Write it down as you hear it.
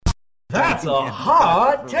That's a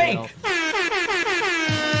hot take.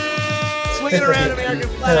 Swinging around American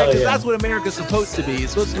flag, because that's what America's supposed to be.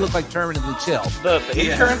 It's supposed to look like permanently chill. The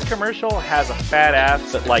insurance commercial has a fat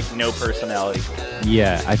ass, but like no personality.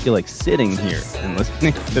 Yeah, I feel like sitting here and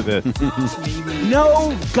listening to this.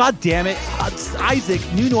 No, god damn it. Isaac,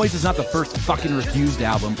 New Noise is not the first fucking refused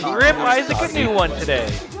album. Rip Isaac a new one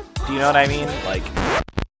today. Do you know what I mean? Like...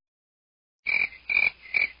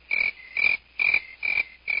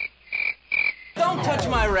 Don't touch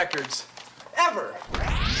my records. Ever.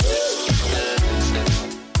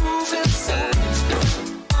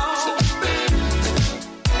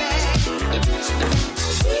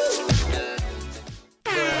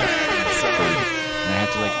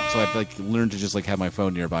 So I have to learn to just have my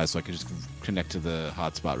phone nearby so I can just connect to the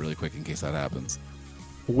hotspot really quick in case that happens.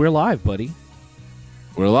 We're live, buddy.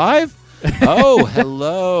 We're live? Oh,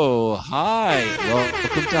 hello. Hi.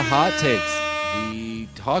 Welcome to Hot Takes,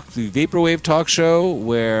 the Vaporwave talk show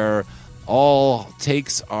where all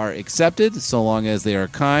takes are accepted so long as they are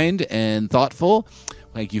kind and thoughtful.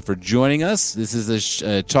 Thank you for joining us. This is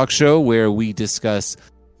a talk show where we discuss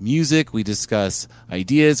music, we discuss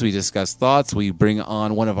ideas, we discuss thoughts. We bring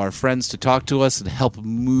on one of our friends to talk to us and help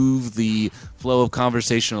move the flow of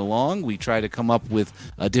conversation along. We try to come up with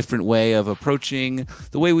a different way of approaching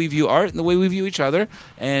the way we view art and the way we view each other.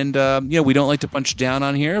 And, we don't like to punch down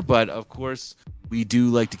on here, but of course, we do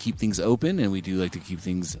like to keep things open, and we do like to keep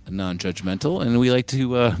things non-judgmental, and we like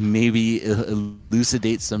to maybe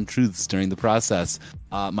elucidate some truths during the process.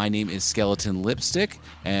 My name is Skeleton Lipstick,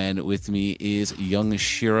 and with me is Young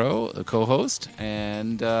Shiro, the co-host,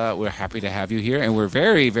 and we're happy to have you here, and we're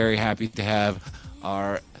very, very happy to have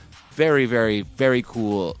our very, very, very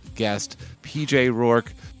cool guest, PJ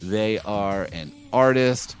Rourke. They are an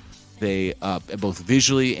artist. They both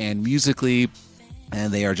visually and musically.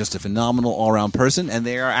 And they are just a phenomenal all-around person. And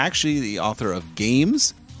they are actually the author of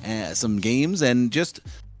some games, and just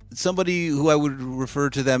somebody who I would refer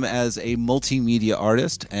to them as a multimedia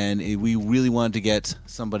artist. And we really wanted to get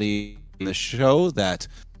somebody on the show that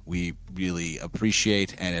we really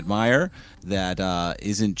appreciate and admire, that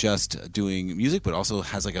isn't just doing music, but also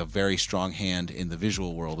has a very strong hand in the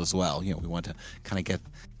visual world as well. We want to kind of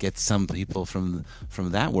get some people from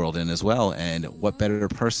that world in as well. And what better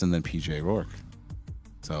person than PJ Rourke?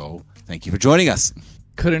 So, thank you for joining us.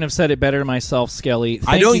 Couldn't have said it better myself, Skelly.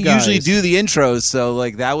 I don't usually do the intros, so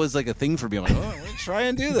that was a thing for me. I'm let's try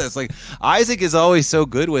and do this. Isaac is always so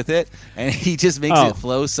good with it, and he just makes it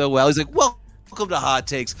flow so well. He's welcome to Hot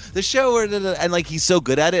Takes, the show where, and he's so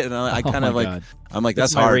good at it, and I kind of I'm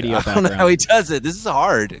that's hard. Radio I don't know how he does it. This is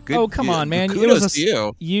hard. Good, come on, man. Kudos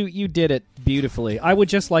to you. You did it beautifully. I would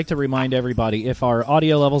just like to remind everybody, if our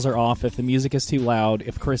audio levels are off, if the music is too loud,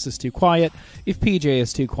 if Chris is too quiet, if PJ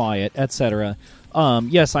is too quiet, etc.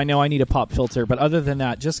 Yes, I know I need a pop filter, but other than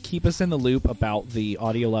that, just keep us in the loop about the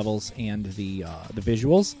audio levels and the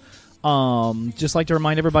visuals. Just like to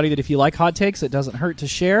remind everybody that if you like Hot Takes, it doesn't hurt to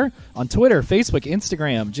share on Twitter, Facebook,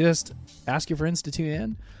 Instagram. Just ask your friends to tune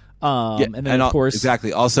in. And then, of course...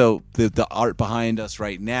 Exactly. Also, the art behind us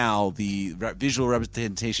right now, the visual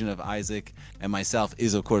representation of Isaac and myself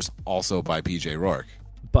is, of course, also by PJ Rourke.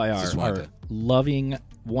 By our loving,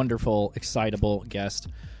 wonderful, excitable guest.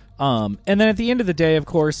 And then at the end of the day, of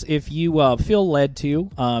course, if you feel led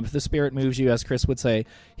to, if the spirit moves you, as Chris would say,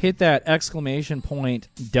 hit that exclamation point,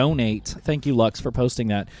 donate. Thank you, Lux, for posting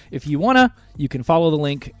that. If you want to, you can follow the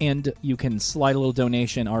link, and you can slide a little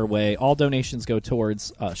donation our way. All donations go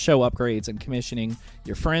towards show upgrades and commissioning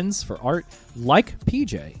your friends for art, like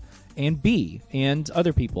PJ and B and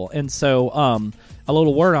other people. And so a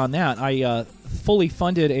little word on that. I fully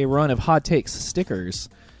funded a run of Hot Takes stickers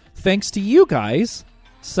thanks to you guys.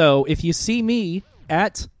 So if you see me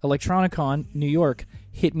at Electronicon, New York,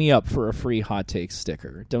 hit me up for a free Hot Takes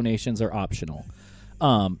sticker. Donations are optional.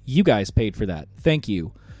 You guys paid for that. Thank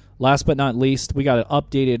you. Last but not least, we got an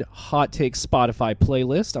updated Hot Takes Spotify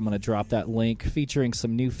playlist. I'm going to drop that link featuring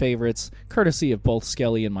some new favorites, courtesy of both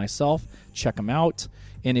Skelly and myself. Check them out.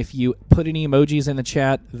 And if you put any emojis in the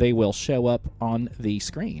chat, they will show up on the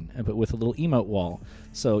screen, but with a little emote wall.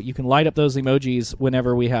 So you can light up those emojis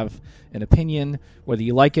whenever we have an opinion, whether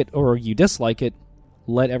you like it or you dislike it.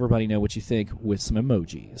 Let everybody know what you think with some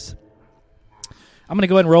emojis. I'm going to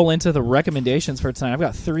go ahead and roll into the recommendations for tonight. I've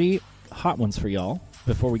got 3 hot ones for y'all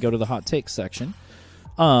before we go to the hot takes section.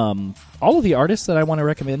 All of the artists that I want to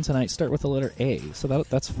recommend tonight start with the letter A, so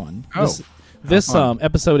that's fun. This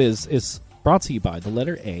episode is brought to you by the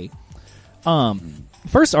letter A.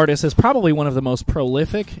 First artist is probably one of the most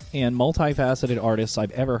prolific and multifaceted artists I've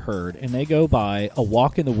ever heard, and they go by A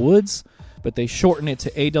Walk in the Woods, but they shorten it to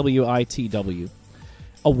AWITW.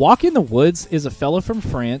 A Walk in the Woods is a fellow from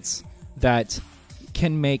France that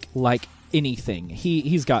can make like anything.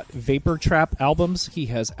 He's got Vapor Trap albums. He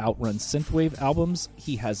has Outrun Synthwave albums.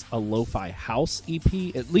 He has a Lo-Fi House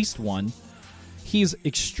EP, at least one. He's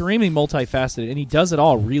extremely multifaceted, and he does it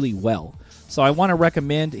all really well. So I want to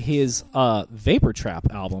recommend his Vapor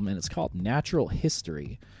Trap album, and it's called Natural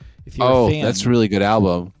History. If you're a fan, that's a really good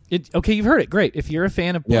album. Okay, you've heard it. Great. If you're a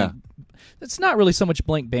fan of Blank, it's not really so much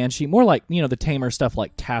Blank Banshee, more like, the tamer stuff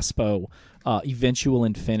like Taspo, Eventual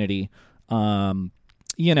Infinity, so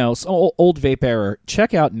old Vape Error.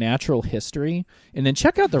 Check out Natural History, and then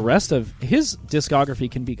check out the rest of his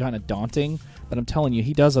discography. Can be kind of daunting, but I'm telling you,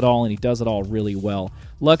 he does it all, and he does it all really well.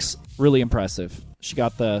 Lux, really impressive. She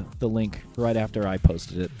got the link right after I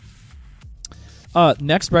posted it.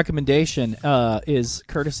 Next recommendation is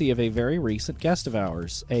courtesy of a very recent guest of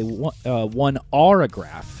ours, one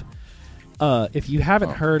Aurograph. If you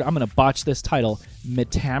haven't heard, I'm going to botch this title,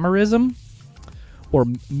 Metamerism or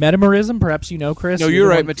Metamerism. Perhaps you know, Chris. No, you're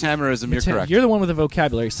right. Metamerism. You're correct. You're the one with the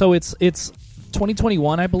vocabulary. So it's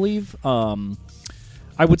 2021, I believe.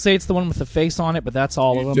 I would say it's the one with the face on it, but that's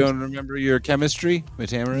all of them. You don't remember your chemistry,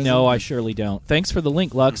 Metamerism? No, I surely don't. Thanks for the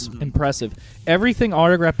link, Lux. Impressive. Everything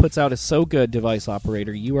Aurograph puts out is so good, device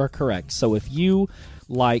operator. You are correct. So if you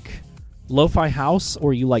like lo-fi house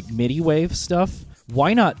or you like MIDI wave stuff,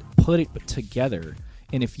 why not put it together?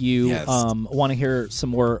 And if you want to hear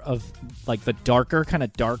some more of like the darker, kind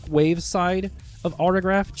of dark wave side of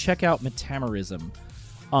Aurograph, check out Metamerism.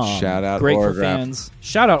 Shout out great Aurograph. For fans.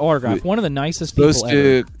 Shout out Aurograph, one of the nicest people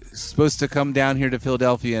ever. Supposed to come down here to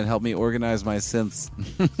Philadelphia and help me organize my synths.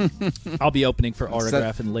 I'll be opening for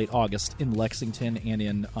Aurograph in late August in Lexington and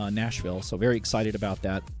in Nashville, so very excited about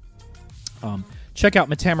that. Check out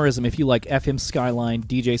Metamerism if you like FM Skyline,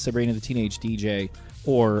 DJ Sabrina the Teenage DJ,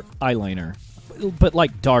 or eyeliner, but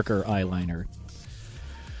like darker eyeliner.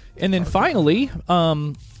 And then finally,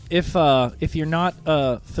 if you're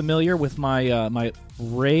not familiar with my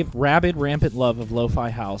rabid, rampant love of lo-fi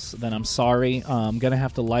house, then I'm sorry. I'm going to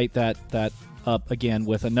have to light that up again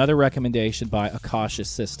with another recommendation by Akasha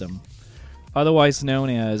System, otherwise known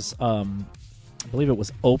as, I believe it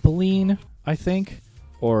was Opaline, I think,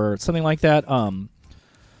 or something like that.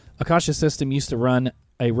 Akasha System used to run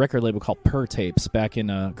a record label called Per Tapes back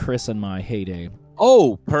in Chris and my heyday.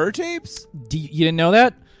 Oh, Per Tapes? You didn't know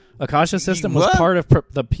that? Akasha System was part of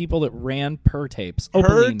the people that ran Per Tapes.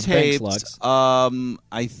 Per Tapes.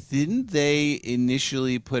 I think they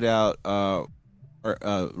initially put out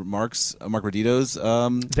Mark Rodito's.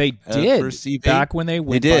 They did back when they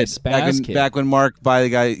went by Spaz Kid. Back when Mark by the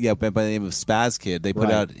name of Spaz Kid, they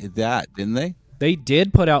put out that, didn't they? They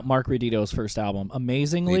did put out Mark Rodito's first album.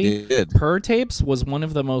 Amazingly, they did. Per Tapes was one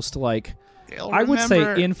of the most I would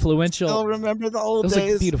say influential. Still remember the old days. It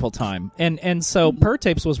was a beautiful time. And so Per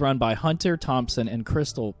Tapes was run by Hunter Thompson and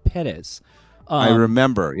Crystal Perez. I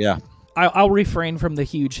remember, yeah. I'll refrain from the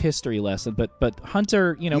huge history lesson, but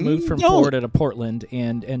Hunter, moved from Florida to Portland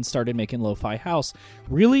and started making lo-fi house.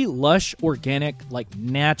 Really lush, organic, like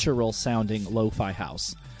natural sounding lo-fi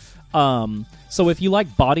house. So if you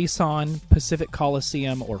like Body Son, Pacific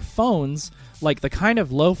Coliseum, or Phones, like the kind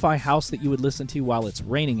of lo-fi house that you would listen to while it's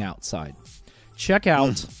raining outside, check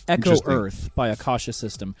out Echo Earth by Akasha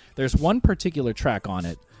System. There's one particular track on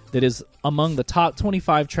it that is among the top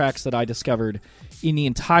 25 tracks that I discovered in the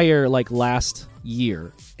entire last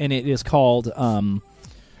year, and it is called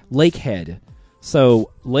Lakehead.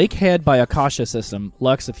 So Lakehead by Akasha System.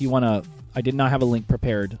 Lux, if you want to, I did not have a link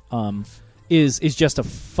prepared. Is just a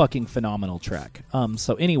fucking phenomenal track.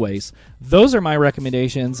 So anyways, those are my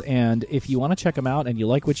recommendations, and if you want to check them out and you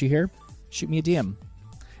like what you hear, shoot me a DM.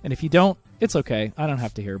 And if you don't, it's okay. I don't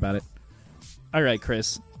have to hear about it. All right,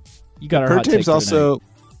 Chris, you got our hot take for tonight.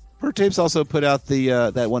 Per Tapes also put out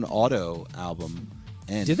the that one Auto album.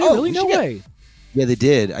 And did they really? No way. Yeah, they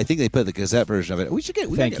did. I think they put the cassette version of it. We should get.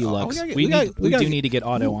 Thank you, Lux. We do need to get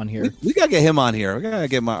Auto on here. We gotta get him on here. We gotta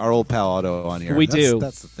get our old pal Auto on here.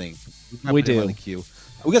 That's the thing. We do. On the queue.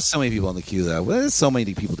 We got so many people on the queue though. There's so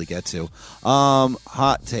many people to get to.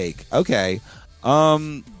 Hot take. Okay.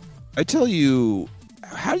 I tell you,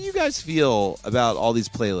 how do you guys feel about all these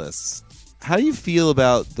playlists? How do you feel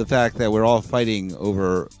about the fact that we're all fighting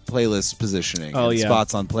over playlist positioning and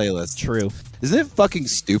spots on playlists? True. Isn't it fucking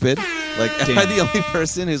stupid? Am I the only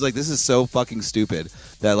person who's this is so fucking stupid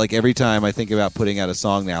that every time I think about putting out a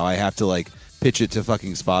song now, I have to pitch it to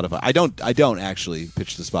fucking Spotify. I don't actually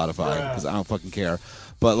pitch to Spotify because I don't fucking care.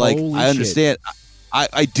 But I understand.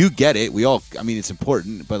 I do get it. We all. I mean, it's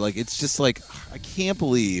important. But it's just I can't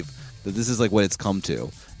believe that this is what it's come to.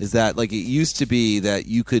 Is that it used to be that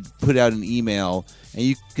you could put out an email and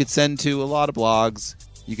you could send to a lot of blogs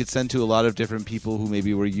You could send to a lot of different people who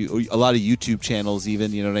maybe were a lot of YouTube channels,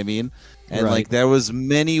 even. You know what I mean? And Right. like there was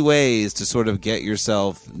many ways to sort of get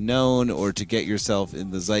yourself known or to get yourself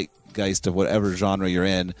in the zeitgeist of whatever genre you're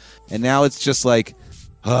in. And now it's just like,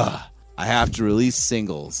 I have to release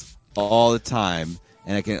singles all the time,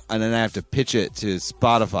 and then I have to pitch it to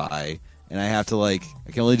Spotify, and I have to I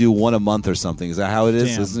can only do one a month or something. Is that how it is?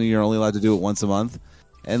 Damn. Isn't you're only allowed to do it once a month?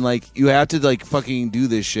 And you have to fucking do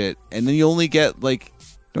this shit, and then you only get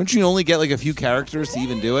don't you only get a few characters to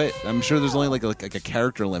even do it? I'm sure there's only like a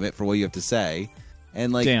character limit for what you have to say.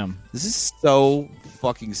 And Damn. this is so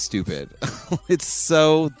fucking stupid. It's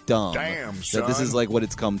so dumb that this is what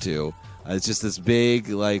it's come to. It's just this big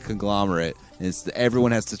conglomerate. And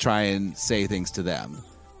everyone has to try and say things to them.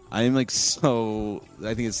 I'm I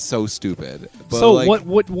think it's so stupid. But So what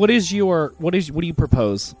do you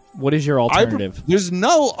propose? What is your alternative? There's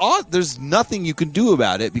nothing you can do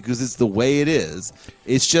about it because it's the way it is.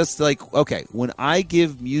 It's just okay, when I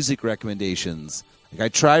give music recommendations, I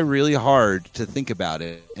try really hard to think about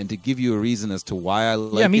it and to give you a reason as to why I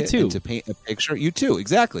like me it too. and to paint a picture. You too,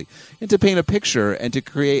 exactly. And to paint a picture and to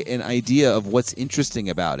create an idea of what's interesting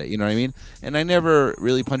about it. You know what I mean? And I never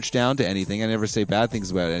really punch down to anything. I never say bad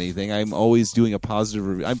things about anything. I'm always doing a positive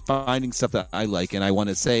review. I'm finding stuff that I like, and I want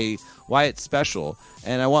to say why it's special.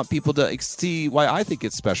 And I want people to see why I think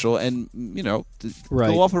it's special and, to Right.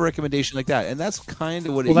 go off a recommendation like that. And that's kind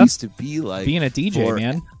of what Well, it that's used to be like. Being a DJ, for-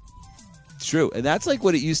 man. True, and that's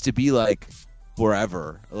what it used to be like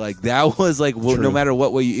forever. That was True. no matter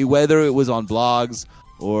what way whether it was on blogs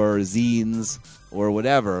or zines or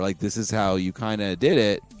whatever. This is how you kind of did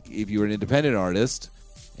it if you were an independent artist,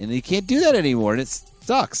 and you can't do that anymore, and it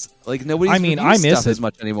sucks. Nobody's I mean, reviewing I miss stuff it. as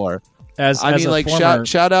much anymore. As I mean, a former,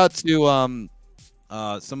 shout out to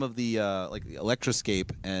some of the Electroscape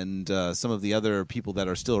and some of the other people that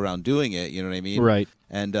are still around doing it. You know what I mean? Right.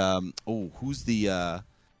 And who's the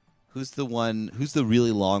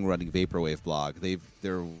really long running vaporwave blog?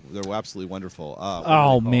 They're absolutely wonderful. What are they oh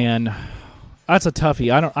called? man, that's a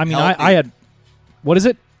toughie. I Help had. What is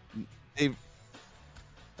it?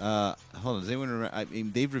 Hold on. Does anyone remember? I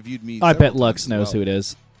mean, they've reviewed me. I several bet Lux times as knows well. who it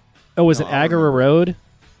is. Oh, is No, it I don't Agora remember. Road?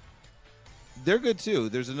 They're good too.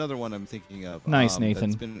 There's another one I'm thinking of. Nice, that's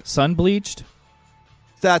Nathan. been- Sun-bleached?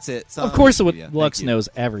 That's it. Of course, Media. Thank Lux you. knows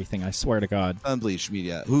everything. I swear to God. Unbleached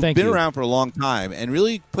Media, who've Thank been you. around for a long time and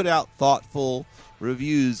really put out thoughtful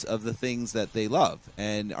reviews of the things that they love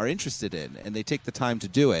and are interested in, and they take the time to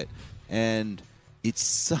do it. And it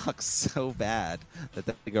sucks so bad that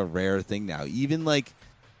that's a rare thing now. Even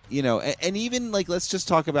and even let's just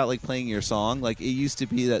talk about playing your song. It used to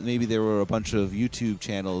be that maybe there were a bunch of YouTube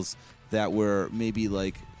channels that were maybe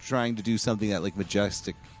trying to do something that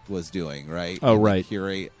Majestic was doing, right? Oh, And, right.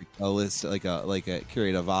 curate a list,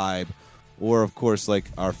 curate a vibe, or of course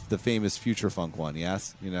the famous Future Funk one.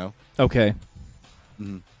 Yes, Okay.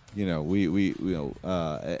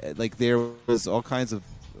 there was all kinds of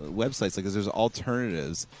websites there's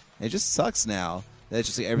alternatives. And it just sucks now that it's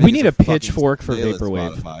just everything. We need a pitchfork for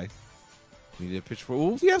Vaporwave. Spotify. We need a pitchfork.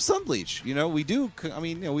 Well, we have Sunbleach. We do. I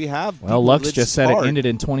mean, we have. Well, people- Lux it's just said it hard. ended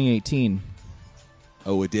in 2018.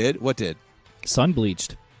 Oh, it did. What did?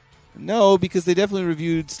 Sun-bleached. No, because they definitely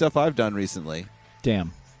reviewed stuff I've done recently.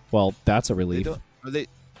 Damn. Well, that's a They relief. don't, are they?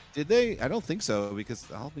 Did they? I don't think so because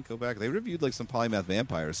help me go back. They reviewed some Polymath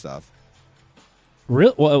Vampire stuff.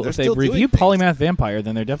 Real? Well, They're if they still doing review things. Polymath Vampire,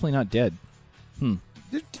 then they're definitely not dead.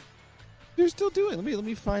 They're still doing. Let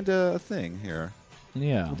me find a thing here.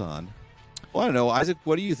 Yeah. Hold on. Well, I don't know, Isaac.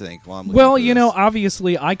 What do you think? While I'm looking Well, for this?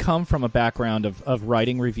 obviously, I come from a background of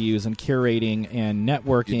writing reviews and curating and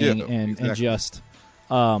networking You do, and exactly. just.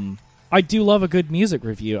 I do love a good music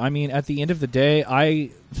review. I mean, at the end of the day,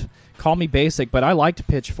 call me basic, but I liked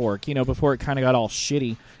Pitchfork. Before it kind of got all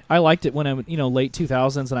shitty. I liked it when I, late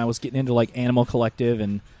 2000s, and I was getting into Animal Collective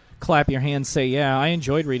and Clap Your Hands, Say Yeah. I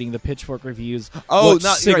enjoyed reading the Pitchfork reviews. Oh, watched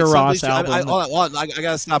not Sigur you're right, Rós Sunbleach- album. hold on. I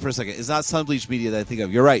gotta stop for a second. It's not Sunbleach Media that I think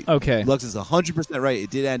of. You're right. Okay. Lux is 100% right. It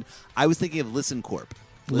did end. I was thinking of Listen Corp.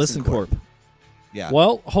 Listen Corp. Yeah.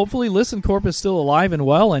 Well, hopefully Listen Corp is still alive and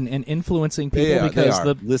well and influencing people Yeah, they because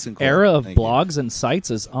are. the Listen Corp. era of Thank you. blogs and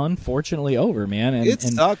sites is unfortunately over, man. And, It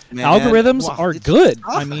and sucks, man. algorithms Wow, are it good.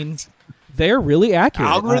 sucks. I mean, they're really accurate.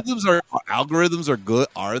 Algorithms are good.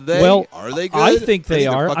 Are they? Well, are they good? I think they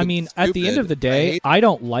they're are. I fucking mean, at the end stupid. of the day, hate- I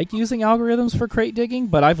don't like using algorithms for crate digging,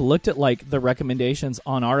 but I've looked at the recommendations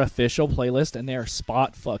on our official playlist, and they are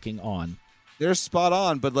spot fucking on. they're spot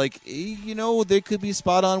on, but like they could be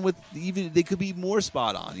spot on with they could be more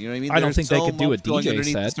spot on. You know what I mean? I don't think they could do a DJ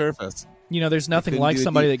set. The surface. There's nothing like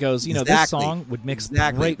somebody that goes, this song would mix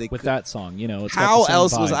great with that song. It's how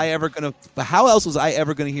else vibe. was I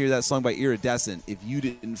ever gonna hear that song by Iridescent if you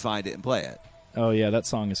didn't find it and play it? Oh yeah, that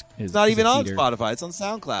song is it's not even on Spotify. It's on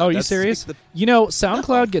SoundCloud. Oh, are you serious?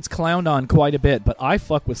 SoundCloud gets clowned on quite a bit, but I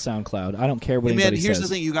fuck with SoundCloud. I don't care what anybody says. Here's the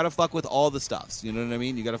thing: you got to fuck with all the stuffs. You know what I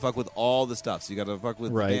mean? You got to fuck with all the stuffs. You got to fuck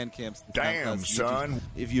with Bandcamps. Damn, son.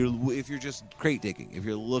 If you're just crate digging, if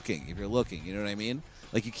you're looking, you know what I mean?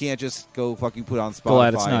 Like you can't just go fucking put on Spotify.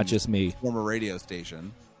 Glad it's not just me. Former radio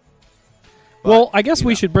station. But, well, I guess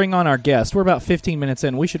we should bring on our guest. We're about 15 minutes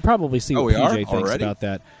in. We should probably see what PJ thinks about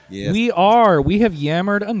that. Yes. We are. We have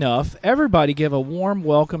yammered enough. Everybody give a warm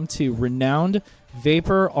welcome to renowned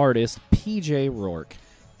vapor artist PJ Rourke.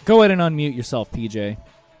 Go ahead and unmute yourself, PJ.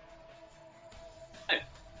 Hi.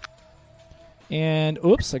 And,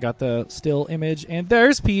 oops, I got the still image. And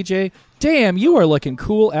there's PJ. Damn, you are looking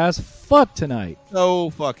cool as fuck tonight.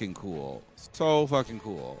 So fucking cool. So fucking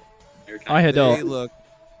cool. I had They look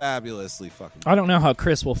fabulously fucking cool. I don't know how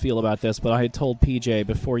Chris will feel about this, but I had told PJ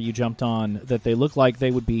before you jumped on that they look like they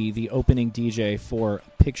would be the opening DJ for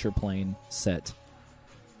Picture Plane set.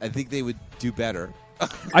 I think they would do better.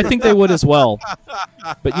 I think they would as well.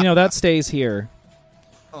 But, that stays here.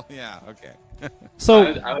 Oh, yeah, okay. So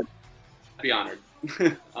I would be honored,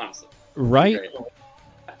 honestly. Right?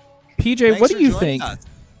 PJ, Thanks what do for you joining think? us.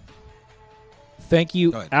 Thank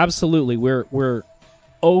you. Absolutely. We're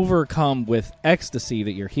overcome with ecstasy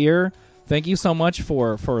that you're here. Thank you so much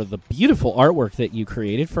for the beautiful artwork that you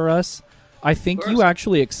created for us. I think you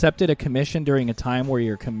actually accepted a commission during a time where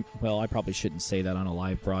you're well, I probably shouldn't say that on a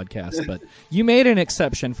live broadcast, but you made an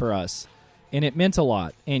exception for us, and it meant a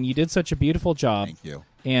lot, and you did such a beautiful job. Thank you.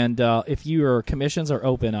 And if your commissions are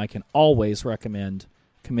open, I can always recommend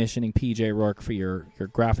commissioning PJ Rourke for your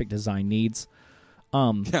graphic design needs.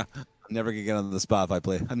 Yeah. I'm never gonna get on the Spotify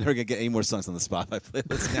play. I'm never gonna get any more songs on the Spotify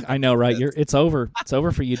playlist. I know, right? It's over. It's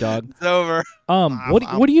over for you, dog. It's over.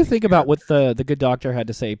 What do you think about what the good doctor had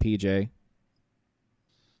to say, PJ?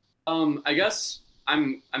 I guess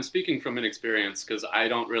I'm speaking from inexperience because I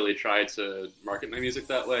don't really try to market my music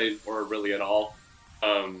that way or really at all.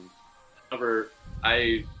 However,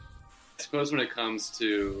 I suppose when it comes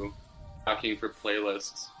to talking for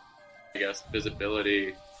playlists, I guess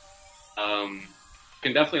visibility,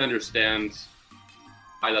 can definitely understand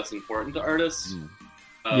why that's important to artists.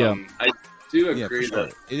 Yeah. I do agree for sure.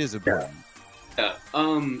 that It is important. yeah.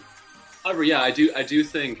 However, yeah, I do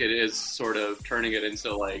think it is sort of turning it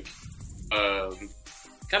into like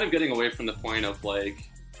kind of getting away from the point of like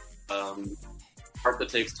art that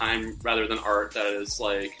takes time rather than art that is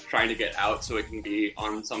like trying to get out so it can be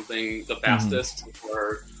on something the fastest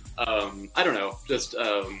or I don't know, just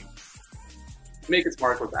make its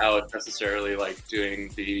mark without necessarily like doing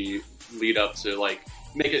the lead up to like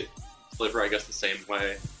make it deliver, I guess, the same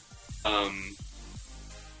way. But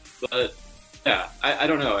yeah, I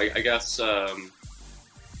don't know. I guess I'm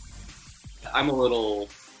a little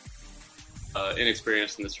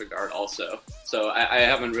inexperienced in this regard also. So I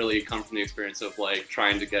haven't really come from the experience of like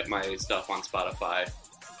trying to get my stuff on Spotify.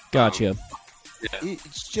 Gotcha. Yeah.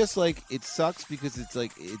 It's just like it sucks because it's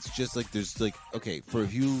just like there's like for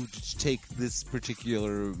if you just take this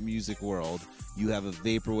particular music world, you have a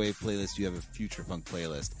vaporwave playlist, you have a future funk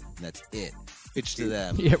playlist, and that's it. Pitch to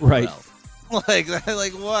them. Yeah, right. Well, like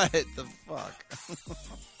what the fuck?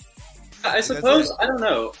 I suppose I don't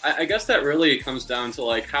know. I guess that really comes down to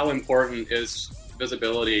like how important is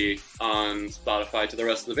visibility on Spotify to the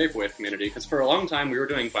rest of the vaporwave community? Because for a long time we were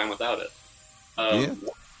doing fine without it.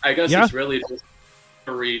 I guess it's really just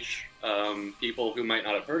to reach people who might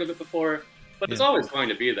not have heard of it before, but it's always going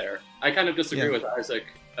to be there. I kind of disagree with Isaac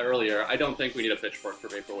earlier. I don't think we need a pitchfork for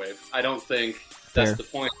vaporwave. I don't think that's the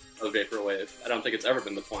point of vaporwave. I don't think it's ever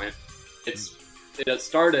been the point. It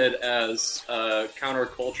started as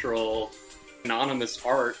countercultural, anonymous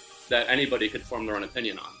art that anybody could form their own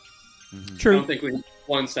opinion on. True. I don't think we need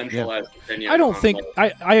one centralized opinion. I don't think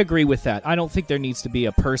I agree with that. I don't think there needs to be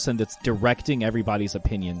a person that's directing everybody's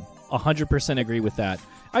opinion. 100% agree with that.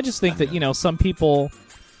 I just think that some people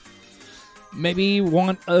maybe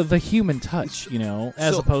want the human touch,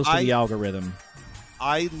 as opposed to the algorithm.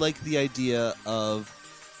 I like the idea of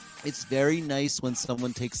it's very nice when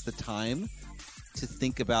someone takes the time to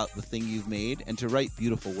think about the thing you've made and to write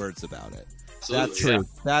beautiful words about it. Absolutely, That's true.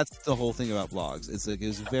 That's the whole thing about blogs. It's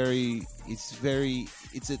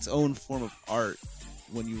its own form of art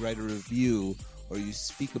when you write a review or you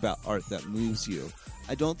speak about art that moves you.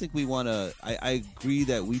 I don't think we want to. I agree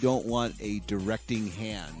that we don't want a directing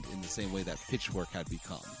hand in the same way that Pitchfork had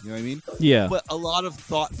become. You know what I mean? Yeah. But a lot of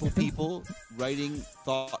thoughtful people writing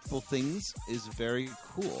thoughtful things is very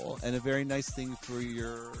cool and a very nice thing for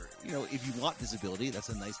your. You know, if you want visibility, that's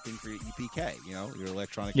a nice thing for your EPK. You know, your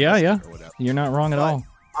electronic. Yeah. Or whatever. You're not wrong at all.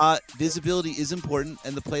 Visibility is important,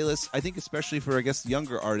 and the playlist, I think, especially for I guess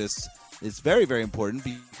younger artists, is very, very important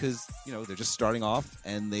because they're just starting off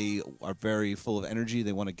and they are very full of energy.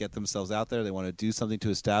 They want to get themselves out there. They want to do something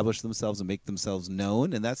to establish themselves and make themselves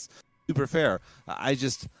known, and that's super fair. I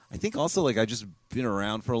think also I just been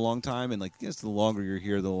around for a long time, and the longer you're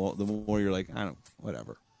here, the more you're like, I don't,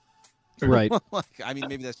 whatever. Right. I mean,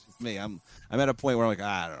 maybe that's just me. I'm at a point where I'm like,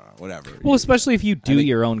 I don't know, whatever. Well, especially if you do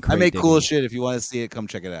your own. I make cool shit. If you want to see it, come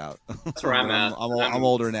check it out. That's where I'm at. I'm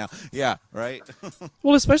older now. Yeah, right.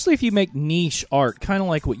 Well, especially if you make niche art, kind of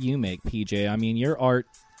like what you make, PJ. I mean, your art,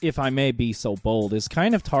 if I may be so bold, is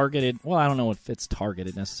kind of targeted. Well, I don't know if it's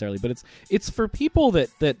targeted necessarily, but it's for people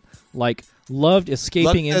that loved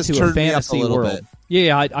escaping into a fantasy world. Bit.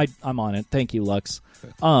 Yeah, I'm on it. Thank you, Lux.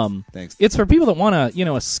 Thanks. It's for people that want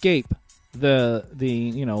to escape the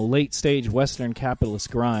late stage Western capitalist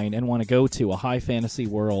grind and want to go to a high fantasy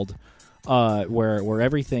world where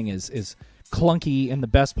everything is clunky in the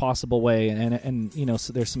best possible way, and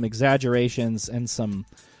so there's some exaggerations and some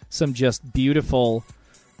just beautiful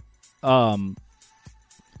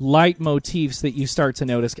light motifs that you start to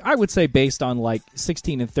notice. I would say based on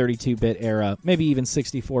 16 and 32-bit era, maybe even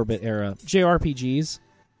 64-bit era JRPGs,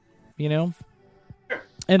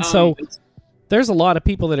 and so there's a lot of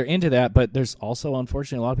people that are into that, but there's also,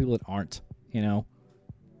 unfortunately, a lot of people that aren't,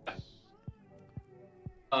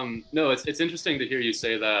 No, it's interesting to hear you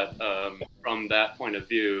say that from that point of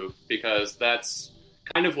view, because that's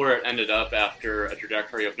kind of where it ended up after a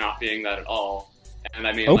trajectory of not being that at all. And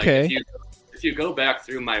I mean, okay. If you go back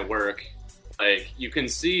through my work, you can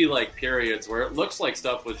see periods where it looks like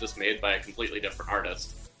stuff was just made by a completely different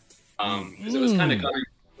artist. Because it was kind of coming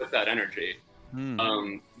with that energy.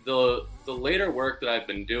 The later work that I've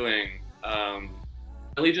been doing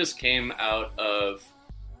really just came out of,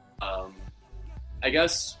 I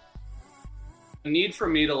guess, a need for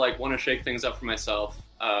me to want to shake things up for myself,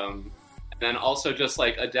 and then also just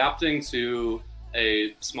adapting to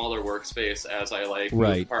a smaller workspace as I right.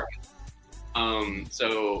 move apart.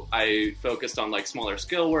 So I focused on smaller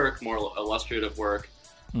skill work, more illustrative work.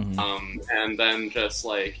 Mm-hmm. And then just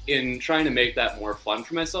in trying to make that more fun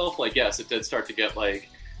for myself, yes, it did start to get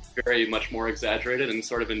very much more exaggerated and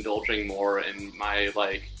sort of indulging more in my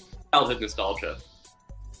childhood nostalgia.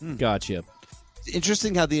 Gotcha. It's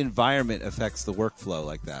interesting how the environment affects the workflow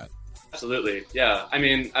like that. Absolutely, yeah. I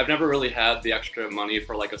mean, I've never really had the extra money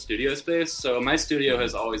for a studio space, so my studio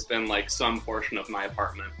has always been some portion of my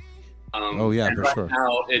apartment. For sure.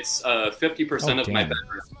 Now it's 50% of my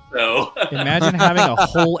bedroom. So imagine having a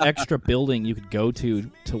whole extra building you could go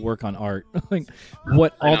to work on art.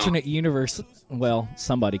 What alternate universe? Well,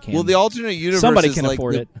 somebody can. Well, the alternate universe. Somebody is can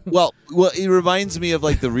afford it. Well, it reminds me of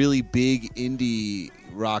the really big indie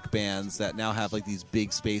rock bands that now have these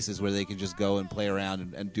big spaces where they can just go and play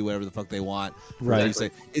around and do whatever the fuck they want. Right.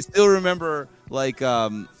 I still remember I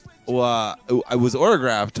was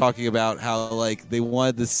Autograph talking about how they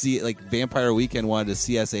wanted to see Vampire Weekend wanted a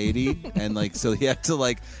CS80 and so he had to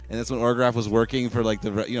and that's when Autograph was working for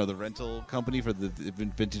the rental company for the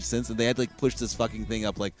Vintage Synths, and they had to push this fucking thing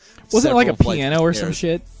up wasn't it a piano or some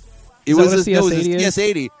shit? It was a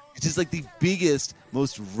CS80. It's just the biggest,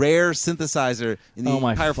 most rare synthesizer in the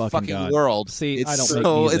entire fucking world. See, it's I don't make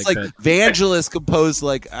music, it's Vangelis composed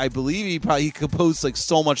I believe he composed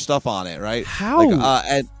so much stuff on it, right?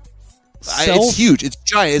 How? It's huge. It's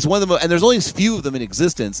giant. It's one of the most, and there's only a few of them in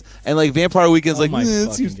existence. And Vampire Weekend's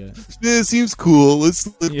it seems cool. Let's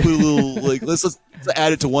put a little let's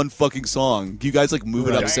add it to one fucking song. You guys move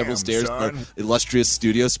it up several stairs in our illustrious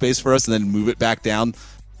studio space for us, and then move it back down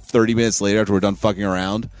 30 minutes later after we're done fucking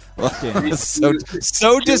around.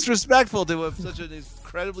 so disrespectful to such an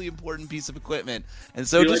incredibly important piece of equipment, and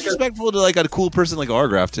so disrespectful to a cool person like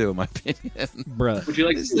Autograph too, in my opinion. Bruh. Would you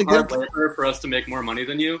like to hard labor for us to make more money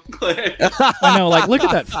than you? I know, look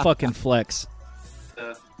at that fucking flex.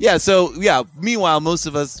 Yeah, so meanwhile, most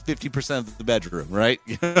of us 50% of the bedroom, right?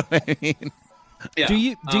 You know what I mean? Yeah.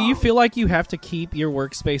 Do you feel like you have to keep your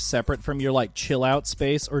workspace separate from your chill out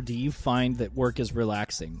space, or do you find that work is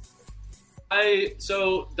relaxing?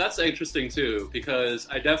 So that's interesting too, because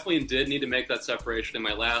I definitely did need to make that separation in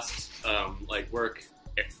my last work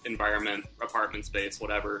environment, apartment space,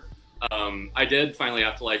 whatever. I did finally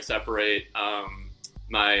have to separate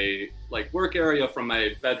my like work area from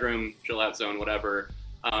my bedroom, chill out zone, whatever.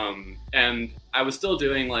 And I was still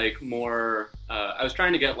doing like more. I was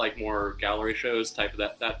trying to get like more gallery shows type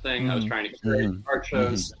of that thing. I was trying to curate art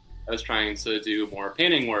shows. I was trying to do more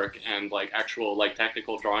painting work and like actual like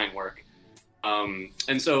technical drawing work.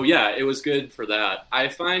 And so yeah, it was good for that. I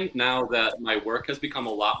find now that my work has become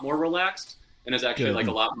a lot more relaxed and is actually like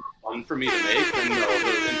a lot more fun for me to make, and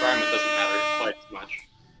the environment doesn't matter quite as much.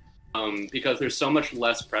 Because there's so much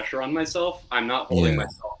less pressure on myself. I'm not holding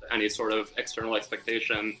myself to any sort of external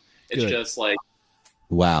expectation. It's just like,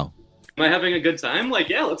 wow. Am I having a good time? Like,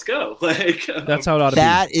 yeah, let's go. Like, that's how it ought to be.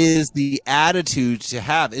 That is the attitude to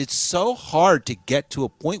have. It's so hard to get to a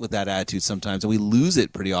point with that attitude sometimes, and we lose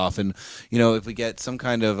it pretty often. You know, if we get some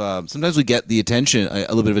kind of, sometimes we get the attention, a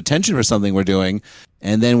little bit of attention for something we're doing,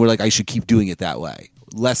 and then we're like, I should keep doing it that way,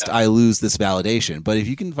 lest I lose this validation. But if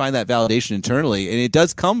you can find that validation internally, and it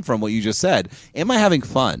does come from what you just said, am I having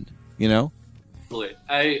fun? You know?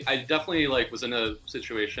 I definitely like was in a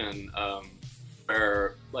situation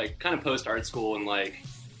where like kind of post art school and like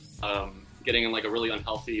getting in like a really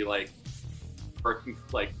unhealthy like work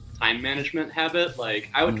like time management habit. Like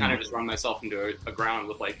I would kind of just run myself into a ground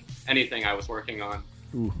with like anything I was working on.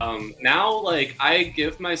 Now like I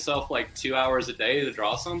give myself like 2 hours a day to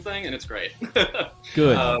draw something, and it's great.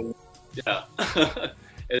 Good. Yeah.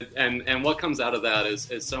 And what comes out of that is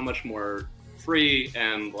so much more free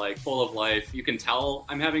and like full of life. You can tell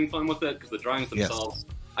I'm having fun with it because the drawings themselves,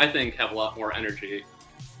 I think, have a lot more energy.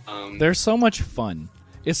 They're so much fun,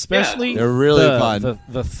 especially they're really fun.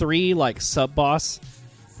 The three like sub boss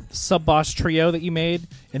trio that you made,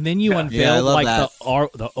 and then you unveiled like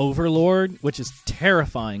the Overlord, which is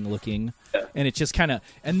terrifying looking. And it just kind of,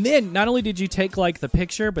 and then not only did you take like the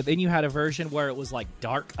picture, but then you had a version where it was like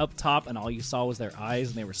dark up top, and all you saw was their eyes,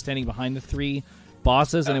 and they were standing behind the three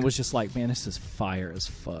bosses, and it was just like, man, this is fire as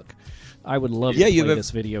fuck. I would love to play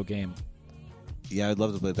this video game. Yeah, I'd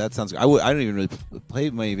love to play. That sounds good. I don't even really play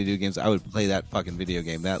many video games. I would play that fucking video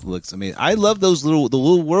game. That looks amazing. I love the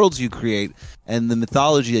little worlds you create and the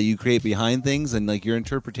mythology that you create behind things, and like your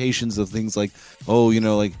interpretations of things like,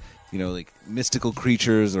 like mystical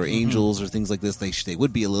creatures or angels or things like this. They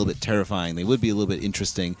would be a little bit terrifying. They would be a little bit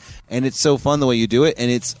interesting, and it's so fun the way you do it.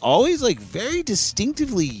 And it's always like very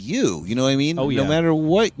distinctively you. You know what I mean? Oh yeah. No matter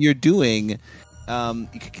what you're doing. You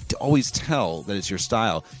can always tell that it's your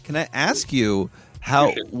style. Can I ask you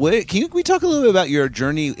can we talk a little bit about your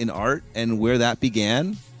journey in art and where that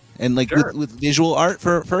began, and like with visual art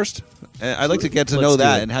first? I'd like to get to know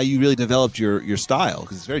that and how you really developed your style,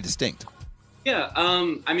 because it's very distinct. Yeah,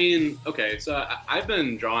 I mean, okay, so I've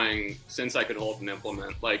been drawing since I could hold an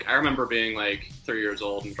implement. Like, I remember being like 3 years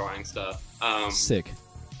old and drawing stuff. Sick.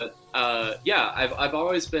 But, I've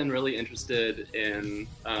always been really interested in.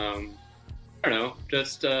 I don't know,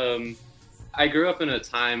 just I grew up in a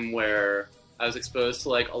time where I was exposed to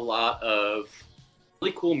like a lot of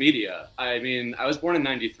really cool media. I mean, I was born in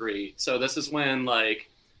 '93, so this is when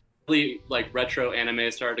like really like retro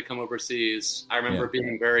anime started to come overseas. I remember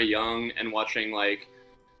being very young and watching like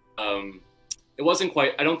it wasn't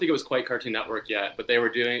quite, I don't think it was quite Cartoon Network yet, but they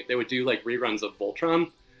would do like reruns of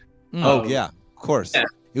Voltron. Oh yeah, of course. Yeah.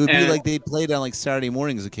 It would be like they played on like Saturday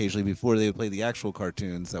mornings occasionally before they would play the actual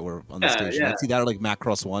cartoons that were on the station. I'd see that or like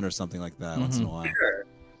Macross 1 or something like that once in a while. Sure.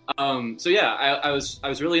 So yeah, I was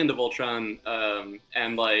really into Voltron,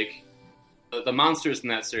 and like the monsters in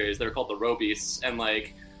that series, they're called the Robeasts, and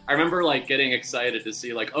like I remember like getting excited to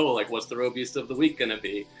see like, oh, like what's the Robeast of the week gonna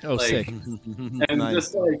be? Oh, like, sick. And nice.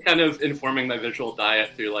 Just like kind of informing my visual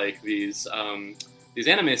diet through like these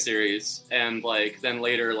anime series, and like then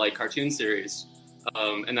later like cartoon series.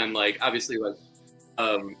 And then, like, obviously, like,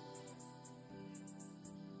 I'm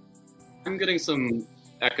getting some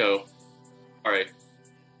echo. Sorry.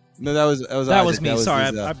 No, that was me. That was sorry,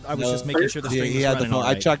 his, I was just making sure the stream was had running the phone. all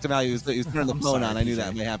right. I checked him out. He was turning the phone on. I knew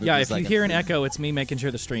that may happen. Yeah, if you hear an echo, it's me making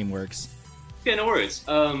sure the stream works. Yeah, no worries.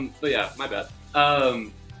 But yeah, my bad.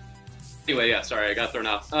 Anyway, yeah, sorry, I got thrown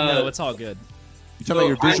off. No, it's all good. You're talking about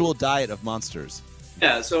your visual diet of monsters.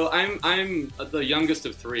 Yeah, so I'm the youngest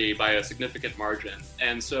of three by a significant margin,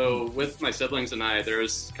 and so with my siblings and I,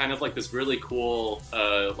 there's kind of like this really cool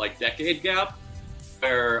like decade gap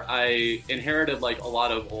where I inherited like a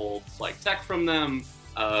lot of old like tech from them.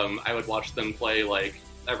 I would watch them play like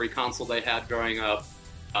every console they had growing up.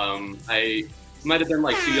 I might have been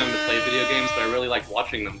like too young to play video games, but I really liked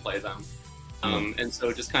watching them play them, and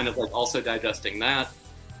so just kind of like also digesting that.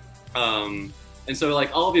 And so, like,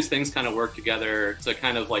 all of these things kind of work together to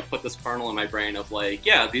kind of, like, put this kernel in my brain of, like,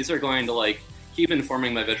 yeah, these are going to, like, keep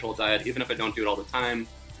informing my visual diet, even if I don't do it all the time.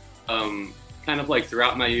 kind of like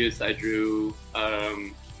throughout my youth, I drew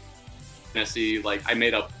fantasy. Like I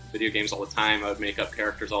made up video games all the time. I would make up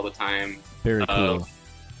characters all the time. Very cool.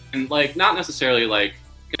 And like not necessarily like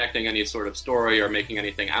connecting any sort of story or making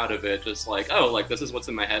anything out of it. Just like, oh, like this is what's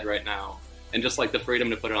in my head right now, and just like the freedom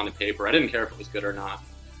to put it on the paper. I didn't care if it was good or not.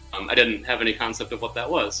 I didn't have any concept of what that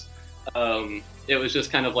was. It was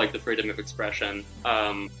just kind of like the freedom of expression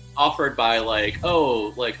offered by like,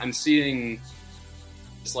 oh, like I'm seeing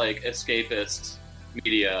this like escapist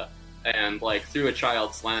media and like through a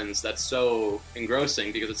child's lens that's so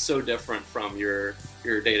engrossing because it's so different from your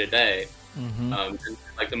day to day, and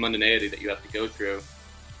like the mundanity that you have to go through.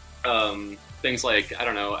 Things like I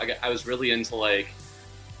don't know. I was really into like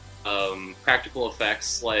practical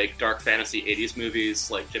effects, like dark fantasy 80s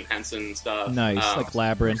movies, like Jim Henson stuff. Nice, like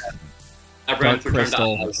Labyrinth. Dark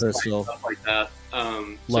Crystal. Stuff like that.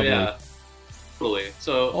 So Lovely. yeah, totally.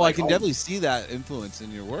 So, I can definitely see that influence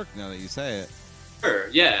in your work now that you say it. Sure,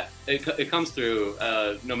 yeah, it comes through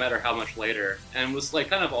no matter how much later, and was like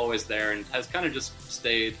kind of always there, and has kind of just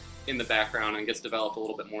stayed in the background and gets developed a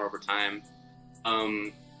little bit more over time.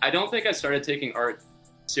 I don't think I started taking art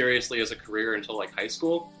seriously as a career until like high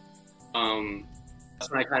school. That's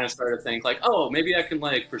when I kind of started to think like, oh, maybe I can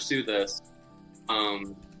like pursue this.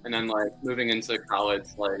 And then like moving into college,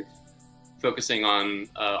 like focusing on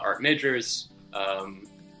art majors. And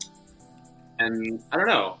I don't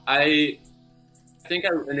know, I think I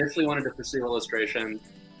initially wanted to pursue illustration.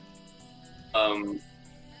 I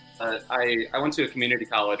went to a community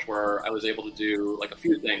college where I was able to do like a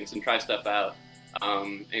few things and try stuff out,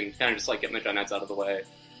 and kind of just like get my gen eds out of the way.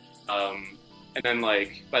 And then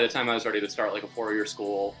like by the time I was ready to start like a 4-year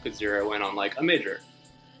school, could zero in on like a major.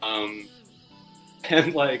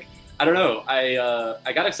 And like I don't know,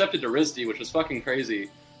 I got accepted to RISD, which was fucking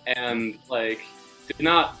crazy, and like did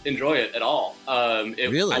not enjoy it at all.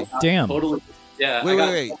 Really? Damn. Totally. Yeah.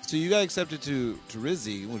 Wait. So you got accepted to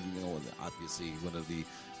RISD, obviously one of the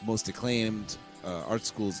most acclaimed art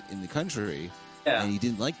schools in the country, and you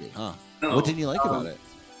didn't like it, huh? No. What didn't you like about it?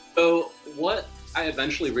 So what I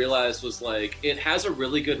eventually realized was like it has a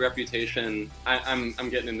really good reputation. I'm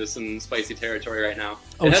getting into some spicy territory right now.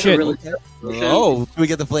 Oh, it has shit. A really good reputation. Oh, can we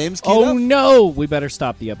get the flames queued Oh up? no, we better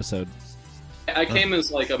stop the episode. I came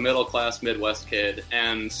as like a middle-class Midwest kid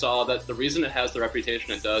and saw that the reason it has the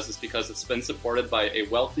reputation it does is because it's been supported by a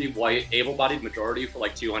wealthy, white, able-bodied majority for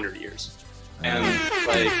like 200 years. And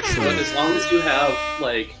like so as long as you have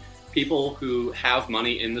like people who have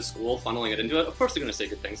money in the school funneling it into it, of course they're going to say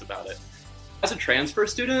good things about it. As a transfer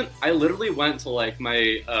student, I literally went to like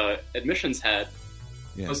my admissions head.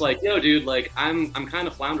 I was like, "Yo, dude, like I'm kind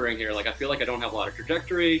of floundering here. Like I feel like I don't have a lot of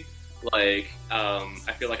trajectory. Like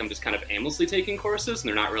I feel like I'm just kind of aimlessly taking courses, and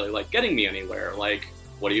they're not really like getting me anywhere. Like,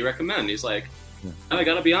 what do you recommend?" He's like, "I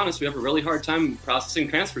gotta be honest, we have a really hard time processing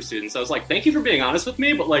transfer students." I was like, "Thank you for being honest with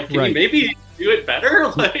me, but like, can you maybe do it better?"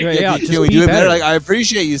 Like, yeah, can we do it better? Like, I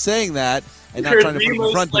appreciate you saying that. And not trying to put it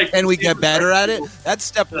in front, like, can we get better at it? That's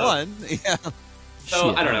step one. Yeah. So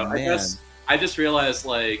Shit, I don't know. man. I guess I just realized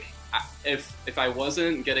like if I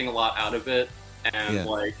wasn't getting a lot out of it and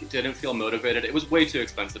like didn't feel motivated, it was way too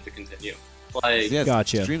expensive to continue. Like, yeah, it's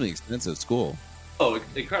Gotcha. extremely expensive school. oh,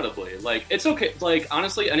 incredibly. Like it's okay. Like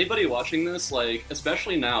honestly, anybody watching this, like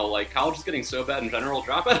especially now, like college is getting so bad in general.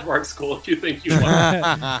 Drop out of art school if you think you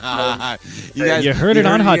want. You heard it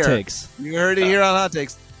on Hot Takes. You heard it here on Hot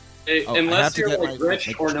Takes. Unless you're like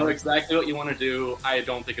rich or know exactly what you want to do, I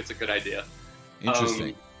don't think it's a good idea.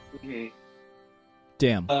 Interesting.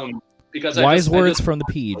 Damn. Because Wise words from the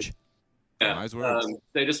Peach. Yeah, Wise words.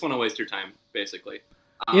 they just want to waste your time, basically.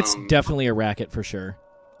 It's definitely a racket for sure.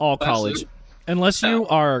 All college. Absolutely. Unless you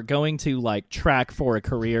are going to like track for a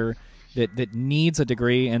career that needs a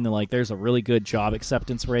degree and like there's a really good job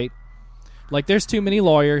acceptance rate. Like there's too many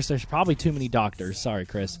lawyers, there's probably too many doctors. Sorry,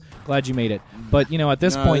 Chris. Glad you made it. But at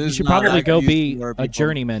this point you should probably go be a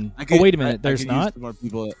journeyman. Wait a minute, there's not? More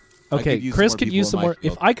people. Okay, Chris could use some more.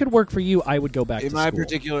 If I could work for you, I would go back to school.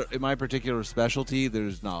 school. In my particular specialty,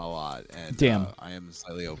 there's not a lot, and damn, I am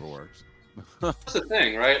slightly overworked. That's the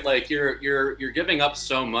thing, right? Like you're giving up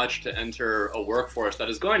so much to enter a workforce that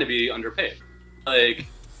is going to be underpaid. Like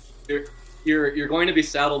you're going to be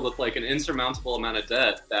saddled with like an insurmountable amount of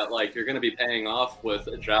debt that like you're going to be paying off with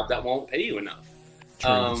a job that won't pay you enough.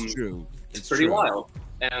 It's true. It's pretty wild.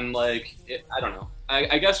 And like I don't know.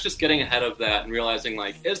 I guess just getting ahead of that and realizing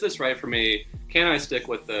like, is this right for me? Can I stick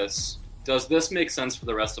with this? Does this make sense for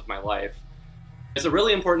the rest of my life? It's a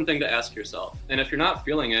really important thing to ask yourself. And if you're not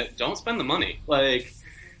feeling it, don't spend the money. Like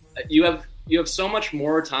you have so much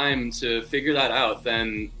more time to figure that out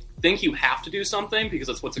than think you have to do something because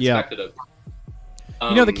that's what's expected of you.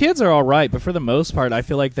 The kids are all right, but for the most part, I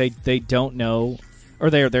feel like they don't know, or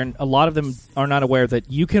they're a lot of them are not aware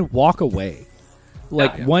that you can walk away.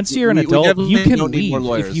 Like once you're an adult, you can leave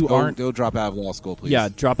if you aren't. Go drop out of law school, please. Yeah,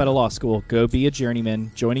 drop out of law school. Go be a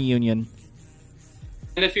journeyman. Join a union.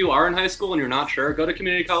 And if you are in high school and you're not sure, go to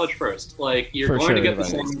community college first. Like you're going to get the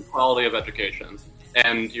same quality of education,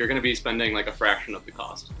 and you're going to be spending like a fraction of the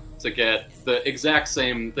cost to get the exact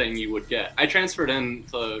same thing you would get. I transferred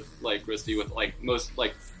into like RISD with like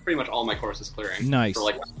pretty much all my courses clearing. Nice. For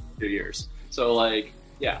like 2 years. So like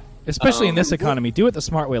yeah. Especially in this economy, do it the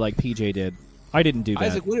smart way like PJ did. I didn't do that.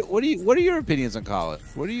 Isaac, what are your opinions on college?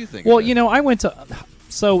 What do you think? Well, I went to.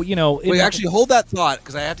 So wait, actually, hold that thought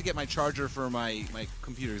because I have to get my charger for my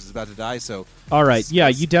computer. It's about to die. So all right, yeah,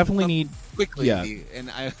 you definitely need quickly. Yeah, and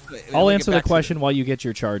I'll answer the question while you get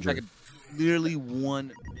your charger. Literally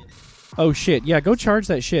one. Oh shit! Yeah, go charge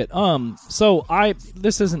that shit. So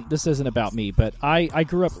this isn't about me, but I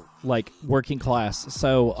grew up like working class,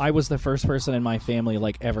 so I was the first person in my family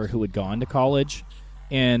like ever who had gone to college.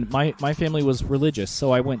 And my family was religious,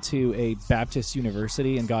 so I went to a Baptist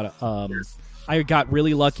university and got I got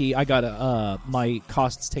really lucky. I got my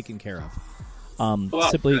costs taken care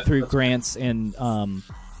of, simply through grants and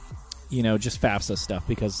just FAFSA stuff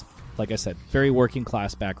because, like I said, very working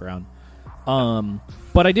class background.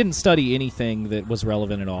 But I didn't study anything that was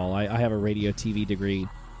relevant at all. I have a radio TV degree.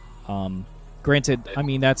 Granted, I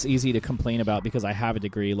mean that's easy to complain about because I have a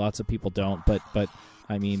degree. Lots of people don't, but.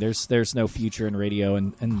 I mean, there's no future in radio,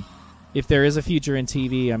 and if there is a future in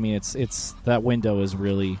TV, I mean, it's that window is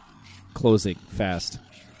really closing fast.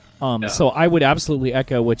 So I would absolutely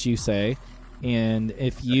echo what you say, and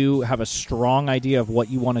if you have a strong idea of what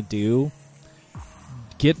you want to do,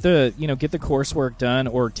 get the coursework done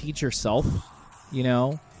or teach yourself.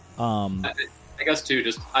 I guess too.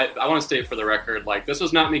 Just I want to state for the record, like this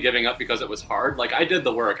was not me giving up because it was hard. Like I did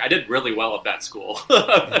the work. I did really well at that school.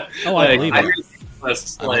 I believe it. I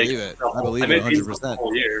believe it. I believe it 100%. The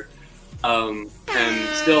whole year, and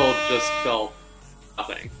still just felt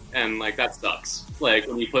nothing. And like that sucks. Like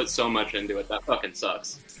when you put so much into it, that fucking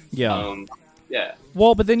sucks. Yeah. Yeah.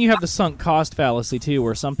 Well, but then you have the sunk cost fallacy too,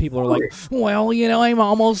 where some people are like, "Well, I'm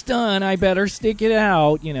almost done. I better stick it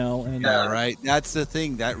out." And right. That's the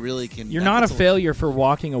thing that really can. You're not a failure for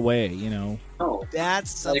walking away. No.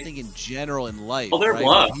 That's something in general in life. Call their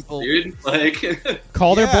bluff, dude. Like,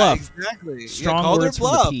 call their bluff. Exactly. Strong call words their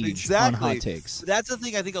bluff. from the Peach exactly. on Hot Takes. That's the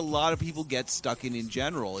thing I think a lot of people get stuck in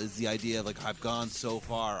general is the idea of like I've gone so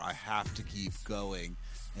far, I have to keep going.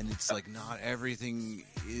 And it's like not everything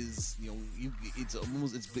is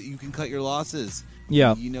you can cut your losses.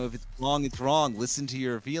 Yeah. If it's wrong, it's wrong. Listen to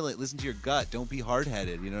your feeling. Listen to your gut. Don't be hard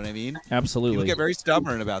headed. You know what I mean? Absolutely. People get very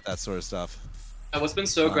stubborn about that sort of stuff. What's been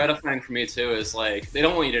so gratifying for me too is like they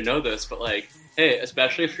don't want you to know this, but like, hey,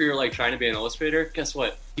 especially if you're like trying to be an illustrator, guess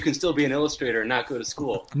what? You can still be an illustrator and not go to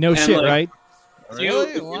school. No shit, like, right?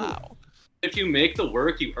 Really? Wow. If you make the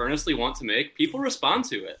work you earnestly want to make, people respond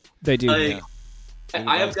to it. They do. Like, yeah.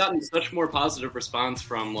 I have gotten such more positive response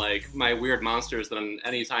from like my weird monsters than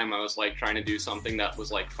any time I was like trying to do something that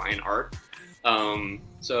was like fine art.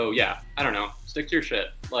 So yeah, I don't know. Stick to your shit.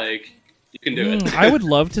 Like you can do it. I would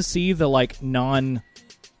love to see the like non-monster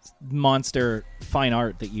fine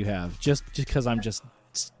art that you have, just because I'm just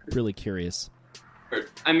really curious.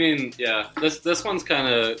 I mean, yeah, this one's kind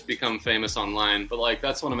of become famous online, but like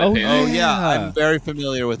that's one of my paintings. paintings. Oh yeah, I'm very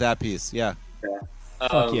familiar with that piece. Yeah.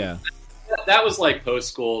 Fuck yeah. That was like post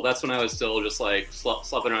school. That's when I was still just like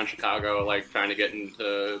sleeping around Chicago, like trying to get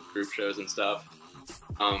into group shows and stuff.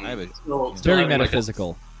 Still very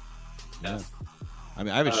metaphysical. Yeah. I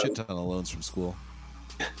mean, I have a shit ton of loans from school.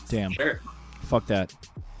 Damn. Sure. Fuck that.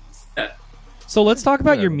 Yeah. So let's talk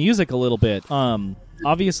about your music a little bit.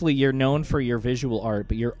 Obviously, you're known for your visual art,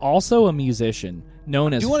 but you're also a musician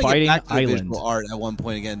known as Fighting get back to Island. Visual art at one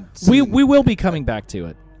point again. We will be coming back to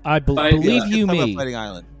it. I believe you me.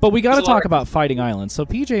 But we got to talk about Fighting Island. So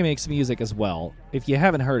PJ makes music as well. If you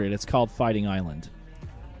haven't heard it, it's called Fighting Island.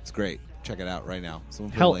 It's great. Check it out right now.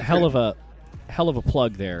 Hell of a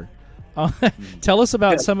plug there. Tell us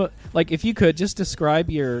about if you could just describe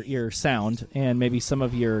your sound and maybe some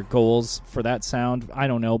of your goals for that sound. I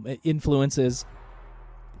don't know, influences.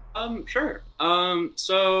 Sure.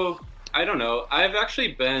 So I don't know. I've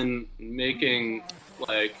actually been making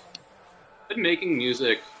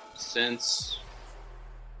music since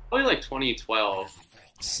probably like 2012.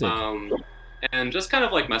 Sick. And just kind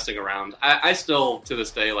of like messing around. I still to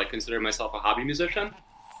this day like consider myself a hobby musician.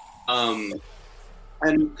 And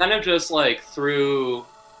kind of just like through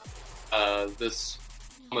this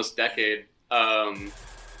almost decade,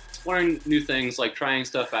 exploring new things, like trying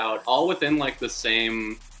stuff out, all within like the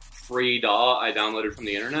same free DAW I downloaded from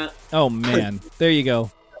the internet. Oh man, there you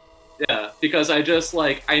go. Yeah, because I just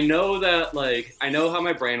like I know how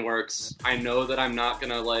my brain works. I know that I'm not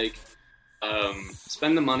gonna like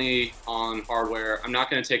spend the money on hardware. I'm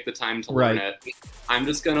not gonna take the time to learn it. I'm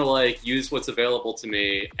just gonna like use what's available to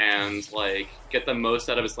me and like get the most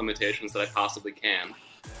out of its limitations that I possibly can.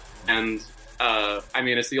 And I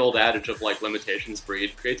mean, it's the old adage of like limitations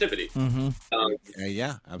breed creativity. Mm-hmm.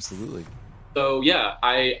 Yeah, absolutely. So yeah,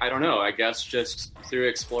 I don't know. I guess just through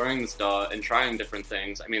exploring this DAW and trying different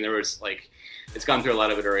things. I mean, there was like, it's gone through a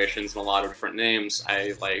lot of iterations and a lot of different names.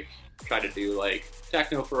 I like tried to do like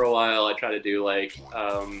techno for a while. I tried to do like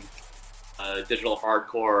digital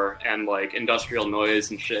hardcore and like industrial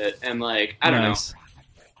noise and shit. And like I don't know,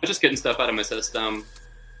 I'm just getting stuff out of my system.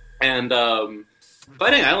 And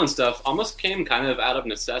Fighting Island stuff almost came kind of out of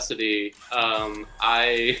necessity.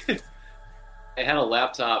 I had a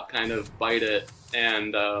laptop kind of bite it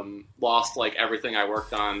and lost like everything I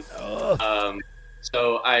worked on.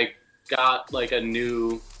 So I got like a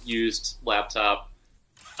new used laptop,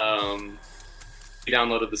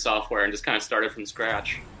 downloaded the software and just kind of started from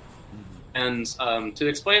scratch. And to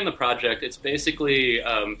explain the project, it's basically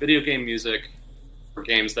video game music for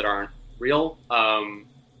games that aren't real.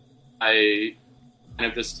 I kind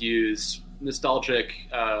of just use nostalgic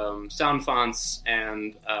sound fonts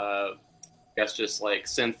and I guess just like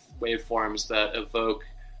synth waveforms that evoke,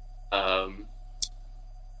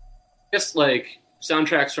 just like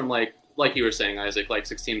soundtracks from like you were saying, Isaac, like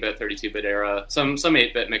 16-bit, 32-bit era, some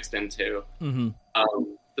 8-bit mixed in too. Mm-hmm.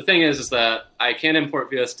 The thing is that I can't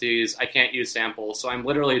import VSTs, I can't use samples, so I'm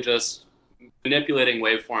literally just manipulating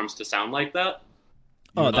waveforms to sound like that.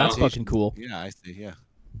 Oh, that's fucking cool. Yeah, I see. Yeah.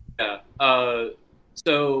 Yeah.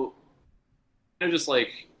 So, just like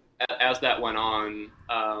as that went on.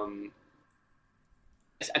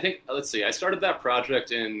 I think, let's see, I started that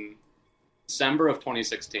project in December of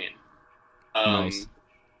 2016. Nice.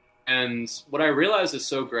 And what I realized is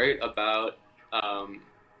so great about video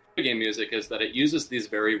game music is that it uses these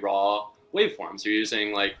very raw waveforms. You're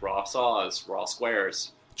using like raw saws, raw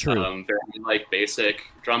squares. True. Very like basic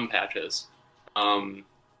drum patches. And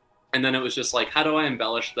then it was just like, how do I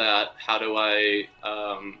embellish that? How do I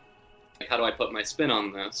put my spin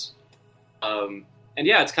on this? And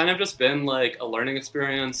yeah, it's kind of just been like a learning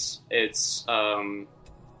experience. It's kind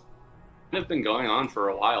of been going on for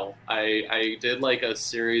a while. I did like a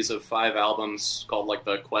series of 5 albums called like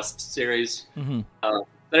the Quest series. Mm-hmm.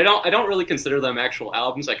 But I don't really consider them actual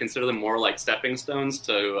albums. I consider them more like stepping stones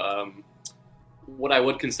to what I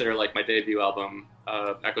would consider like my debut album,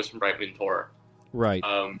 Echoes from Brightmoon Tour. Right.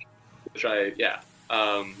 Which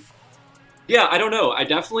yeah, I don't know. I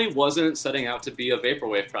definitely wasn't setting out to be a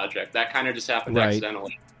vaporwave project. That kind of just happened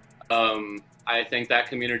accidentally. I think that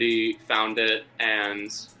community found it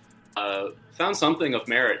and found something of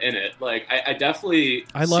merit in it. Like, I definitely...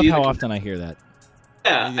 I love how often I hear that.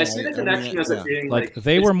 Yeah, I see the connection as it being like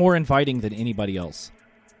they were more inviting than anybody else.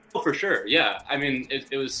 Oh, for sure, yeah. I mean,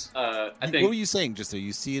 it was, I think... What were you saying, just so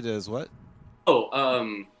you see it as what?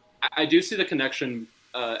 Oh, I do see the connection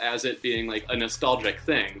as it being like a nostalgic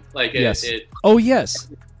thing. Like yes. Oh yes.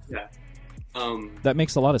 Yeah. That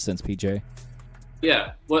makes a lot of sense, PJ.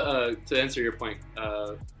 Yeah. What to answer your point,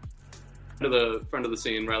 friend of the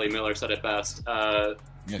scene, Riley Miller said it best. Yeah,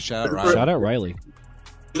 shout out Riley. Shout out Riley.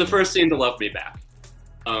 The first scene to love me back.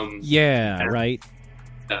 Yeah, right.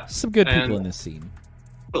 Yeah. Some good people in this scene.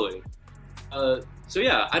 Totally. So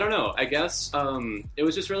yeah, I don't know. I guess it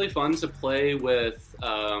was just really fun to play with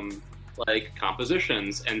like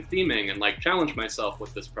compositions and theming and like challenge myself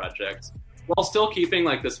with this project while still keeping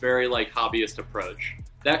like this very like hobbyist approach.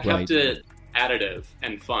 That kept it additive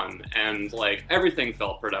and fun, and like everything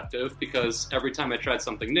felt productive because every time I tried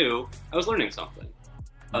something new, I was learning something.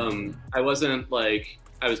 I wasn't like,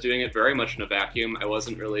 I was doing it very much in a vacuum. I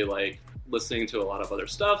wasn't really like listening to a lot of other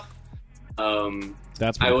stuff.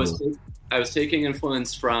 That's pretty cool. I was taking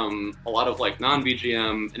influence from a lot of like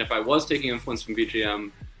non-VGM, and if I was taking influence from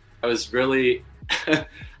VGM, I was really,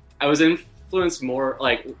 I was influenced more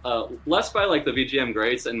like less by like the VGM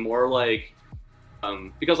greats and more like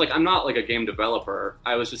because like I'm not like a game developer.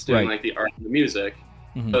 I was just doing like the art and the music,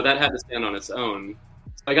 so that had to stand on its own.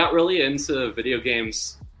 So I got really into video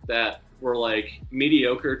games that were like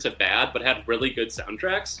mediocre to bad, but had really good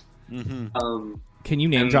soundtracks. Can you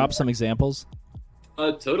name drop some examples?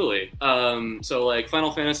 Totally. So like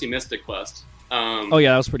Final Fantasy Mystic Quest. Oh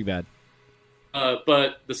yeah, that was pretty bad.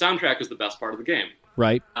 But the soundtrack is the best part of the game.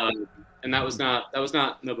 Right. And that was not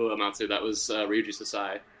Nobuo Uematsu. That was Ryuji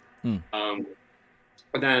Sasai.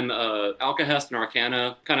 And then Alcahest and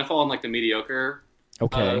Arcana kind of fall in like the mediocre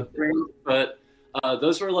range, but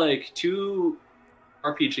those were like 2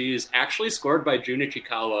 RPGs actually scored by Jun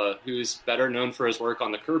Ichikawa, who's better known for his work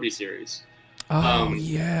on the Kirby series.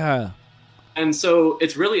 Yeah. And so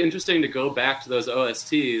it's really interesting to go back to those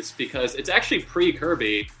OSTs because it's actually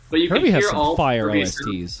pre-Kirby, but you Kirby can has hear some all fire Kirby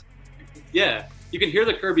OSTs. Yeah, you can hear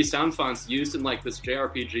the Kirby sound fonts used in like this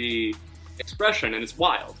JRPG expression, and it's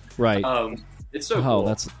wild. Right. It's so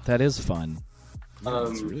cool. That is fun.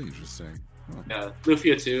 That's really interesting. Yeah,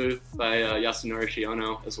 Lufia 2 by Yasunori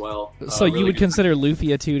Shiono as well. So you really would good. consider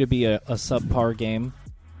Lufia 2 to be a subpar game?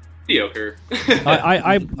 Mediocre.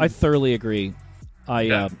 I thoroughly agree.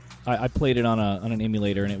 I played it on an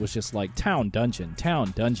emulator, and it was just like town dungeon,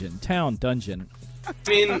 town dungeon, town dungeon. I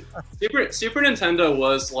mean, Super Nintendo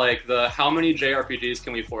was like the how many JRPGs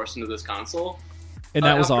can we force into this console? And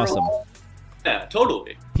that was awesome. Yeah,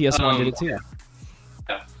 totally. PS1 did it too.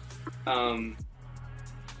 Yeah.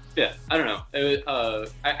 Yeah, I don't know.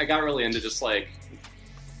 I got really into just like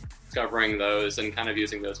discovering those and kind of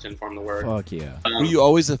using those to inform the work. Fuck yeah. Were you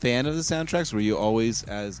always a fan of the soundtracks? Were you always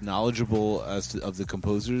as knowledgeable of the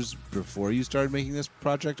composers before you started making this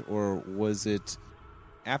project, or was it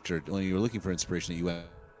after, when you were looking for inspiration, that you went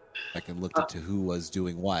back and looked into who was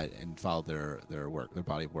doing what and followed their work, their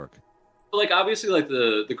body of work? Like obviously, like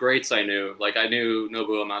the greats I knew. Like I knew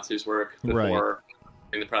Nobuo Uematsu's work before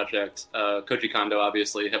doing the project. Koji Kondo,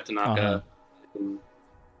 obviously, Hip Tanaka.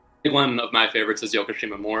 One of my favorites is Yoko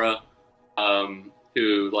Shimomura,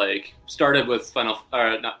 who like started with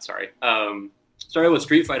started with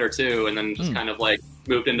Street Fighter 2 and then just kind of like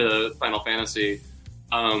moved into Final Fantasy,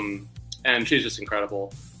 and she's just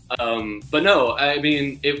incredible. But no, I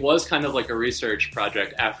mean, it was kind of like a research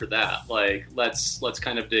project after that. Like, let's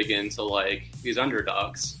kind of dig into like these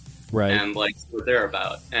underdogs, right? And like what they're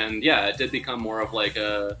about. And yeah, it did become more of like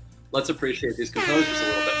a let's appreciate these composers a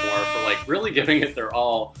little bit more for like really giving it their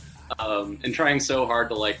all. And trying so hard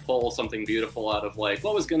to like pull something beautiful out of like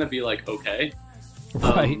what was going to be like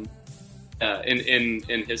right?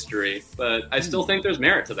 In history, but I still think there's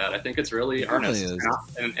merit to that. I think it's really earnest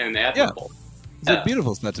and admirable. It's a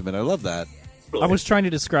beautiful sentiment. I love that. I was trying to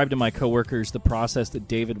describe to my coworkers the process that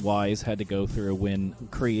David Wise had to go through when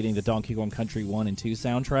creating the Donkey Kong Country 1 and 2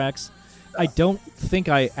 soundtracks. I don't think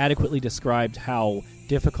I adequately described how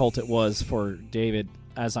difficult it was for David,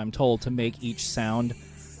 as I'm told, to make each sound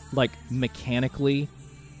like mechanically.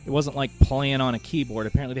 It wasn't like playing on a keyboard.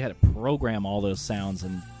 Apparently they had to program all those sounds,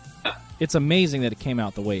 and it's amazing that it came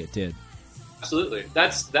out the way it did. Absolutely. That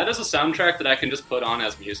is a soundtrack that I can just put on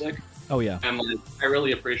as music. Oh yeah. And like, I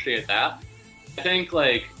really appreciate that. I think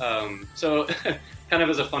like so kind of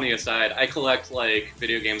as a funny aside, I collect like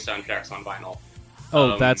video game soundtracks on vinyl.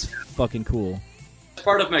 Oh, that's fucking cool. It's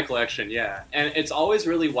part of my collection, yeah. And it's always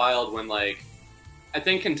really wild when like I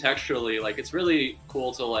think contextually, like, it's really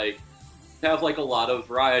cool to, like, have, like, a lot of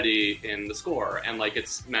variety in the score, and, like,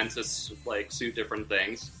 it's meant to, like, suit different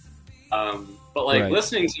things. But, like,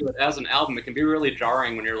 listening to it as an album, it can be really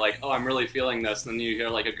jarring when you're like, oh, I'm really feeling this, and then you hear,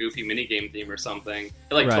 like, a goofy minigame theme or something.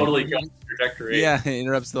 It, like, totally goes the trajectory. Yeah, it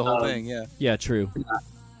interrupts the whole thing, yeah. Yeah, true.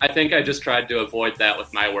 I think I just tried to avoid that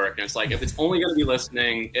with my work, and it's like, if it's only going to be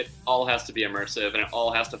listening, it all has to be immersive, and it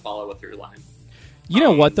all has to follow a through line. You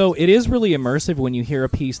know what, though? It is really immersive when you hear a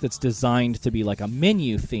piece that's designed to be like a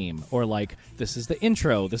menu theme, or like, this is the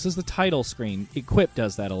intro, this is the title screen. Equip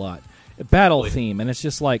does that a lot. A battle theme, and it's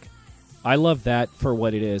just like, I love that for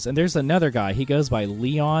what it is. And there's another guy, he goes by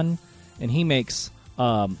Leon, and he makes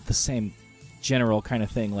the same general kind of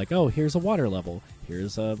thing, like, oh, here's a water level,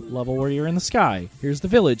 here's a level where you're in the sky, here's the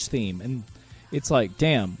village theme, and it's like,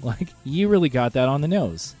 damn, like, you really got that on the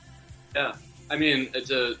nose. Yeah. I mean,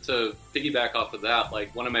 to piggyback off of that,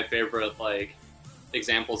 like, one of my favorite, like,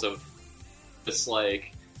 examples of this,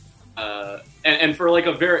 like, and for, like,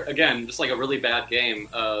 a very, again, just, like, a really bad game,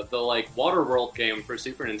 the, like, Waterworld game for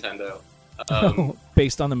Super Nintendo.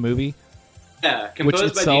 Based on the movie? Yeah. Which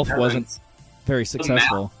Composed by itself Dean wasn't Evans. very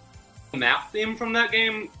successful. The map theme from that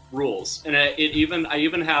game rules. And I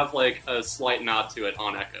even have, like, a slight nod to it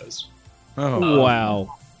on Echoes. Oh,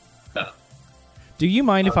 wow. Do you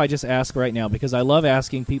mind if I just ask right now, because I love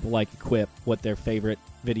asking people like Equip what their favorite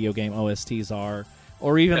video game OSTs are,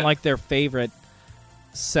 or even like their favorite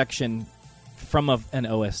section from an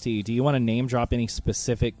OST. Do you want to name drop any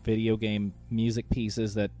specific video game music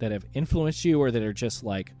pieces that have influenced you, or that are just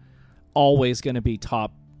like always going to be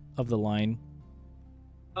top of the line?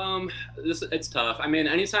 It's tough. I mean,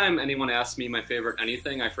 anytime anyone asks me my favorite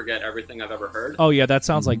anything, I forget everything I've ever heard. Oh yeah, that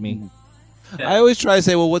sounds like me. Yeah. I always try to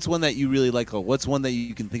say, well, what's one that you really like? Or what's one that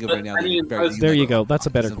you can think of right now? There you go. That's a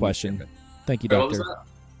better question. Thank you, What was Doctor. that?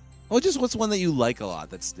 Well, just what's one that you like a lot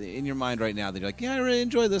that's in your mind right now that you're like, yeah, I really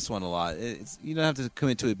enjoy this one a lot. You don't have to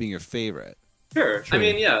commit to it being your favorite. Sure. True. I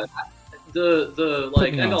mean, yeah. The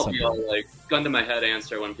like me on end all something. be all like gun to my head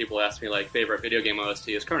answer when people ask me like favorite video game OST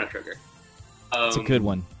is Chrono Trigger. It's a good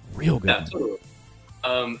one. Real good Yeah, one.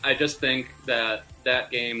 totally. I just think that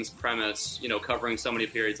game's premise, covering so many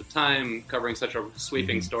periods of time, covering such a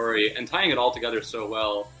sweeping story, and tying it all together so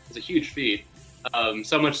well is a huge feat.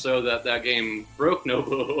 So much so that game broke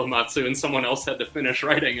Nobuo Uematsu and someone else had to finish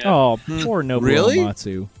writing it. Oh, poor Nobuo Really?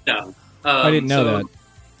 Uematsu. Yeah. I didn't know that.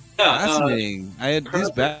 Yeah, Fascinating. I had these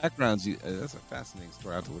Chrono- backgrounds. That's a fascinating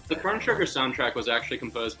story. I have to look The that Chrono up. Trigger soundtrack was actually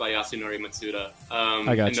composed by Yasunori Matsuda.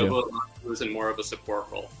 I got and you. Nobuo Uematsu was in more of a support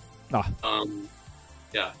role. Ah.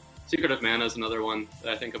 Yeah. Secret of Mana is another one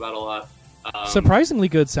that I think about a lot. Surprisingly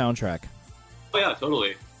good soundtrack. Oh yeah,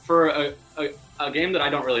 totally. For a game that I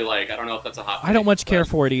don't really like, I don't know if that's a hot. I don't take, much care but-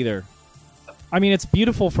 for it either. I mean, it's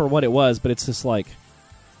beautiful for what it was, but it's just like,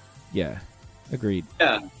 yeah, agreed.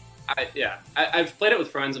 I've played it with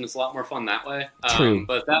friends, and it's a lot more fun that way. True.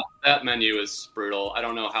 But that menu is brutal. I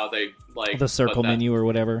don't know how they like The circle put that- menu or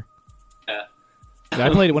whatever. Yeah. Yeah, I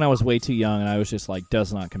played it when I was way too young, and I was just like,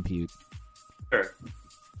 does not compute. Sure.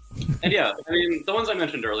 And yeah, I mean, the ones I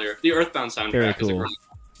mentioned earlier, the Earthbound soundtrack Very is a cool. great.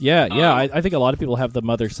 Yeah, yeah. I think a lot of people have the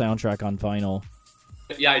Mother soundtrack on vinyl.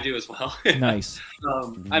 Yeah, I do as well. Nice.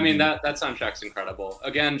 I mean, that soundtrack's incredible.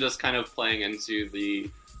 Again, just kind of playing into the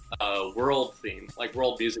world theme, like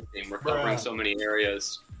world music theme. We're covering so many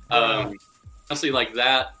areas. Honestly, like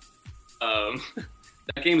that.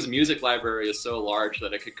 That game's music library is so large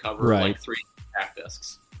that it could cover Right. like 3 track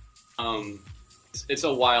discs. It's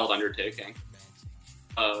a wild undertaking.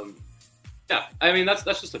 Yeah, I mean that's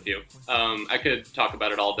just a few. I could talk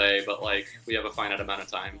about it all day, but like we have a finite amount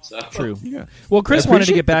of time. So True. Yeah. Well, Chris I wanted to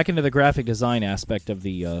appreciate get back into the graphic design aspect of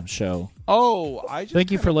the show. Oh, I just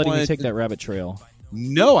Thank you for kinda letting me wanted take to- that rabbit trail.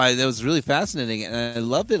 No, that was really fascinating, and I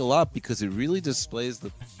loved it a lot because it really displays the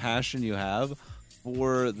passion you have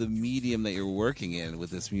for the medium that you're working in with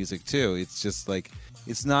this music too. It's just like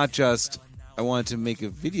it's not just I wanted to make a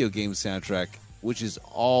video game soundtrack, which is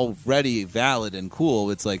already valid and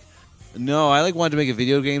cool. It's like no, I wanted to make a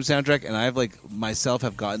video game soundtrack, and I've myself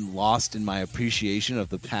have gotten lost in my appreciation of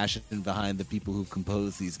the passion behind the people who've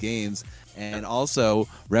composed these games, and also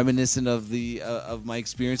reminiscent of the of my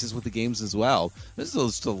experiences with the games as well. There's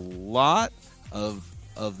just a lot of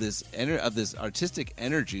this artistic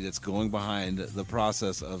energy that's going behind the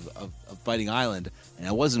process of Fighting Island, and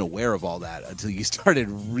I wasn't aware of all that until you started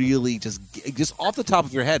really just off the top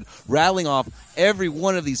of your head rattling off every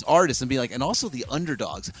one of these artists and be like, and also the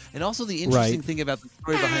underdogs, and also the interesting Right. thing about the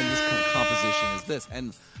story behind this composition is this,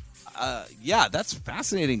 and yeah, that's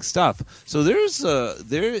fascinating stuff. So there's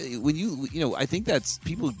when you I think that's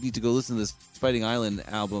people need to go listen to this Fighting Island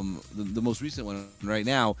album, the most recent one right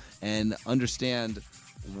now, and understand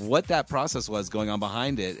what that process was going on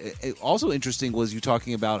behind it. Also interesting was you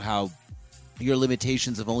talking about how your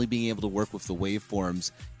limitations of only being able to work with the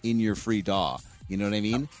waveforms in your free DAW. You know what I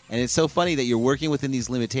mean? And it's so funny that you're working within these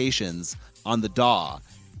limitations on the DAW,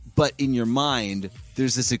 but in your mind,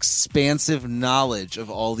 there's this expansive knowledge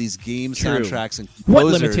of all these game True. soundtracks and What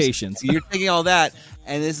composers. limitations? You're taking all that,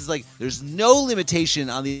 and this is like there's no limitation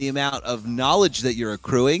on the amount of knowledge that you're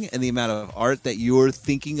accruing and the amount of art that you're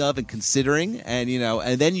thinking of and considering, and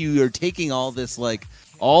and then you are taking all this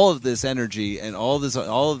all of this energy and all of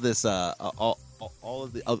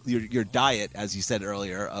your diet, as you said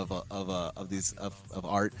earlier, of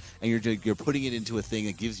art, and you're putting it into a thing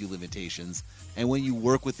that gives you limitations. And when you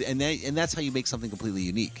work with and that's how you make something completely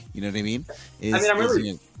unique. You know what I mean?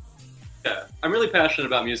 I'm really passionate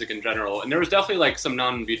about music in general, and there was definitely some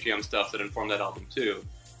non-VGM stuff that informed that album too.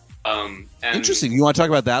 And Interesting. You want to talk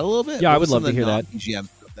about that a little bit? Yeah, I What would was love some to hear of that. the non-VGM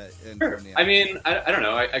stuff Sure. informed the I mean, I don't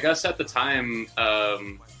know. I guess at the time, I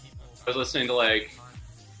was listening to a lot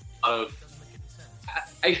of.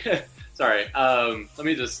 Sorry. Let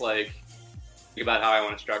me just think about how I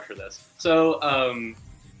want to structure this. So,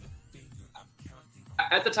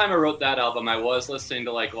 at the time I wrote that album, I was listening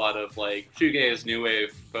to a lot of shoegaze, new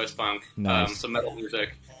wave, post punk, Nice. some metal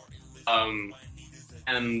music, and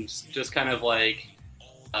just kind of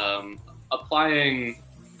applying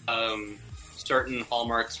certain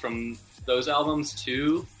hallmarks from those albums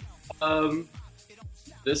to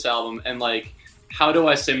this album, and how do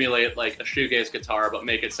I simulate a shoegaze guitar but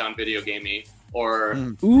make it sound video gamey, or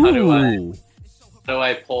how do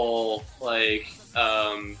I pull I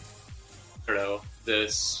don't know,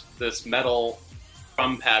 this metal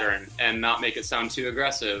drum pattern and not make it sound too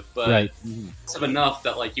aggressive, but Right. it's enough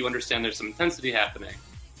that you understand there's some intensity happening,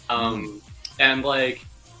 and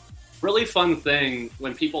really fun thing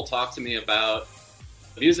when people talk to me about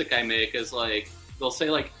the music I make is like they'll say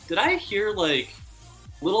like, "Did I hear like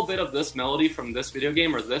a little bit of this melody from this video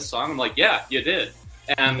game or this song?" I'm like, "Yeah, you did."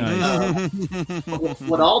 And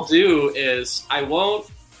what I'll do is I won't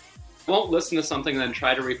listen to something and then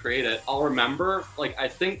try to recreate it. I'll remember, like, I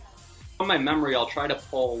think from my memory, I'll try to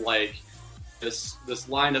pull like this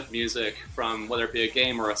line of music from whether it be a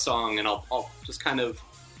game or a song, and I'll just kind of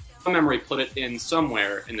from memory put it in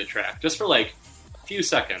somewhere in the track just for like a few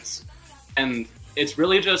seconds, and it's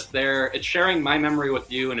really just there. It's sharing my memory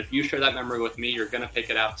with you, and if you share that memory with me, you're gonna pick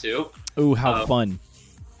it out too. Ooh, how fun!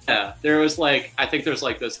 Yeah, there was like I think there's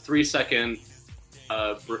like this 3-second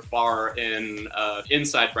bar in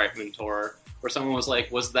Inside Bright Moon Tour where someone was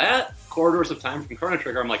like, "Was that Corridors of Time from Chrono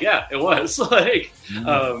Trigger?" I'm like, "Yeah, it was." Like,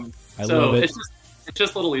 I love it. It's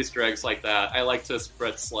just little Easter eggs like that. I like to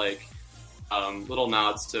spritz like little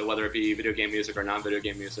nods to whether it be video game music or non-video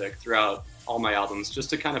game music throughout all my albums, just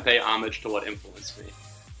to kind of pay homage to what influenced me.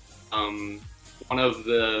 One of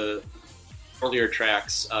the earlier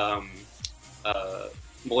tracks,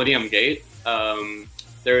 Millennium Gate,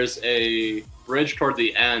 there's a bridge toward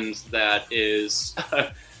the end that is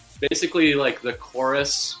basically like the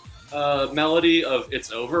chorus melody of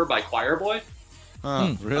It's Over by Choir Boy.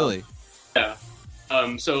 Really? Yeah.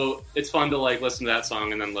 So it's fun to like listen to that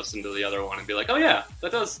song and then listen to the other one and be like, oh yeah,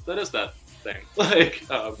 that is that thing. Like,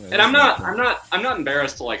 and I'm not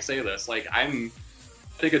embarrassed to like say this. Like, I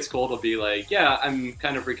think it's cool to be like, yeah, I'm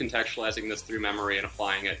kind of recontextualizing this through memory and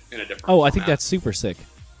applying it in a different. Oh, format. I think that's super sick.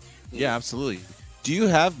 Yeah, absolutely. Do you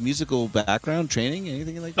have musical background training,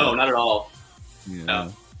 anything like that? Oh, not at all. Yeah.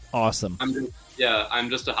 No. Awesome. I'm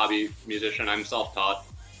just a hobby musician. I'm self-taught.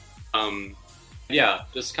 Yeah,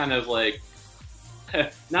 just kind of like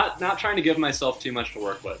not trying to give myself too much to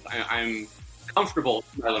work with. I'm comfortable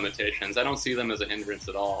with my limitations. I don't see them as a hindrance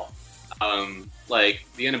at all. Like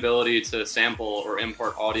the inability to sample or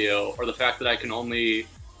import audio, or the fact that I can only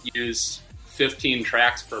use 15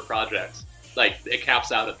 tracks per project. Like, it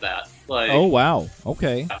caps out at that. Like, oh, wow.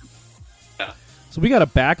 Okay. Yeah. So we got a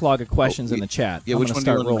backlog of questions in the chat. Yeah, I'm which gonna one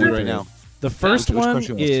do you start want to do rolling right through. now? The first which one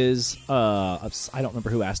question was is, I don't remember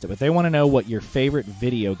who asked it, but they want to know what your favorite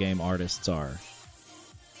video game artists are.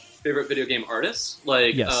 Favorite video game artists?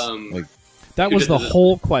 Like, Yes. Like, That was the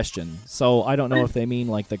whole question. So I don't know if they mean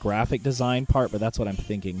like the graphic design part, but that's what I'm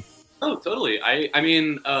thinking. Oh, totally. I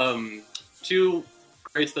mean, two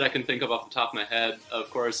greats that I can think of off the top of my head, of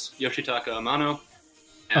course, Yoshitaka Amano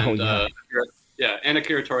and and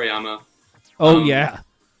Akira Toriyama. Oh yeah.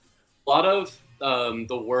 A lot of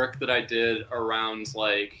the work that I did around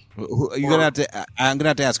like I'm gonna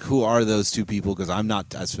have to ask, who are those two people, because I'm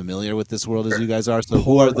not as familiar with this world as you guys are. So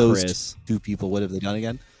who are those two people? What have they done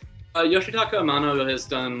again? Yoshitaka Amano has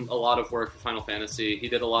done a lot of work for Final Fantasy. He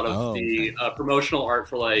did a lot of promotional art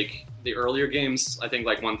for like the earlier games. I think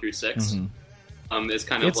like 1 through 6. Mm-hmm. Is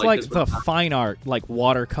kind of it's like the fine art, like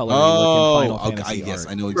watercolor looking Final Fantasy yes,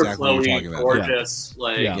 art. I know exactly what you're talking about. Gorgeous,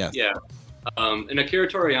 and Akira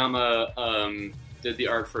Toriyama did the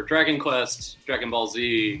art for Dragon Quest, Dragon Ball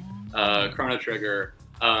Z, Chrono Trigger.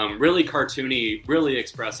 Really cartoony, really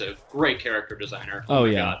expressive, great character designer. Oh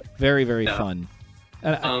my God. Very, very fun.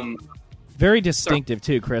 Very distinctive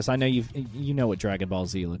too, Chris. I know you know what Dragon Ball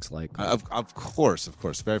Z looks like. Of course.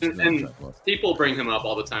 Very familiar. And people bring him up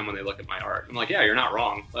all the time when they look at my art. I'm like, yeah, you're not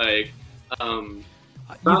wrong. Like, you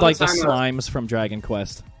like the slimes from Dragon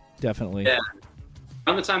Quest, definitely. Yeah.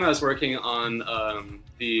 Around the time I was working on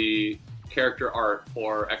the character art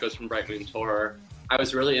for Echoes from Bright Moon Tour, I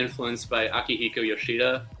was really influenced by Akihiko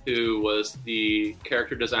Yoshida, who was the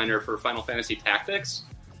character designer for Final Fantasy Tactics.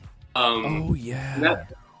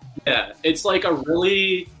 It's like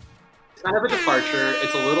kind of a departure.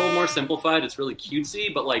 It's a little more simplified. It's really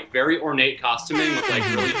cutesy, but like very ornate costuming with like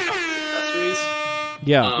really accessories.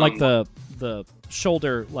 Yeah, like the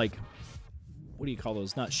shoulder, like, what do you call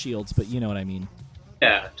those? Not shields, but you know what I mean.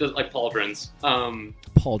 Yeah, just like pauldrons.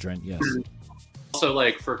 Pauldron, yes. Also,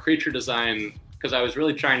 like for creature design, because I was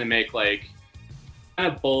really trying to make like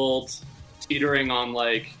kind of bold, teetering on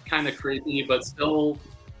like kind of creepy but still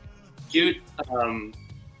cute. I was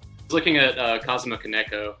looking at Kazuma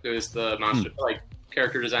Kaneko, who is the monster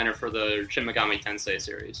character designer for the Shin Megami Tensei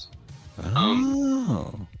series.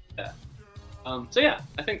 So yeah,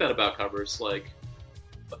 I think that about covers like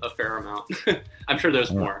a fair amount. I'm sure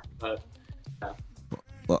there's more, but yeah.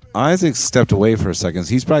 Well, Isaac stepped away for a second.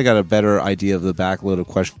 He's probably got a better idea of the backload of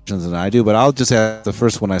questions than I do, but I'll just ask the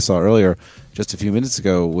first one I saw earlier, just a few minutes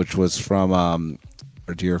ago, which was from our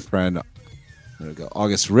dear friend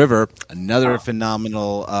August River, another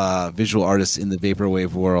phenomenal visual artist in the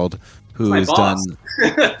vaporwave world, who has boss. done.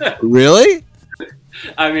 Really?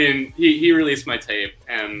 I mean, he released my tape,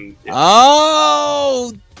 and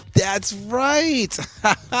Oh, that's right.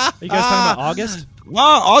 Are you guys talking about August?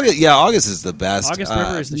 Well, August is the best. August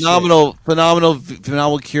River is the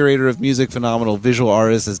phenomenal curator of music, phenomenal visual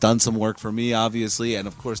artist, has done some work for me, obviously, and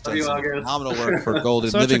of course done some phenomenal work for Golden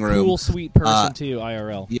Such Living a Room. cool, sweet person too,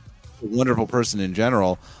 IRL. Yeah, a wonderful person in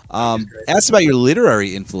general. Asked about your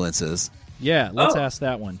literary influences. Yeah, let's ask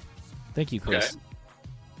that one. Thank you, Chris.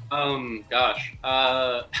 Okay. Gosh.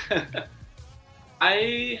 I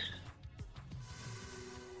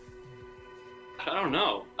don't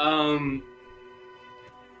know.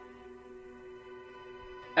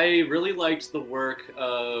 I really liked the work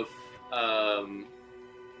of.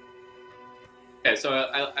 Okay, so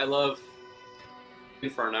I love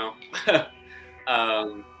Inferno.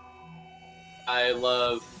 I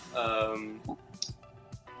love.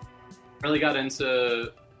 Really got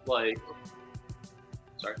into like.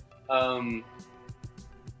 Sorry. I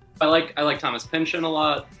like Thomas Pynchon a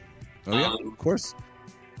lot. Oh yeah, of course.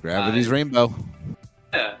 Gravity's Rainbow.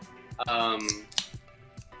 Yeah.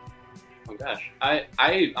 Oh gosh,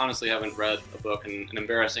 I honestly haven't read a book in an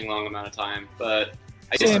embarrassing long amount of time, but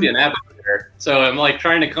I used to be an advocate, so I'm like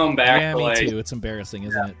trying to come back. Yeah, to, me like, too. It's embarrassing,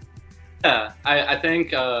 isn't it? Yeah, I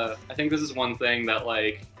think this is one thing that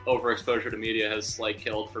like overexposure to media has like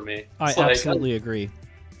killed for me. I absolutely agree.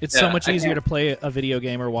 It's so much easier to play a video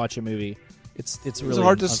game or watch a movie. It's really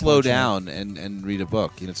hard to slow down and read a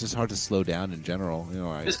book. You know, it's just hard to slow down in general. You know,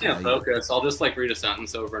 I just can't focus. I'll just like read a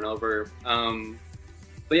sentence over and over.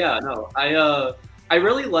 But yeah, no, I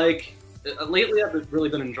really like. Lately, I've really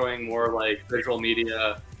been enjoying more like visual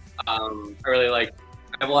media. I really like.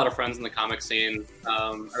 I have a lot of friends in the comic scene.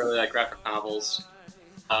 I really like graphic novels.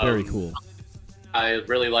 Very cool. I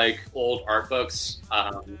really like old art books.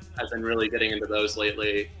 I've been really getting into those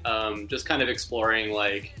lately. Just kind of exploring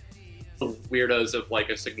like the weirdos of like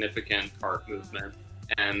a significant art movement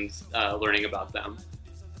and learning about them.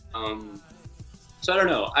 So I don't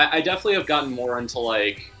know. I definitely have gotten more into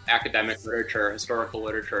like academic literature, historical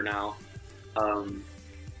literature now. I'm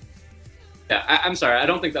sorry. I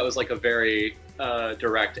don't think that was like a very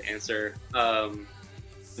direct answer. I'm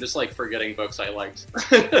just like forgetting books I liked.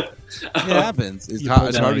 It happens. It's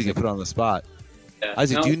hard to get put on the spot. Yeah.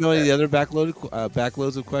 Isaac, do you know any of the other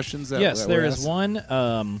backloads of questions? Yes, there is one.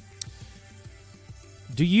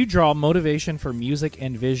 Do you draw motivation for music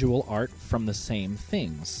and visual art from the same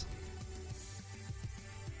things?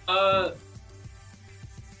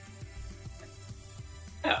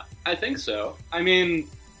 Yeah, I think so. I mean,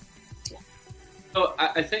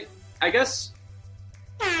 I guess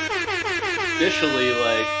initially,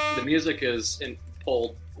 like, the music is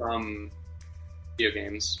pulled from video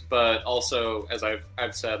games, but also, as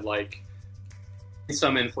I've said, like,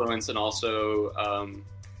 some influence and also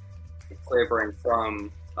flavoring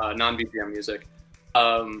from non-BGM music.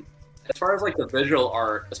 As far as like the visual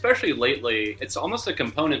art, especially lately, it's almost a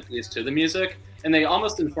component piece to the music, and they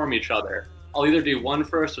almost inform each other. I'll either do one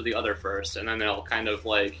first or the other first, and then I'll kind of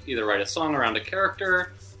like either write a song around a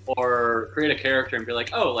character or create a character and be like,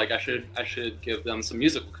 oh, like I should give them some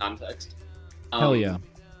musical context. Hell yeah.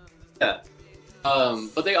 Yeah.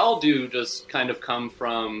 But they all do just kind of come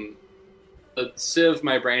from the sieve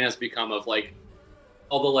my brain has become of like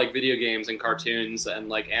all the like video games and cartoons and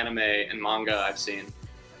like anime and manga I've seen.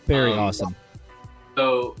 Very awesome.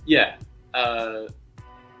 So yeah,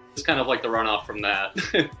 it's kind of like the runoff from that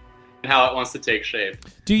and how it wants to take shape.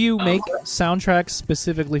 Do you make soundtracks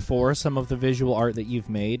specifically for some of the visual art that you've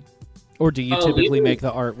made, or do you typically make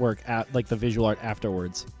the artwork at like the visual art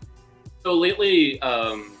afterwards? So lately,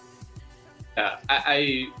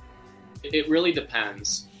 it really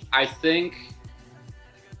depends. I think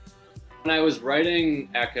when I was writing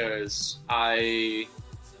Echoes, I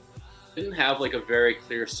didn't have like a very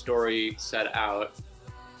clear story set out.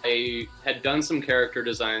 I had done some character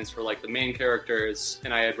designs for like the main characters,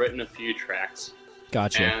 and I had written a few tracks.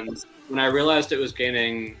 Gotcha. And when I realized it was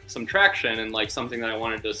gaining some traction and like something that I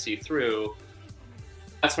wanted to see through,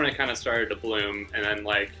 that's when it kind of started to bloom. And then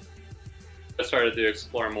like I started to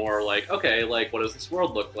explore more like, okay, like what does this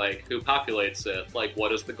world look like? Who populates it? Like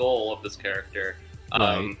what is the goal of this character?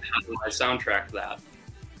 How do I soundtrack that?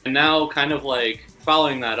 And now kind of like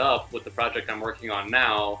following that up with the project I'm working on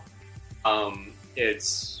now,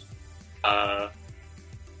 it's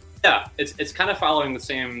kind of following the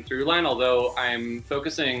same through line, although I'm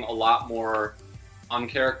focusing a lot more on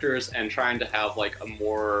characters and trying to have like a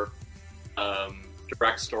more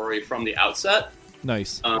direct story from the outset.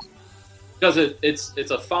 Nice. Because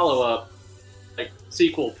it's a follow-up, like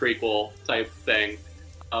sequel prequel type thing.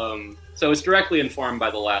 So it's directly informed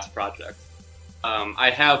by the last project. I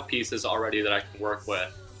have pieces already that I can work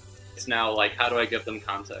with. It's now like, how do I give them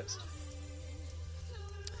context?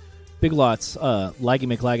 Big Lots, Laggy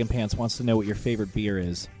McLaggin wants to know what your favorite beer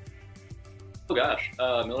is. Oh gosh,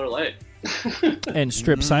 Miller Lite. And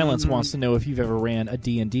Strip Silence wants to know if you've ever ran a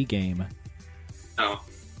D&D game. No.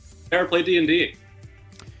 Never played D&D.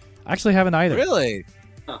 I actually haven't either. Really?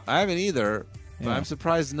 Huh. I haven't either. But Yeah. I'm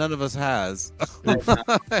surprised none of us has. I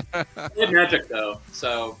played Magic though,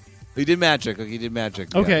 so He did Magic. He did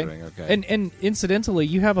Magic. Okay. Gathering, okay. And incidentally,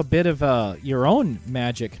 you have a bit of your own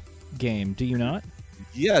Magic game, do you not?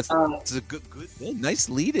 Yes, it's a good, nice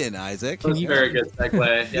lead-in, Isaac. That's a very good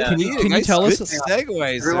segue. Yeah. Can you tell us? Good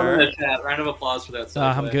segue, Everyone sir. in the chat, round of applause for that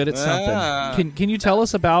segue. I'm good at something. Can you tell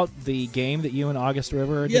us about the game that you and August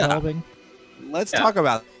River are developing? Let's talk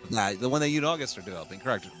about that. The one that you and August are developing,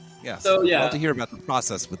 correct? Yes. So, yeah. I'd love to hear about the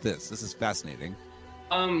process with this. This is fascinating.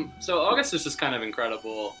 So August is just kind of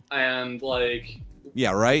incredible, and like,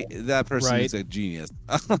 Yeah, right. That person Right. is a genius.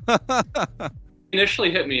 he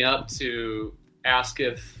initially hit me up to ask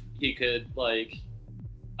if he could like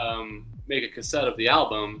make a cassette of the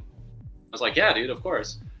album. I was like, yeah, dude, of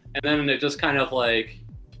course. And then it just kind of like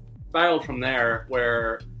spiraled from there,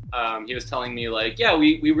 where he was telling me like, yeah,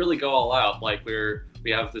 we really go all out. Like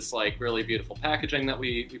we have this like really beautiful packaging that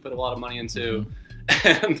we put a lot of money into,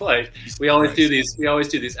 and like we always do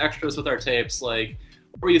these extras with our tapes. Like,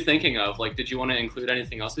 what were you thinking of? Like, did you want to include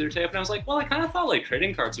anything else with your tape? And I was like, well, I kind of thought like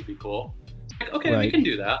trading cards would be cool. It's like, okay, we can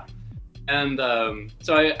do that. And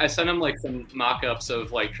so I sent him like some mock-ups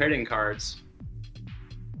of like trading cards,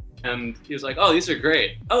 and he was like, "Oh, these are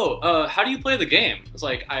great. Oh, how do you play the game?" I was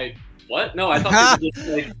like, what? No, I thought they were just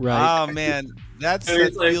like, Right. Oh man, that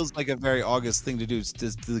feels like a very August thing to do. It's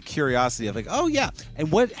just the curiosity of like, oh yeah, and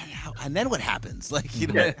then what happens? Like, you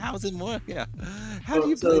know, how's it more? Yeah, how do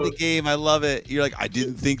you play the game? I love it. You're like, I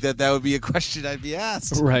didn't think that would be a question I'd be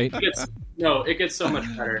asked. Right. It gets so much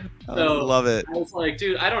better. I So love it. I was like,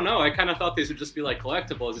 dude, I don't know. I kind of thought these would just be like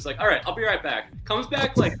collectibles. He's like, all right, I'll be right back. Comes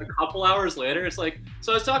back like a couple hours later. It's like,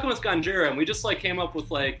 so I was talking with Ganjira, and we just like came up with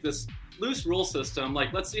like this loose rule system.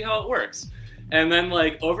 Like, let's see how it works. And then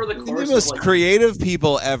like over the course the most of like, creative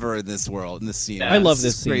people ever in this world, in this scene. Yeah. I love This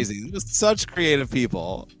this is scene. crazy. Just such creative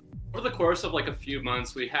people. over the course of like a few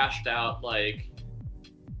months, we hashed out like,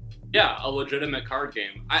 yeah, a legitimate card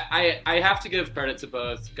game. I have to give credit to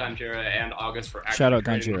both Ganjira and August for actually Shout out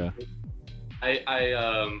creating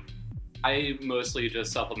Ganjira. I mostly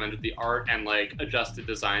just supplemented the art and like adjusted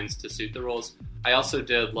designs to suit the rules. I also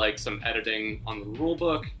did like some editing on the rule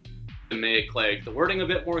book to make like the wording a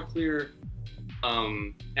bit more clear,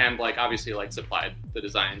 and like obviously like supplied the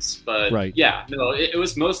designs. But Right. yeah, no, it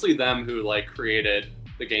was mostly them who like created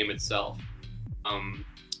the game itself.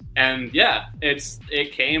 And yeah,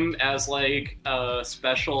 it came as like a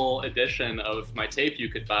special edition of my tape you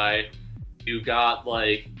could buy. You got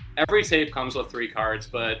like every tape comes with 3 cards,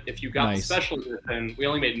 but if you got Nice. the special edition, we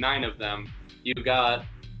only made 9 of them. You got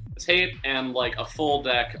a tape and like a full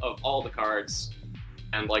deck of all the cards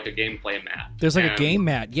and like a gameplay mat. There's like a And- game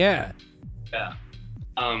mat, yeah. Yeah.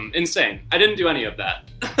 Insane. I didn't do any of that.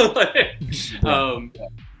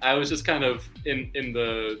 I was just kind of in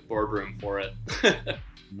the boardroom for it.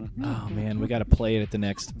 Oh man, we got to play it at the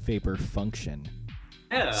next Vapor function.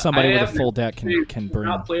 Yeah, Somebody I with a haven't full deck can actually bring.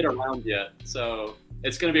 not played around yet, so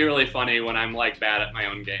it's gonna be really funny when I'm like bad at my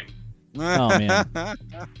own game. Oh man,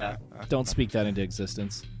 don't speak that into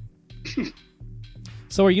existence.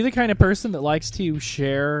 So, are you the kind of person that likes to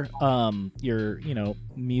share your,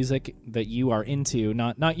 music that you are into,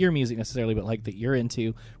 not your music necessarily, but like that you're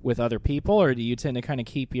into with other people, or do you tend to kind of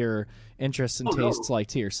keep your interests and tastes like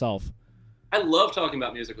to yourself? I love talking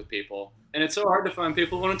about music with people, and it's so hard to find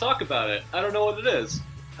people who want to talk about it. I don't know what it is.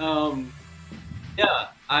 Yeah,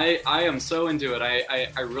 I am so into it.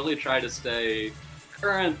 I really try to stay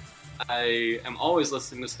current. I am always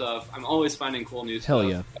listening to stuff. I'm always finding cool new stuff. Hell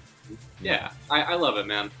yeah. Yeah, I love it,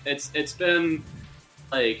 man. It's been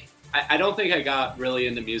like I don't think I got really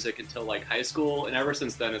into music until like high school, and ever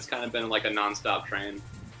since then it's kind of been like a nonstop train.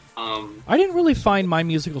 I didn't really find my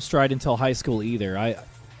musical stride until high school either.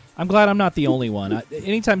 I'm glad I'm not the only one.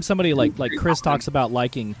 Anytime somebody like Chris talks about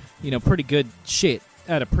liking pretty good shit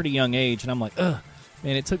at a pretty young age, and I'm like, ugh,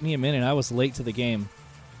 man, it took me a minute. I was late to the game.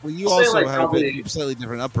 Well, you I'll say, also like, have probably- a slightly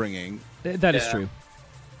different upbringing. That is true.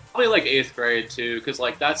 Probably like 8th grade too, because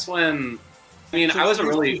like that's when I was an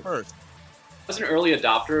early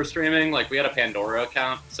adopter of streaming. Like we had a Pandora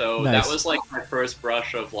account, so Nice. that was like my first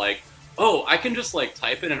brush of like, oh, I can just like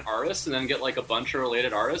type in an artist and then get like a bunch of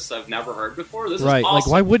related artists I've never heard before. This Right, is awesome. like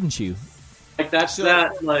why wouldn't you? Like that's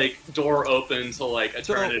that like door open to like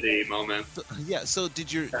eternity moment. Yeah. So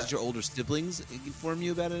did your older siblings inform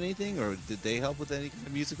you about anything, or did they help with any kind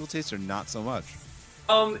of musical taste, or not so much?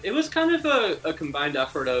 It was kind of a combined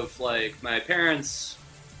effort of like my parents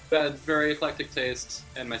had very eclectic tastes,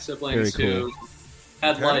 and my siblings who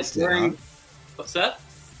had like during what's that?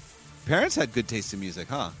 Parents had good taste in music,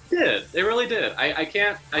 huh? They really did. I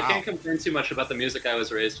can't complain too much about the music I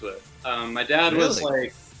was raised with. My dad was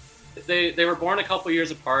like. They were born a couple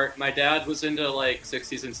years apart. My dad was into like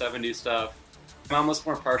 60s and 70s stuff. My mom was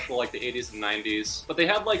more partial like the 80s and 90s, but they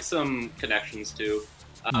had like some connections too,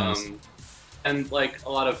 and like a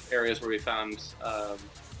lot of areas where we found. I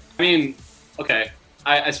mean, okay,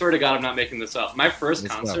 I swear to God, I'm not making this up. My first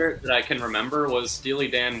concert that I can remember was Steely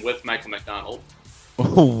Dan with Michael McDonald.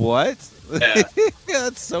 What? Yeah.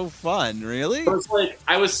 That's so fun. Really? It was like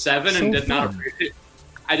I was 7 and did not appreciate.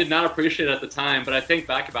 I did not appreciate it at the time, but I think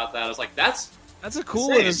back about that, I was like, that's a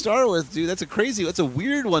cool one to start with, dude. That's a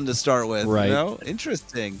weird one to start with. Right. You know?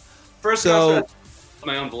 Interesting. First concert of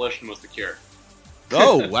my own volition was The Cure.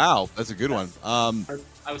 Oh, wow. That's a good one.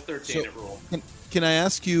 I was 13 at Rule. Can I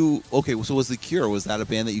ask you, okay, so was The Cure, was that a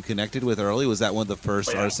band that you connected with early? Was that one of the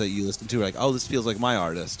first artists that you listened to? Like, oh, this feels like my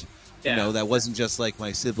artist. Yeah. You know, that wasn't just like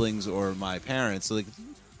my siblings or my parents. So like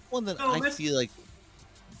one that I feel like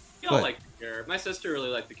we all like The Cure. My sister really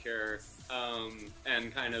liked The Cure,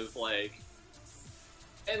 and kind of like,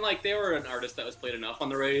 and like they were an artist that was played enough on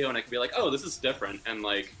the radio, and I could be like, oh, this is different, and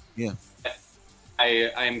like,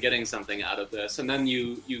 I am getting something out of this. And then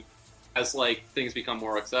you as like things become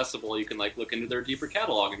more accessible, you can like look into their deeper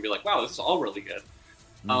catalog and be like, wow, this is all really good.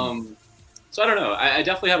 So I don't know. I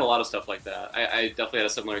definitely had a lot of stuff like that. I definitely had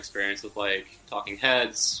a similar experience with like Talking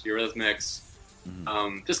Heads, Eurythmics.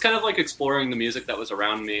 Just kind of like exploring the music that was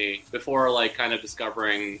around me before like kind of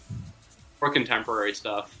discovering more contemporary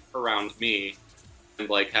stuff around me and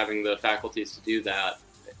like having the faculties to do that.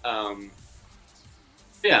 Yeah,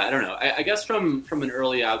 I don't know. I guess from an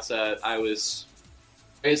early outset, I was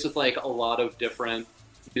raised with like a lot of different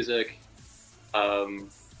music,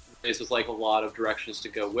 raised with like a lot of directions to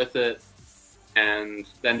go with it. And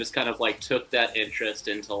then just kind of like took that interest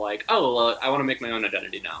into like, oh, well, I want to make my own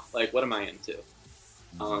identity now. Like, what am I into?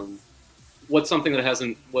 What's something that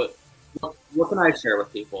hasn't? What can I share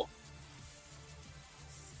with people?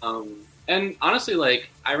 And honestly, like,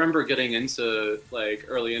 I remember getting into like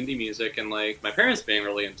early indie music and like my parents being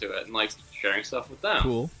really into it and like sharing stuff with them.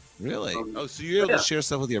 Cool. Really? So you're able to share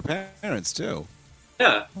stuff with your parents too?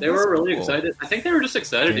 Yeah, they were really excited. I think they were just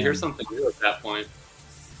excited to hear something new at that point.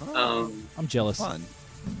 I'm jealous. Fun.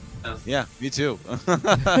 Yeah, me too.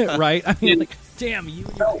 Right? I mean, like, damn, you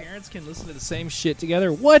and your parents can listen to the same shit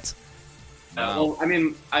together. What? Well, I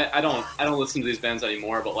mean, I don't listen to these bands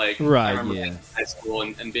anymore, but like, I remember being in high school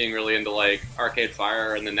and being really into like Arcade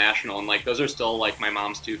Fire and The National, and like those are still like my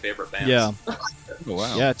mom's two favorite bands. Yeah. Oh,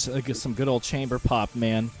 wow. Yeah, it's some good old chamber pop,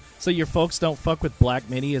 man. So your folks don't fuck with Black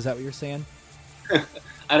Midi? Is that what you're saying?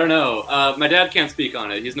 I don't know. My dad can't speak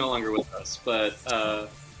on it. He's no longer with us, but.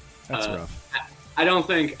 That's rough. I don't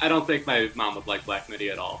think my mom would like Black Midi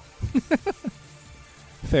at all.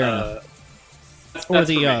 Fair enough. That's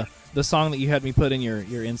the song that you had me put in your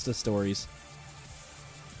Insta stories.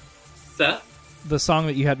 What's that? The song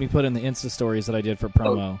that you had me put in the Insta stories that I did for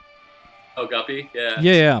promo. Oh, Guppy? Yeah.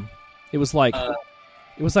 Yeah. It was like a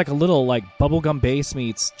little like bubblegum bass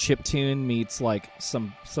meets chiptune meets like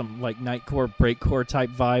some like nightcore breakcore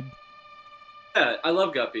type vibe. Yeah, I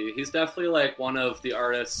love Guppy. He's definitely like one of the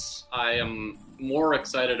artists I am more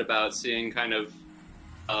excited about seeing kind of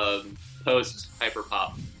post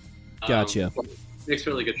hyperpop. Gotcha. Makes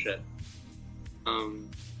really good shit.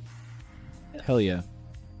 Hell yeah.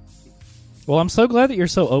 Well, I'm so glad that you're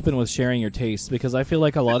so open with sharing your tastes because I feel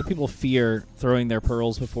like a lot of people fear throwing their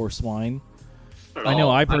pearls before swine. I know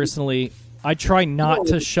I personally, I try not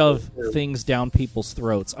to shove things down people's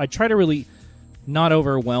throats. I try to really not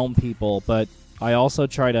overwhelm people, but I also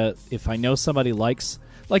try to, if I know somebody likes,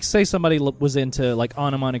 like say somebody was into like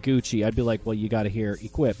Anamanaguchi, I'd be like, well, you got to hear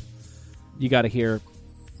Equip. You got to hear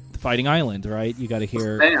Fighting Island, right? You got to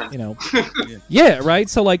hear, you know. Yeah, right?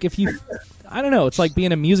 So like if you, I don't know, it's like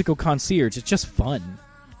being a musical concierge. It's just fun,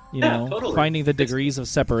 you know, totally. Finding the degrees of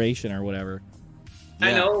separation or whatever.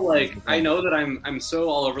 I know, like, I know that I'm so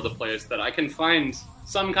all over the place that I can find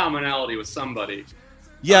some commonality with somebody.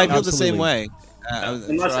 Yeah, I feel the same way.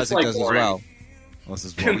 Unless it's like boring. Well. Unless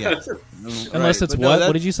it's boring, yeah. Unless it's what?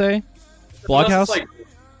 What did you say? Bloghouse? Like,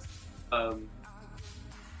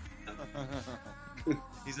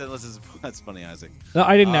 he said unless it's... That's funny, Isaac. No,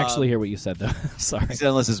 I didn't actually hear what you said, though. Sorry. He said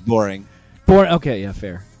unless it's boring. Boring? Okay, yeah,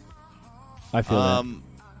 fair. I feel that.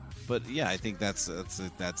 But yeah, I think that's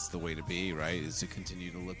the way to be, right? Is to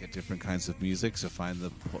continue to look at different kinds of music, to find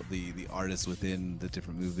the artists within the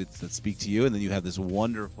different movements that speak to you, and then you have this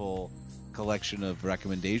wonderful collection of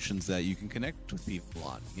recommendations that you can connect with people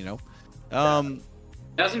on. You know, it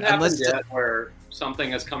hasn't happened yet where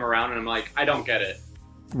something has come around and I'm like, I don't get it.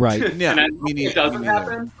 Right. Yeah, it doesn't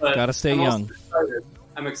happen. But gotta stay young.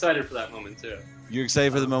 I'm excited for that moment too. You're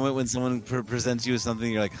excited for the moment when someone presents you with something,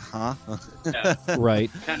 you're like, huh? Yeah. Right.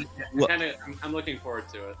 I'm looking forward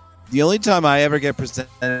to it. The only time I ever get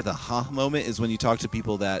presented the huh moment is when you talk to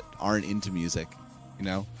people that aren't into music. You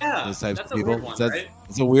know, Yeah, those types that's of people. a weird one, right?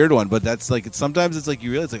 It's a weird one, but that's like sometimes it's like you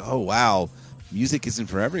realize like, oh wow, music isn't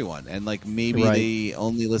for everyone, and like maybe they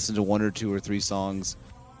only listen to 1 or 2 or 3 songs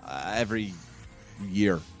every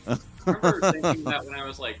year. I remember thinking that when I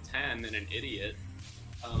was like 10 and an idiot.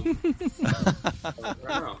 I don't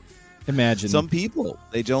know. Imagine some people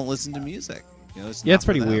they don't listen to music. You know, it's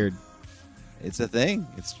pretty weird. It's a thing.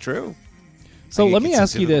 It's true. So let me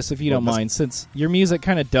ask you this, if you don't mind, since your music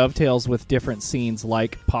kind of dovetails with different scenes,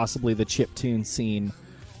 like possibly the chiptune scene,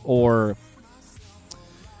 or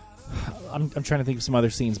I'm trying to think of some other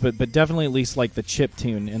scenes, but definitely at least like the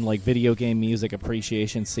chiptune and like video game music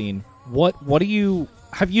appreciation scene. What do you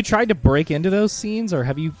have you tried to break into those scenes, or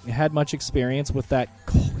have you had much experience with that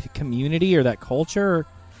community or that culture? Or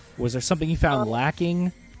was there something you found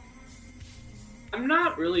lacking? I'm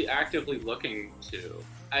not really actively looking to.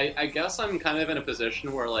 I guess I'm kind of in a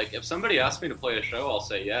position where, like, if somebody asks me to play a show, I'll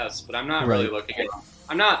say yes, but I'm not really looking.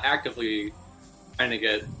 I'm not actively trying to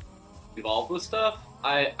get involved with stuff.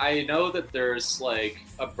 I know that there's, like,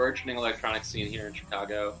 a burgeoning electronic scene here in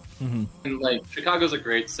Chicago. Mm-hmm. And, like, Chicago's a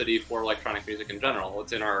great city for electronic music in general.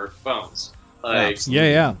 It's in our bones. Like,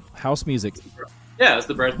 yeah. House music. Yeah, it's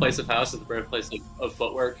the birthplace of house. It's the birthplace of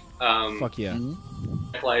footwork. Fuck yeah.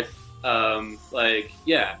 Life. Like,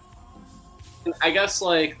 yeah. I guess,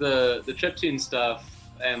 like, the chiptune stuff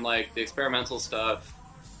and, like, the experimental stuff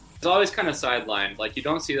is always kind of sidelined. Like, you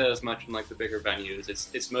don't see that as much in, like, the bigger venues.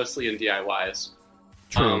 It's mostly in DIYs.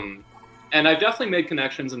 True. And I've definitely made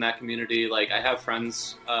connections in that community. Like, I have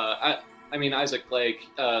friends. I mean, Isaac, like,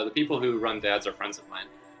 the people who run Dads are friends of mine.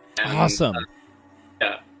 And, awesome.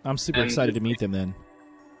 Yeah. I'm super excited to meet them then.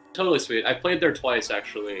 Totally sweet. I played there twice,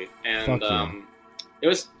 actually. And it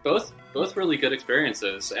was both really good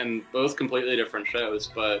experiences and both completely different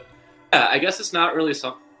shows. But, yeah, I guess it's not really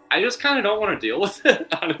something... I just kind of don't want to deal with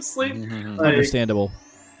it, honestly. Mm-hmm. Like, understandable.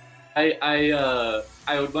 I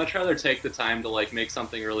would much rather take the time to, like, make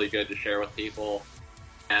something really good to share with people,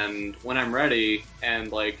 and when I'm ready,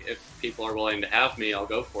 and, like, if people are willing to have me, I'll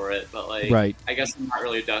go for it. But, like, I guess I'm not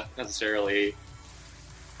really necessarily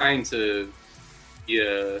trying to be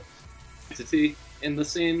a entity in the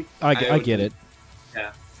scene. I get it.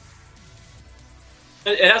 Yeah.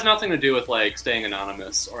 It has nothing to do with, like, staying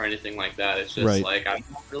anonymous or anything like that. It's just like I'm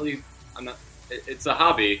not. It's a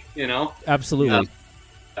hobby, you know. Absolutely.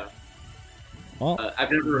 Well, I've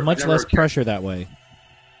never much less pressure that way.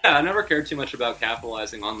 Yeah, I never cared too much about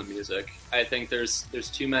capitalizing on the music. I think there's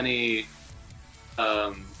too many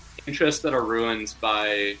interests that are ruined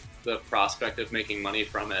by the prospect of making money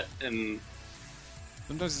from it, and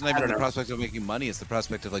sometimes it's not even the prospect of making money; it's the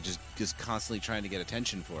prospect of, like, just constantly trying to get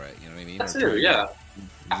attention for it. You know what I mean? That's true. Yeah,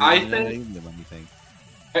 I think the money thing.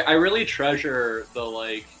 I really treasure the,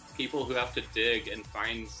 like, people who have to dig and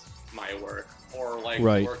find my work, or, like,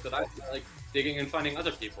 the work that I like. Digging and finding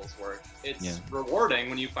other people's work. It's rewarding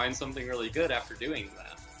when you find something really good after doing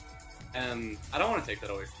that. And I don't want to take that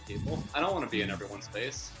away from people. I don't want to be in everyone's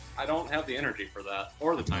face. I don't have the energy for that,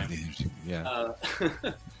 or the time. Yeah.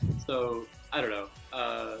 So, I don't know.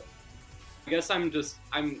 I guess I'm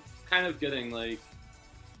kind of getting, like,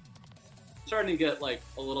 starting to get, like,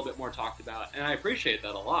 a little bit more talked about, and I appreciate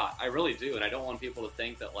that a lot. I really do, and I don't want people to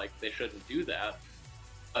think that, like, they shouldn't do that.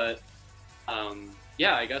 But,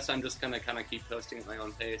 yeah, I guess I'm just gonna kind of keep posting at my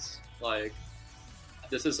own pace. Like,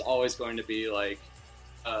 this is always going to be, like,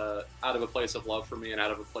 out of a place of love for me and out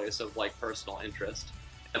of a place of, like, personal interest.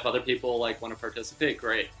 If other people, like, want to participate,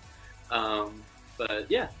 great. But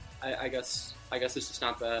yeah, I guess it's just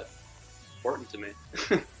not that important to me.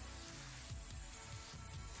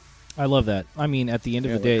 I love that. I mean, at the end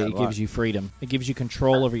of the day, it gives you freedom. It gives you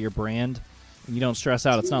control over your brand. And you don't stress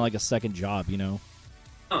out. It's not like a second job, you know?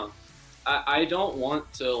 I don't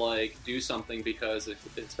want to, like, do something because it's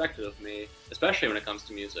expected of me, especially when it comes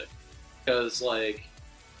to music. Because, like,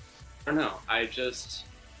 I don't know,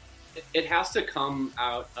 it has to come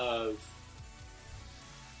out of,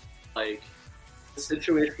 like, a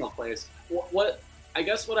situational place. I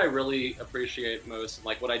guess what I really appreciate most,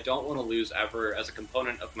 like, what I don't want to lose ever as a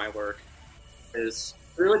component of my work is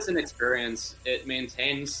through its inexperience, it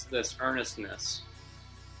maintains this earnestness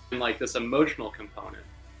and like this emotional component.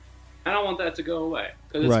 I don't want that to go away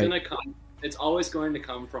because it's gonna come. It's always going to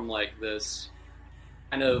come from like this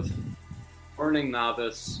kind of learning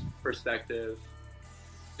novice perspective.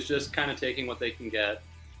 It's just kind of taking what they can get,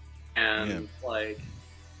 and like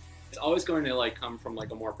it's always going to like come from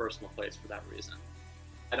like a more personal place for that reason.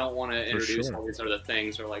 I don't want to introduce all these other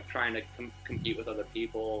things or like trying to compete with other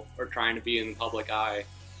people or trying to be in the public eye.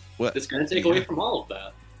 It's going to take away from all of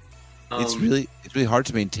that. It's really hard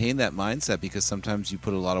to maintain that mindset because sometimes you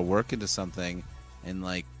put a lot of work into something and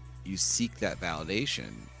like you seek that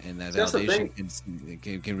validation, and that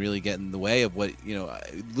validation can really get in the way of what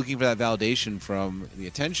looking for that validation from the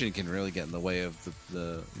attention can really get in the way of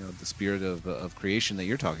the spirit of creation that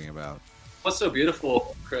you're talking about. What's so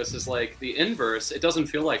beautiful, Chris, is like the inverse. It doesn't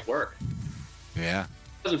feel like work. Yeah,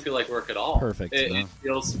 it doesn't feel like work at all. Perfect. It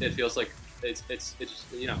feels like it's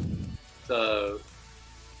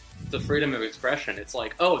the freedom of expression. It's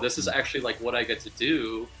like, oh, this is actually like what I get to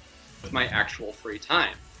do with my actual free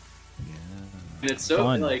time. Yeah, and it's so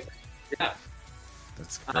fun. Like, yeah,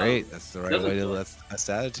 that's great. That's the right way to. That's the best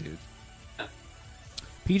attitude. Yeah.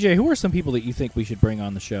 PJ, who are some people that you think we should bring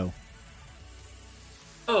on the show?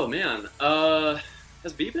 Oh man,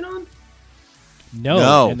 has B been on?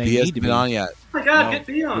 No, and they B need hasn't to been be on yet. Oh my God, get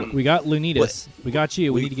B on. We got Lunitas. We got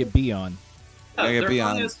you. We need to get B on. Yeah, I get they're B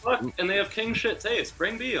funny on. as fuck, and they have king shit taste.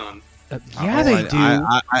 Bring B on. Yeah, they do.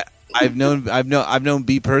 I've known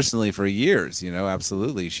B personally for years.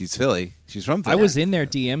 Absolutely. She's Philly. She's from Philly. I was in their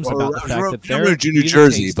DMs about the fact that they're New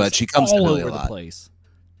Jersey, but she comes to all Philly over a lot. the place.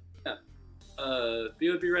 Yeah, B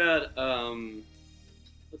would be rad.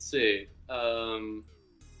 Let's see.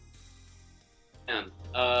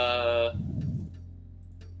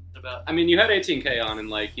 You had 18K on, and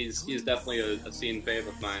like he's definitely a scene fave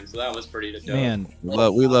of mine, so that was pretty dope. Man,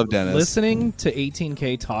 we love Dennis. Listening to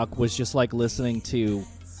 18K talk was just like listening to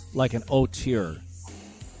like an auteur.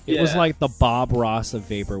 It was like the Bob Ross of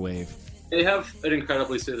vaporwave. They have an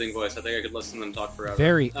incredibly soothing voice. I think I could listen to them talk forever.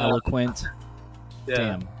 Very eloquent. Yeah.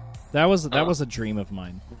 Damn, that was a dream of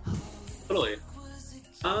mine. Totally.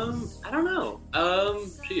 I don't know.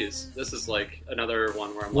 Geez, this is like another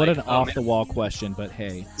one where I'm what like, an off the wall question, but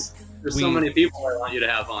hey, there's so many people I want you to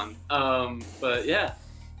have on. But yeah,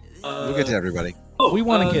 we'll get to everybody. We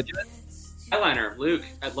want to get eyeliner, Luke.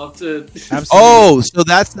 I'd love to. Absolutely. Oh, so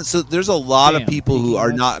there's a lot Damn, of people who are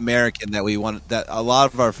that's- not American that we want. That a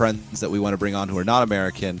lot of our friends that we want to bring on who are not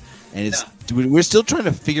American, and we're still trying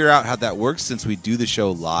to figure out how that works since we do the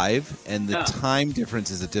show live, and the time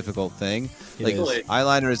difference is a difficult thing. It is.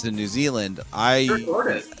 Eyeliner is in New Zealand.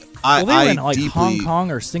 Record it. Well, they were in like deeply, Hong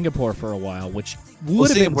Kong or Singapore for a while, which would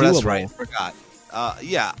have been Singapore, doable. that's right. I forgot.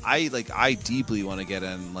 I deeply want to get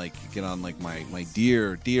on my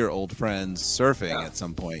dear old friends surfing at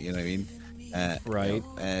some point. You know what I mean? Right.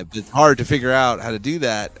 But it's hard to figure out how to do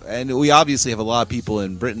that, and we obviously have a lot of people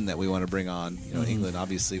in Britain that we want to bring on. England,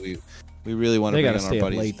 obviously, we really want to They bring gotta on stay our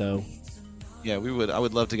up buddies. late though. Yeah, we would. I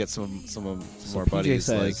would love to get some more PJ buddies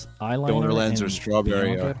like says eyeliner Donor Lens or and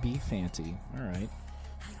Strawberry. Bianca B. Fanti. All right.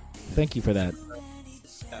 Thank you for that.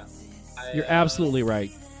 Yeah. You're absolutely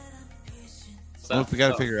right. Well, we got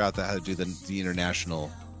to figure out how to do the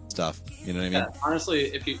international stuff. You know what I mean? Yeah,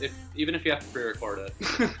 honestly, even if you have to pre-record it,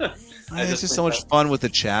 It's just so much fun with the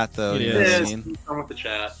chat, though. It You know what I is mean? fun with the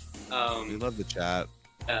chat. We love the chat.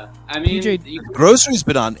 Yeah, I mean, PJ Groceries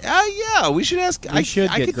been on. Yeah, we should ask. We should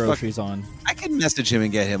I get could Groceries on. I can message him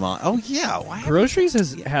and get him on. Oh yeah, why? Groceries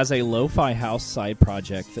has a lo-fi house side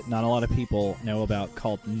project that not a lot of people know about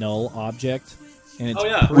called Null Object, and it's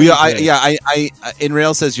pretty good. I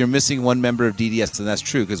Inrail says you're missing one member of DDS, and that's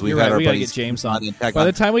true because we've You're had right, our we gotta buddies get James on. in Tech By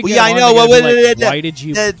the time we Well, get yeah, on, I know. they're Well, gonna be like, wait, why did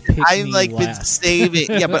you pick I've me like been last?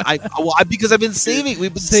 saving. Yeah, but because I've been saving.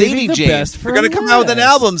 We've been Saving saving the James. best for They're gonna come out with an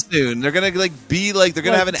last. album soon. They're gonna they're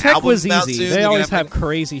gonna have an Tech album was out easy. soon. They They're always gonna have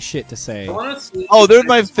crazy shit to say. Oh, they're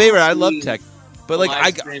my favorite. I love Tech, but like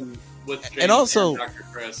with James and also and Dr.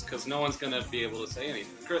 Chris, because no one's gonna be able to say anything.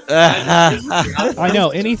 I know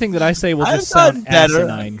anything that I say will just I've sound gotten better.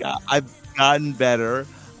 asinine. I've gotten better.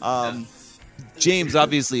 James,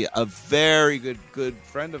 obviously, a very good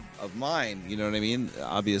friend of mine. You know what I mean?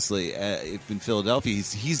 Obviously, in Philadelphia,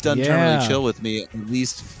 he's done Terminally Chill with me at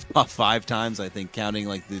least 5 times. I think, counting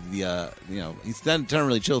like he's done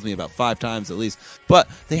Terminally Chill with me about 5 times at least. But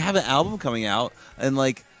they have an album coming out, and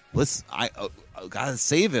like I gotta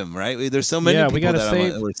save him, right? There's so many Yeah, people we gotta that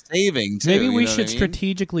save. we're saving too. Maybe you we know should what I mean?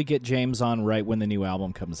 strategically get James on right when the new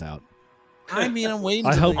album comes out. I mean, I'm waiting.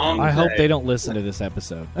 I hope Long day. they don't listen to this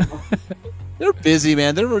episode. They're busy,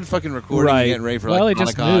 man. They're fucking recording Right. and getting ready for Well, like they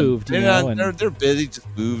just Comic-Con. moved, you They're, know, not, and- they're busy, just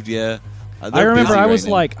moved. Yeah. I remember I was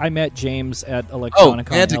now. like, I met James at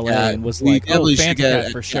Electronica in LA Fantacat. and was We like, oh, definitely should Fantacat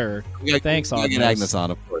get- for sure. We gotta- Thanks, we gotta get Agnes. Agnes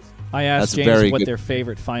on, of course. I asked That's James very what good. their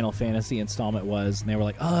favorite Final Fantasy installment was, and they were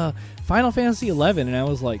like, Final Fantasy 11, and I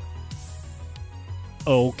was like,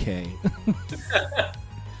 okay.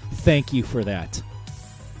 Thank you for that.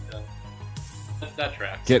 That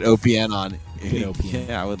tracks. Get OPN on. Get OPN.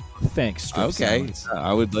 Yeah, I would. Thanks, Strip Okay, Silence.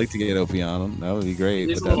 I would like to get OPN on him. That would be great.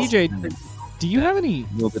 These But little- that's PJ, do you have any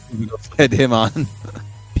a little bit to get him on.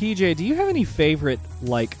 PJ, do you have any favorite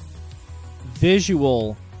like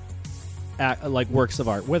visual like works of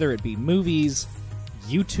art, whether it be movies,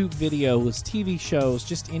 YouTube videos, TV shows,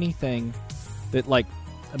 just anything that like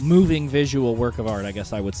a moving visual work of art, I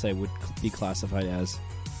guess I would say would be classified as.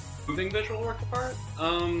 Moving visual work of art?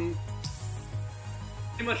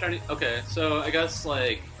 Pretty much any. Okay, so I guess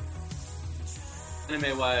like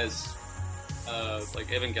anime wise, like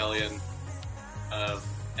Evangelion,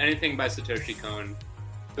 anything by Satoshi Kon.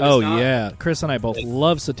 But Oh it's not- yeah, Chris and I both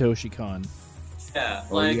love Satoshi Kon. yeah.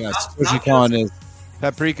 Oh, Like yeah, not Satoshi Kon just- is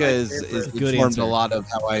Paprika My is favorite. Good informed answer. a lot of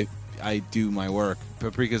how I do my work.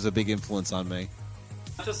 Paprika is a big influence on me.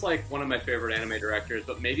 not just like one of my favorite anime directors,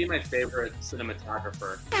 but maybe my favorite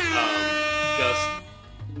cinematographer. Just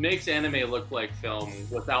makes anime look like film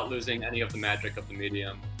without losing any of the magic of the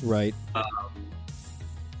medium. Right.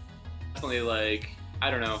 Definitely, like, I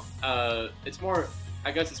don't know. It's more,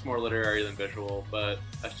 I guess it's more literary than visual, but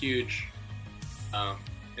a huge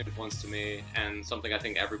influence to me, and something I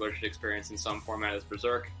think everybody should experience in some format is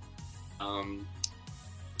Berserk.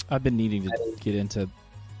 I've been needing to get into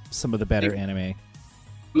some of the better anime.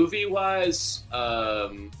 Movie wise,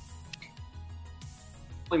 Holy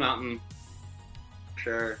Mountain,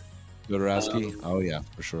 sure. Jodorowsky? Oh yeah,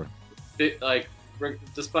 for sure. Like,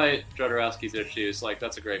 despite Jodorowsky's issues, like,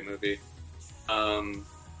 that's a great movie.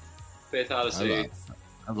 Faith Odyssey.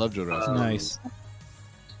 I love Jodorowsky. Nice.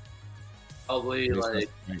 Probably, like,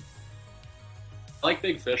 I like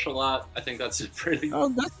Big Fish a lot. I think that's a pretty... Oh,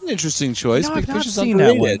 that's an interesting choice. No, Big I've not Fish is seen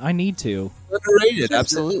that underrated. one. I need to. Underrated,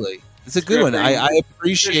 absolutely. It's a good one. I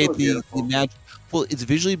appreciate Visually the magic. Well, it's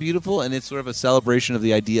visually beautiful, and it's sort of a celebration of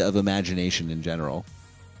the idea of imagination in general.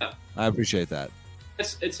 Yeah. I appreciate that.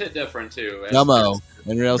 It's hit different, too. Gummo.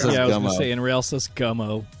 And Real says Yeah, I was going Gummo. to say, and Real says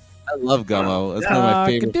Gummo. I love Gummo. That's one of my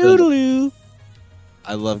favorite films. Cock-a-doodle-doo.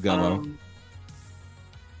 I love Gummo.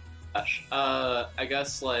 Gosh, I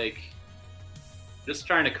guess, like, just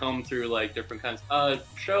trying to comb through, like, different kinds.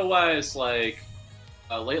 Show-wise, like,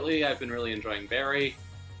 lately I've been really enjoying Barry.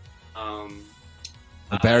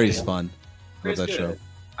 Barry's fun. I love Barry's that good. show.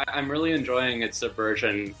 I'm really enjoying its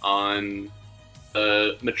subversion on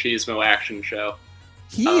the machismo action show.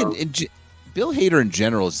 He and Bill Hader in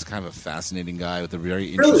general is just kind of a fascinating guy with a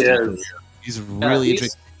very Really interesting is. career. He's really he's-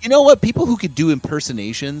 interesting. You know what? People who could do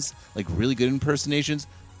impersonations, like really good impersonations,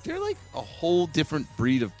 they're like a whole different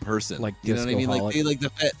breed of person. Like you know what I mean? Like Discoholic. they like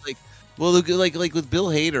the like. Well, look, like with Bill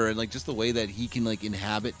Hader and like just the way that he can like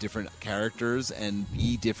inhabit different characters and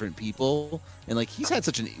be different people, and like he's had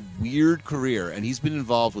such a weird career, and he's been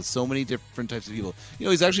involved with so many different types of people. You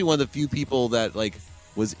know, he's actually one of the few people that like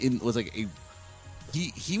was like a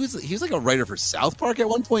he was like a writer for South Park at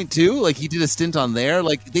one point too. Like he did a stint on there.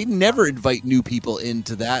 Like they never invite new people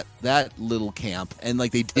into that little camp, and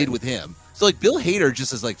like they did with him. So like Bill Hader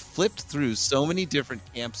just has like flipped through so many different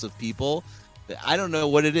camps of people. I don't know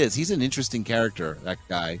what it is. He's an interesting character, that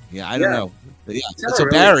guy. Yeah, I don't know. But yeah. It's So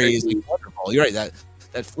really Barry is crazy. like, wonderful. You're right.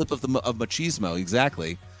 That flip of machismo,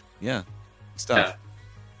 exactly. Yeah, stuff.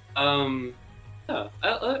 Yeah.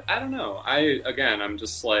 I don't know. I'm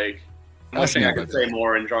just like, I'm That's wishing I not could good. say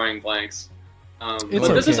more and drawing blanks. It's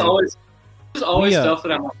But this is okay. always We, stuff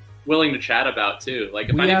that I'm willing to chat about too. Like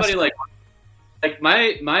if we anybody asked- like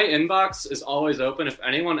my inbox is always open. If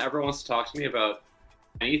anyone ever wants to talk to me about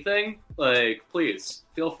anything, like please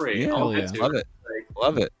feel free. Yeah, I'll yeah. get to Love it. it. Like,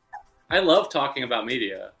 Love it. I love talking about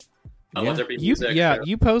media. Yeah. Whether it be You, music. yeah, or-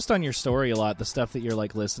 you post on your story a lot the stuff that you're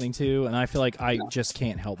like listening to, and I feel like I just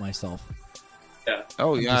can't help myself.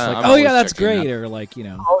 Oh I'm yeah. just like, I'm oh always yeah, that's checking great, out- or like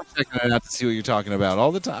always checking it out to see what you're talking about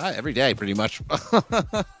all the time, every day, pretty much.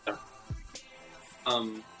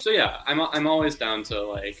 So yeah, I'm always down to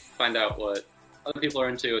like find out what other people are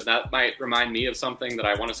into, and that might remind me of something that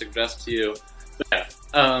I want to suggest to you. But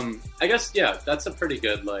yeah, I guess that's a pretty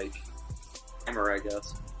good like timer, I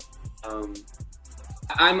guess.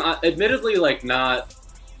 I'm admittedly like not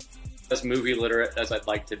as movie literate as I'd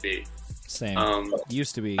like to be. same.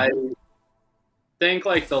 Used to be. I think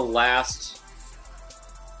like the last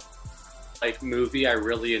like movie I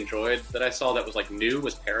really enjoyed that I saw that was like new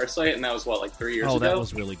was Parasite, and that was what, like 3 years ago. Oh, that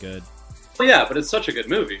was really good. Well, yeah, but it's such a good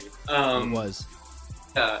movie. It was.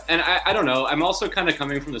 And I don't know. I'm also kind of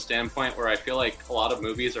coming from the standpoint where I feel like a lot of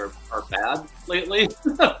movies are bad lately.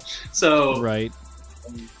 So right.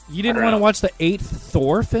 You didn't want to watch the 8th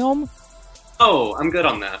Thor film? Oh, I'm good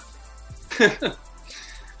on that.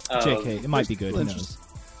 JK, it might be good. Who knows?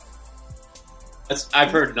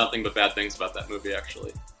 I've heard nothing but bad things about that movie,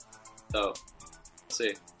 actually. So, let's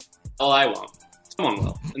see. Oh, I won't. Someone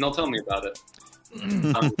will, and they'll tell me about it.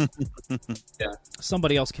 Yeah.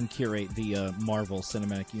 Somebody else can curate the Marvel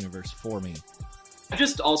Cinematic Universe for me. I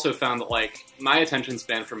just also found that, like, my attention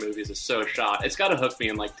span for movies is so shot. It's got to hook me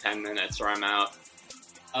in, like, 10 minutes or I'm out.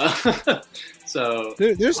 So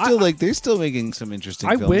they're still making some interesting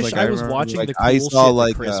I films. wish I was watching the cool shit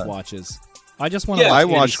that Chris watches. I just want to. I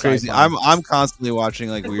watch crazy. I'm constantly watching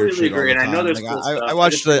like weird shit. All the time. I know there's cool stuff.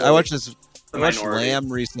 I watched Lamb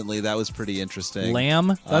recently. That was pretty interesting.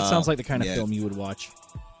 Lamb? That sounds like the kind of film you would watch.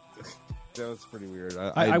 That was pretty weird.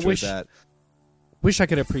 I enjoyed that. Wish I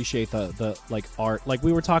could appreciate the like art. Like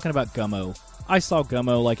we were talking about Gummo. I saw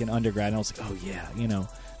Gummo like in undergrad, and I was like, oh yeah, you know.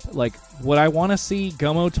 Like, would I want to see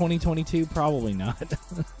Gummo 2022? Probably not.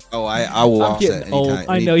 Oh, I will watch that anytime. Old.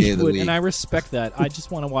 I know you would, and I respect that. I just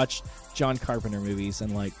want to watch John Carpenter movies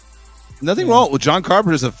and like. Nothing wrong with John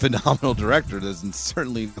Carpenter is a phenomenal director. There's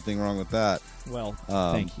certainly nothing wrong with that. Well,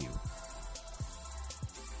 thank you.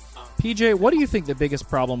 PJ, what do you think the biggest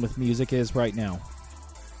problem with music is right now?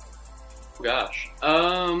 Gosh,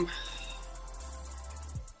 I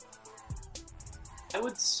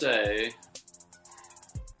would say.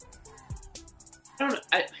 I don't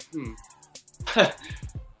know.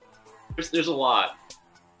 There's a lot.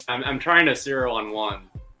 I'm trying to zero on one.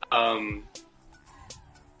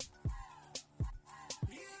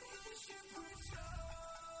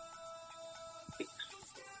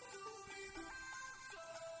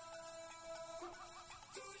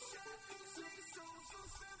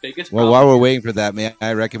 Biggest well, while we're waiting for that, may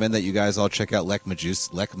I recommend that you guys all check out Lech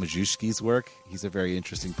Majewski's work. He's a very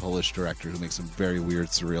interesting Polish director who makes some very weird,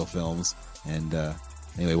 surreal films. And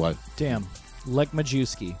anyway, what? Damn, Lech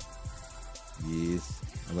Majewski. Yes,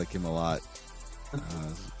 I like him a lot.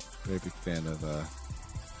 Very big fan of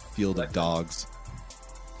Field of Dogs.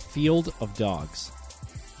 Field of Dogs.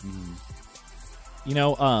 Mm. You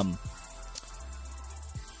know,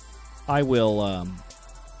 I will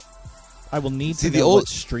need to know what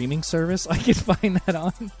streaming service I can find that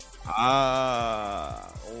on.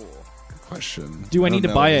 Good question. Do I need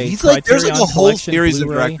to buy a He's like, there's like a whole series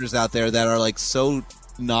Blu-ray? of directors out there that are like so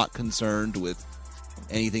not concerned with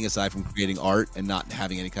anything aside from creating art and not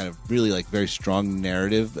having any kind of really like very strong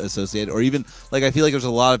narrative associated, or even like I feel like there's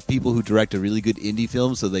a lot of people who direct a really good indie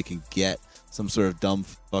film so they can get some sort of dumb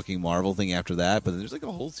fucking Marvel thing after that, but there's like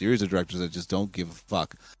a whole series of directors that just don't give a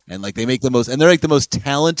fuck, and like they make the most, and they're like the most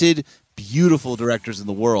talented, beautiful directors in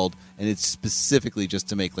the world, and it's specifically just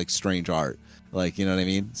to make like strange art. Like, you know what I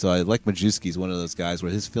mean? So I like Majewski's one of those guys where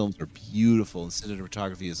his films are beautiful and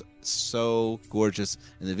cinematography is so gorgeous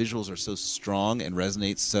and the visuals are so strong and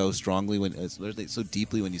resonate so strongly so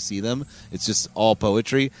deeply when you see them. It's just all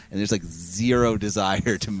poetry and there's like zero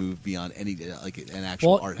desire to move beyond any like an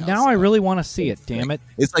actual art house. Now I really want to see it. Damn it!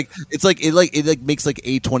 It makes like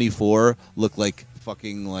A24 look like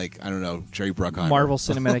fucking like I don't know Jerry Bruckheimer. Marvel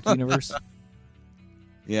Cinematic Universe.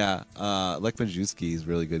 Yeah, Lech Majewski is a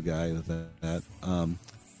really good guy with that.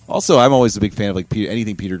 Also, I'm always a big fan of like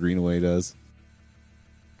anything Peter Greenaway does.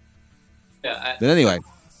 Yeah. But anyway,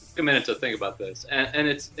 take a minute to think about this, and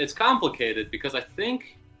it's complicated because I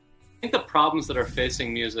think the problems that are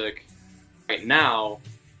facing music right now,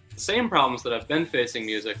 the same problems that have been facing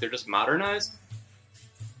music, they're just modernized.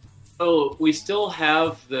 So we still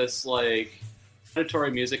have this like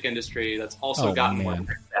predatory music industry that's also gotten more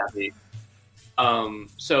savvy.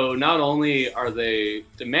 So not only are they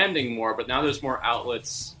demanding more, but now there's more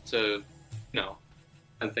outlets to,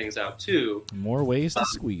 send things out too. More ways to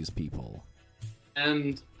squeeze people.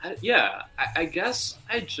 And I guess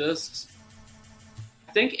I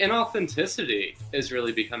think inauthenticity is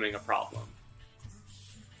really becoming a problem.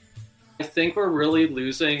 I think we're really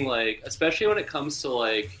losing, like, especially when it comes to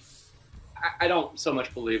like, I don't so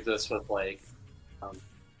much believe this with like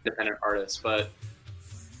independent artists, but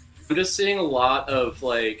I'm just seeing a lot of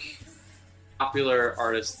like popular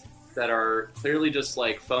artists that are clearly just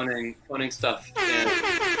like phoning stuff in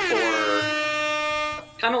for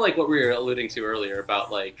kind of like what we were alluding to earlier about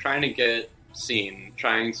like trying to get seen,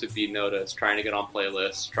 trying to be noticed, trying to get on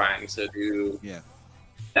playlists, trying to do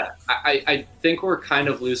I think we're kind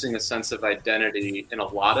of losing a sense of identity in a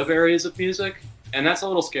lot of areas of music, and that's a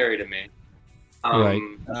little scary to me. Right.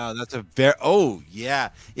 Oh, that's a very. Oh, yeah,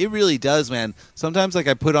 it really does, man. Sometimes, like,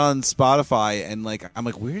 I put on Spotify and like I'm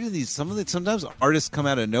like, where do these? Sometimes artists come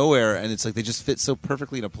out of nowhere, and it's like they just fit so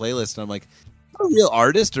perfectly in a playlist. And I'm like, a real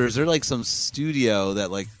artist, or is there like some studio that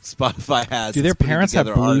like Spotify has? Do their parents have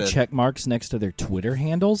blue artists? check marks next to their Twitter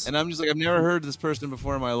handles? And I'm just like, I've never heard this person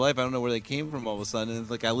before in my life. I don't know where they came from all of a sudden. And it's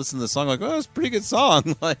like I listen to the song, like, oh, it's a pretty good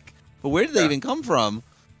song. Like, but where did they even come from?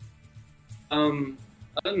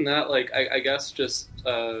 Other than that, like, I guess just,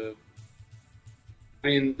 I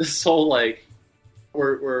mean, this whole, like,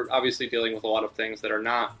 we're obviously dealing with a lot of things that are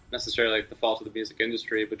not necessarily like the fault of the music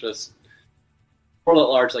industry, but just world at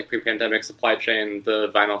large, like pre-pandemic supply chain,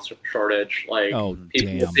 the vinyl shortage, like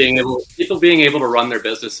people being able to run their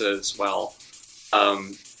businesses well,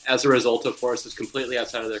 as a result of forces completely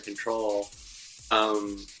outside of their control.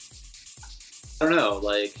 I don't know,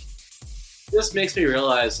 like, this makes me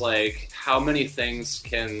realize like how many things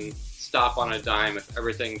can stop on a dime if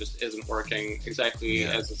everything just isn't working exactly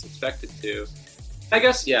as it's expected to. I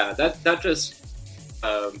guess that just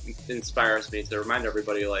inspires me to remind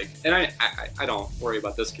everybody, like, and I don't worry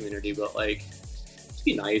about this community, but like, just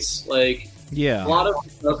be nice. Like, a lot of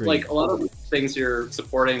stuff, like a lot of things you're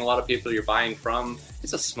supporting, a lot of people you're buying from,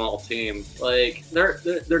 it's a small team. Like,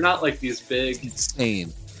 they're not like these big. It's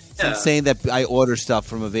insane. It's insane that I order stuff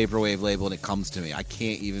from a Vaporwave label and it comes to me. I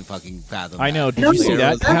can't even fucking fathom that. I know. Did you see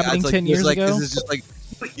that happening 10 years ago? This is just like,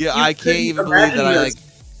 I can't even believe that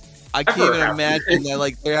I can't even imagine that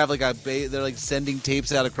like they have like they're like sending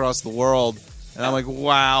tapes out across the world, and I'm like,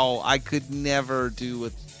 wow, I could never do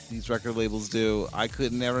what these record labels do. I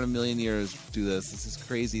could never in a million years do this. This is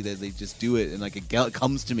crazy that they just do it and like it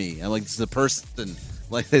comes to me. I'm like, this is a person.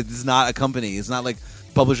 Like, this is not a company. It's not like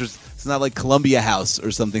publishers. It's not like Columbia House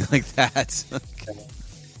or something like that.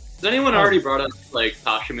 Has anyone already brought up like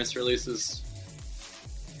posthumous releases?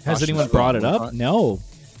 Has anyone brought it up? No.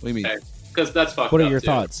 What do you mean? Because that's fucked up. What are your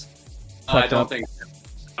thoughts? I don't think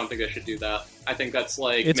I should do that. I I think that's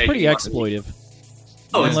like it's pretty exploitive.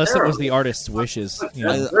 Oh, unless it was the artist's wishes. You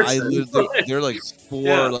know? There are like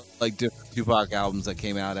four like different Tupac albums that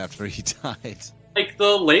came out after he died. Like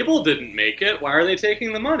the label didn't make it. Why are they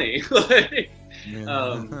taking the money?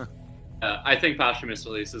 I think posthumous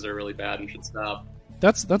releases are really bad and should stop.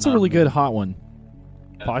 That's a really good hot one.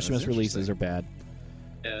 Posthumous releases are bad.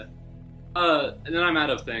 Yeah. And then I'm out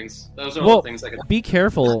of things. Those are all the things I can. Be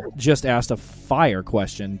Careful just asked a fire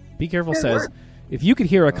question. Be Careful says, if you could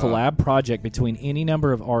hear a collab project between any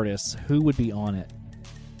number of artists, who would be on it?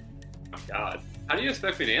 Oh God, how do you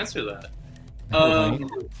expect me to answer that?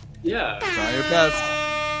 Yeah. Try your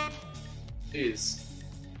best. Jeez.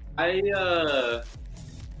 I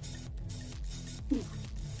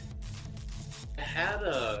had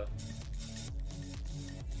a.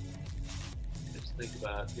 Just think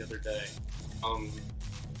about it the other day.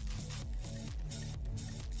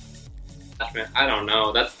 Gosh, man, I don't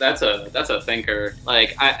know. That's a thinker.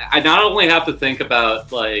 Like I not only have to think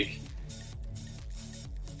about like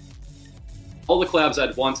all the collabs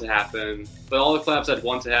I'd want to happen, but all the collabs I'd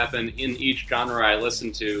want to happen in each genre I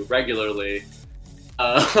listen to regularly.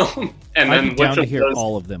 And I'd then be down which to of hear those,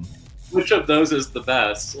 all of them. which of those is the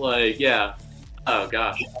best? Like, yeah. Oh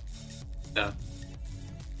gosh. Yeah.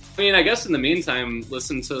 I mean, I guess in the meantime,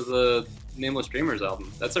 listen to the Nameless Dreamers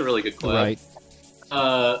album. That's a really good collab. Right.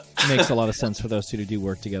 Makes a lot of sense for those two to do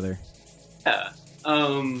work together. Yeah.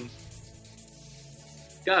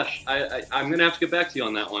 Gosh, I'm gonna have to get back to you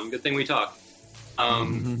on that one. Good thing we talked.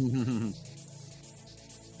 I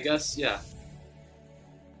guess, yeah.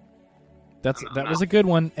 That was a good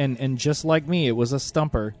one, and just like me, it was a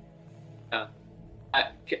stumper. Yeah.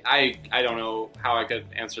 I don't know how I could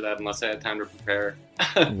answer that unless I had time to prepare.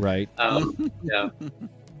 Right. Yeah.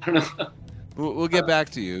 I don't know. We'll get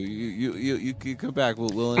back to you. You come back.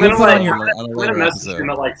 We'll I'm gonna episode. message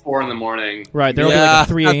him at like 4 a.m. Right. There'll be like a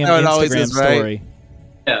 3 a.m. Instagram is, right? story.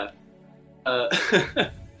 Yeah.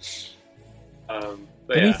 But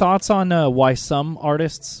Any yeah. thoughts on why some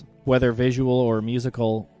artists, whether visual or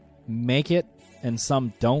musical, make it and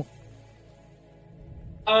some don't?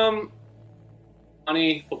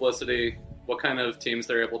 Money, publicity, what kind of teams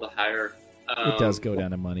they're able to hire. It does go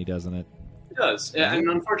down to money, doesn't it? It does, yeah, and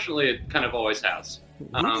unfortunately, it kind of always has.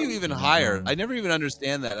 Who do you even hire? I never even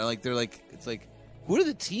understand that. They're like, it's like, who are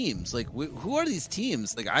the teams? Like, who are these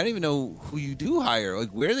teams? Like, I don't even know who you do hire. Like,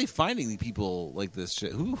 where are they finding the people like this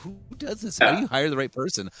shit? Who does this? How do you hire the right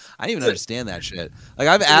person? I don't even understand that shit. Like,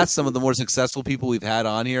 I've asked some of the more successful people we've had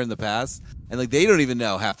on here in the past, and like, they don't even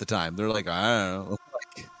know half the time. They're like, I don't know.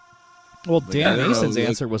 Well, Dan Mason's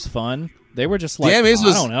answer was fun. They were just like, Dan Mason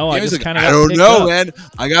was, I don't know. I just like, kind of. I don't know, man.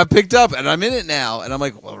 I got picked up, and I'm in it now. And I'm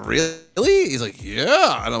like, well, really? He's like,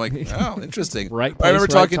 yeah. And I'm like, oh, interesting. Right. I remember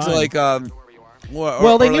place, talking right to like,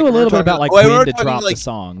 well, they knew a little bit about like when to drop the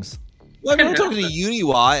songs. Well, I remember talking to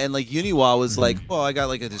Uniwa, and like Uniwa was like, well, I got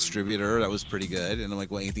like a distributor that was pretty good, and I'm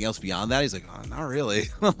like, well, anything else beyond that? He's like, oh, not really.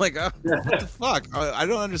 I'm like, oh, what the fuck? I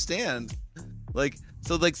don't understand. Like,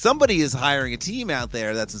 so like somebody is hiring a team out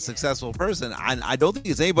there that's a successful person. I don't think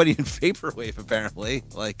it's anybody in Vaporwave apparently.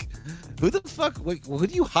 Like, who the fuck? Like, who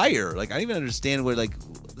do you hire? Like, I don't even understand what. Like,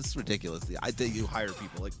 this is ridiculous. I think you hire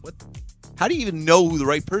people. Like, what? How do you even know who the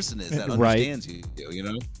right person is that understands you? You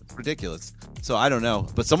know, it's ridiculous. So I don't know,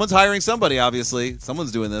 but someone's hiring somebody. Obviously,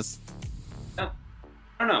 someone's doing this. Yeah.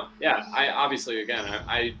 I don't know. Yeah, I obviously again,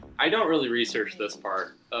 I don't really research this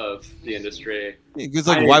part of the industry. It's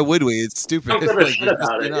like, why would we? It's stupid. I don't give a shit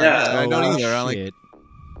about it. Yeah, I don't either. I'm like,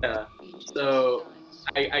 yeah. So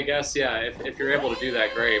I guess if you're able to do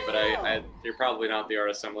that, great. But you're probably not the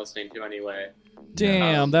artist I'm listening to anyway.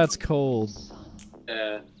 Damn, that's cold.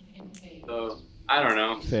 So I don't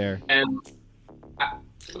know. Fair. And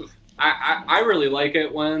I really like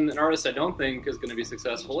it when an artist I don't think is going to be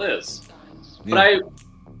successful is. Yeah.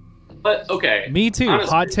 But okay. Me too. Honestly,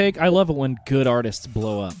 Hot take. I love it when good artists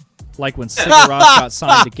blow up. Like when Sigur Rós got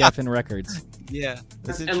signed to Geffen Records. Yeah.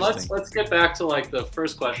 That's and let's get back to like the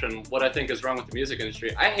first question, what I think is wrong with the music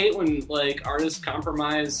industry. I hate when like artists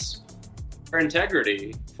compromise their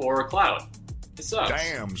integrity for clout. It sucks.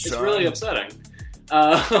 Damn, son. It's really upsetting.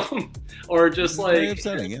 Or just like very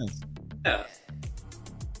upsetting, yes. Yeah.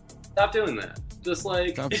 Stop doing that. Just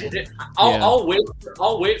like I'll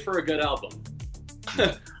wait for a good album.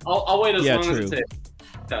 I'll wait as long as it takes.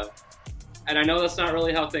 So, and I know that's not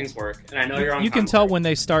really how things work. And I know you're on. You can tell when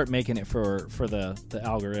they start making it for the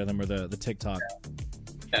algorithm or the TikTok.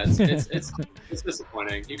 Yeah, it's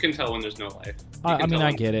disappointing. You can tell when there's no life. I mean,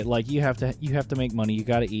 I get it. Like you have to make money. You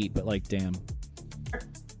got to eat, but like, damn.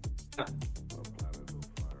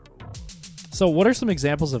 So, what are some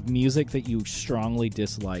examples of music that you strongly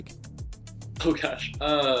dislike? Oh gosh,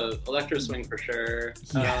 electro swing for sure.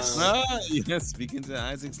 Yes, yes. Speaking to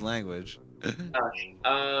Isaac's language.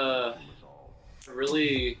 Gosh,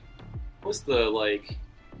 really, what's the like?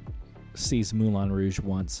 Sees Moulin Rouge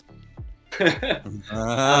once. Yeah,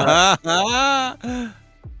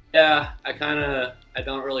 I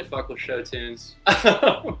don't really fuck with show tunes.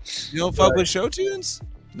 You don't fuck with show tunes?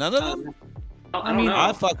 None of them. I mean,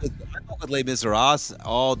 I fuck with Les Miserables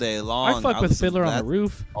all day long. I fuck with Fiddler on the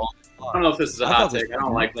Roof. I don't know if this is a hot take. I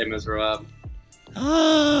don't like Les Miserables.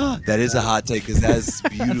 That is a hot take because that is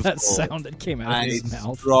beautiful. That sound that came out of his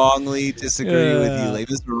mouth. I strongly disagree with you. Les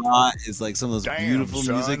Miserables is like some of those beautiful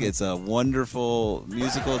music. It's a wonderful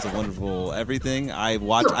musical. It's a wonderful everything. It's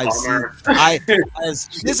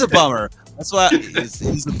a bummer. That's why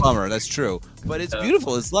he's a bummer. That's true. But it's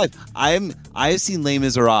beautiful. It's life. I have seen Les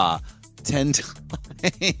Miserables 10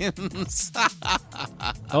 times.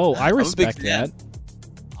 Oh, I respect that.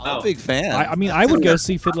 I'm a big fan. I mean, I would go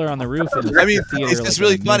see Fiddler on the Roof in the theater. It's just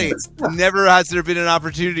really funny. Never has there been an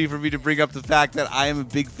opportunity for me to bring up the fact that I am a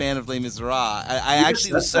big fan of Les Miserables.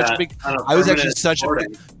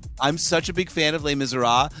 I'm such a big fan of Les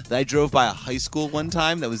Miserables that I drove by a high school one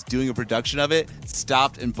time that was doing a production of it,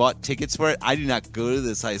 stopped and bought tickets for it. I did not go to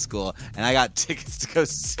this high school, and I got tickets to go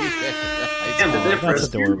see it. That's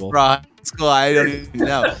adorable. School, I don't even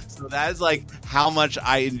know. So that is like how much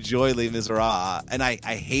I enjoy Les Miserables, and I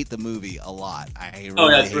hate the movie a lot. I hate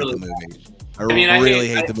the movie. I really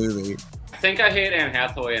hate the movie. I think I hate Anne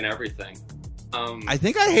Hathaway and everything. I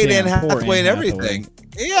think I hate Anne Hathaway and everything.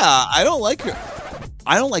 Yeah, I don't like her.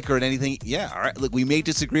 I don't like her in anything. Yeah, all right. Look, we may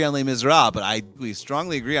disagree on Les Miserables, but we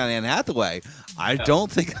strongly agree on Anne Hathaway. I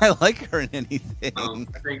don't think I like her in anything.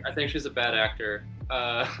 I think she's a bad actor.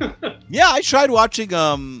 Yeah, I tried watching.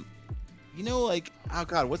 Oh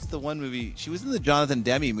God, what's the one movie? She was in the Jonathan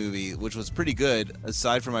Demme movie, which was pretty good.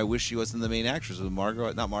 Aside from, I wish she wasn't the main actress. With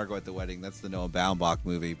not Margot at the Wedding. That's the Noah Baumbach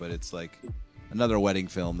movie, but it's like another wedding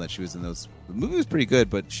film that she was in. The movie was pretty good,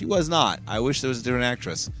 but she was not. I wish there was a different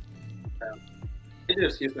actress. I need to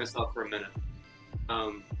excuse myself for a minute,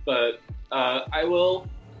 but I will.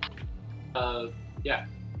 Yeah,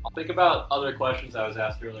 I'll think about other questions I was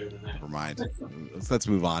asked earlier than that. Never mind. Let's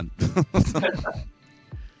move on.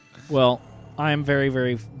 Well, I am very,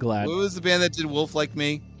 very glad. What was the band that did Wolf Like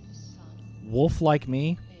Me? Wolf Like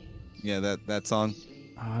Me? Yeah, that song.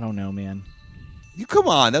 I don't know, man. You come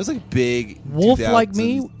on, that was like big. Wolf Like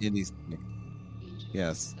Me?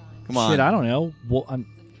 Yes. Come on. Shit, I don't know. What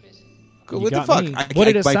the fuck? What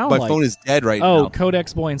did it sound like? My phone is dead right now. Oh,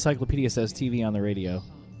 Codex Boy Encyclopedia says TV on the radio.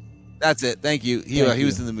 That's it. Thank you. He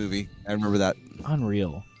was in the movie. I remember that.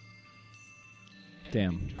 Unreal.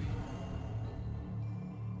 Damn.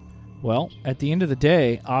 Well, at the end of the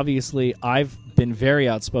day, obviously, I've been very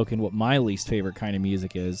outspoken what my least favorite kind of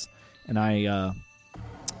music is, and I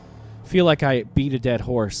feel like I beat a dead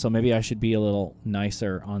horse, so maybe I should be a little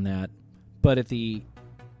nicer on that. But at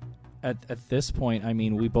this point, I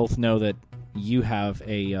mean, we both know that you have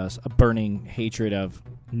a burning hatred of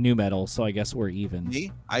nu metal, so I guess we're even.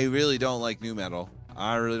 Me? I really don't like nu metal.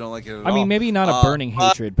 I really don't like it at all. I mean, maybe not a burning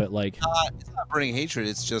hatred, but like it's not burning hatred.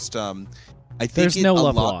 It's just I think there's no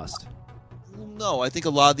love lost. No, I think a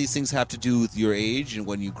lot of these things have to do with your age and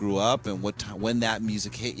when you grew up and when that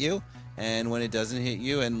music hit you and when it doesn't hit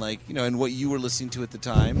you, and like, you know, and what you were listening to at the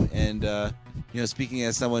time. And you know, speaking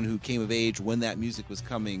as someone who came of age when that music was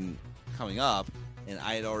coming up, and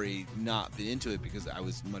I had already not been into it because I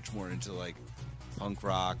was much more into like punk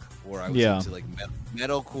rock, or I was into like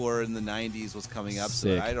metalcore in the 90s was coming up.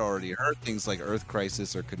 Sick. So I'd already heard things like Earth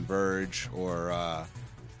Crisis or Converge or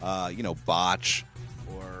you know, Botch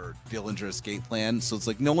or Dillinger Escape Plan. So it's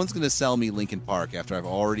like no one's going to sell me Linkin Park after I've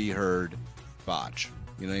already heard Botch.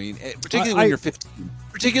 You know what I mean? Particularly when you're 15.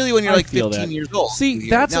 Particularly when you're like 15 years old. See,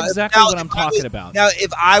 that's exactly what I'm talking about. Now,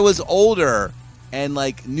 if I was older and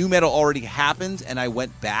like nu metal already happened and I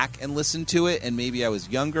went back and listened to it, and maybe I was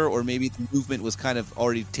younger, or maybe the movement was kind of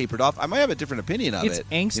already tapered off, I might have a different opinion of it's it.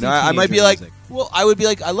 Angsty, you know, I might be like, music. well, I would be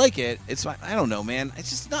like, I like it. It's fine. I don't know, man. It's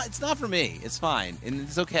just not. It's not for me. It's fine, and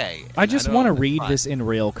it's okay. I just want to read this in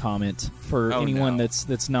rail comment for anyone no.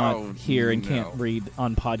 that's not here and can't read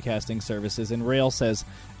on podcasting services. And rail says,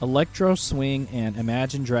 Electro Swing and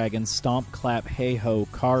Imagine Dragons, Stomp Clap Hey Ho,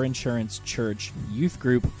 Car Insurance Church, Youth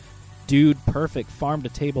Group, Dude Perfect, Farm to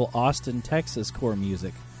Table, Austin, Texas core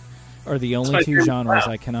music are the only two genres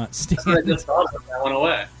I cannot stand. I just thought of that went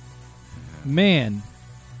away. Man.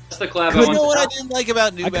 That's the collab. You know what I didn't like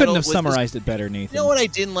about nu metal? I couldn't have summarized it better, Nathan. You know what I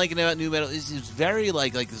didn't like about nu metal is it's very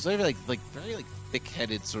like it's very like very like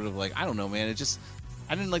thick-headed, sort of like, I don't know, man. It just,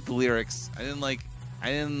 I didn't like the lyrics.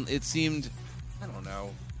 It seemed, I don't know.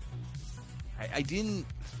 I didn't.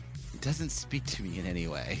 It doesn't speak to me in any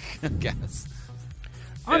way, I guess.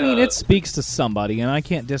 I mean, it speaks to somebody, and I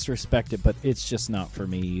can't disrespect it, but it's just not for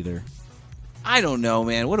me either. I don't know,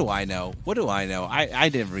 man. What do I know? I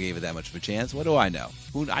never gave it that much of a chance. What do I know?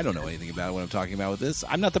 I don't know anything about what I'm talking about with this.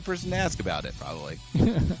 I'm not the person to ask about it, probably.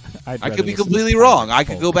 I could be completely wrong. I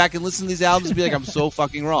could go back and listen to these albums and be like, I'm so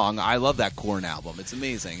fucking wrong. I love that Korn album. It's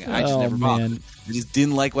amazing. I just never bothered. I just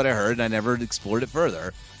didn't like what I heard, and I never explored it further.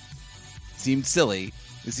 It seemed silly.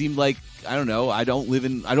 It seemed like, I don't know. I don't live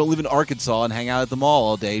in Arkansas and hang out at the mall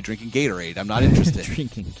all day drinking Gatorade. I'm not interested.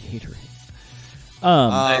 Drinking Gatorade.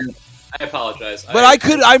 I apologize. But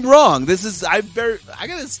I'm wrong. I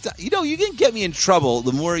gotta stop. You know, you can get me in trouble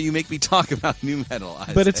the more you make me talk about nu metal.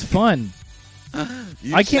 But it's fun.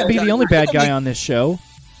 I can't be the only bad guy on this show.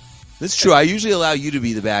 That's true. I usually allow you to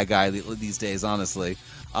be the bad guy these days, honestly.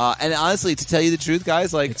 And honestly, to tell you the truth,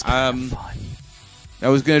 guys, like, it's kind of fun. I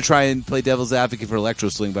was going to try and play devil's advocate for Electro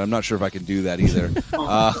Swing, but I'm not sure if I can do that either.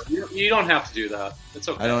 You don't have to do that. It's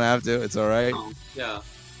okay. I don't have to. It's all right. Yeah.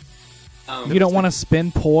 You don't want to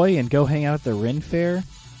spin poi and go hang out at the Ren Fair?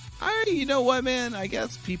 You know what, man? I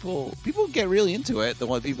guess people get really into it. The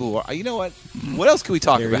one people who are. You know what? What else can we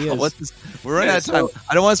talk about? We're running out of time.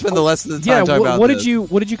 I don't want to spend the rest of the time talking about this.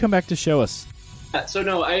 What did you come back to show us? So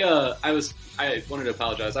no, I wanted to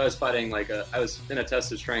apologize. I was fighting I was in a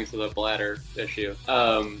test of strength with a bladder issue.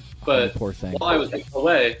 But poor thing. While I was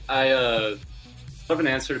away, I have an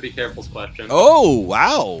answer to Be Careful's question. Oh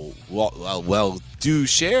wow! Well, do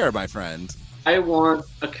share, my friend. I want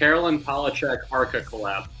a Carolyn Polachek Arca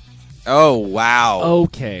collab. Oh wow!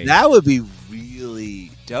 Okay, that would be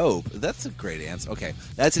really dope. That's a great answer. Okay,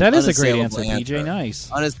 that is a great answer. DJ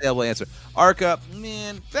Nice, unassailable answer. Arca,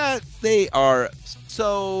 man, they are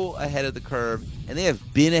so ahead of the curve, and they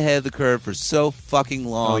have been ahead of the curve for so fucking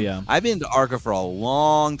long. Oh yeah, I've been to Arca for a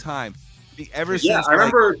long time. Since, I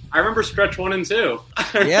remember Stretch 1 and 2.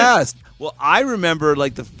 Yes. Well, I remember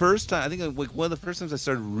the first time. I think one of the first times I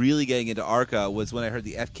started really getting into Arca was when I heard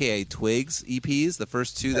the FKA Twigs EPs, the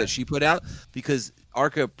first two that she put out, because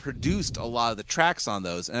Arca produced a lot of the tracks on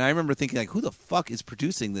those, and I remember thinking who the fuck is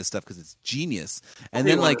producing this stuff, because it's genius. And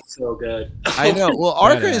then so good. I know. Well,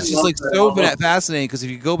 Arca is just so fascinating, because if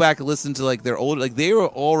you go back and listen to their old, they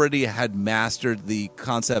already had mastered the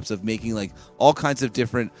concepts of making all kinds of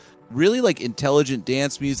different, really intelligent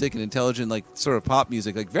dance music and intelligent sort of pop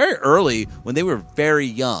music very early when they were very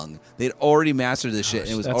young. They'd already mastered this shit,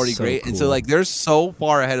 and it was already so great. cool. And so they're so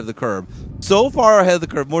far ahead of the curve,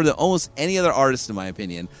 more than almost any other artist in my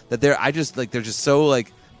opinion, that they're just so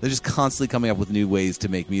They're just constantly coming up with new ways to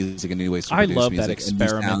make music and new ways to I produce love music that and new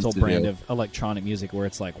experimental sounds to brand do. of electronic music where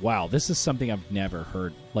it's like, wow, this is something I've never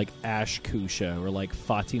heard, like Ash Kusha or like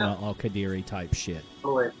Fatima Al Qadiri type shit.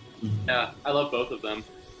 Yeah, I love both of them.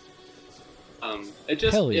 It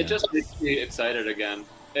just makes me excited again.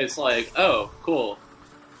 It's like, oh, cool.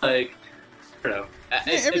 Like, I don't know.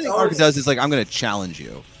 Everything Arc does is like, I'm going to challenge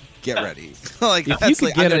you. Get ready. Like, If you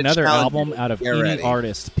could get another album out of any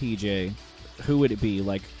artist, PJ, who would it be?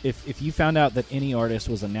 Like, if you found out that any artist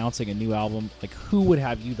was announcing a new album, like, who would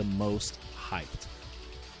have you the most hyped?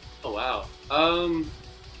 Oh, wow.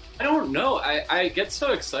 I don't know. I get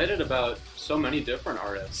so excited about so many different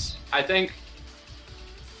artists. I think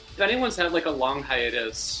if anyone's had, like, a long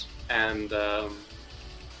hiatus and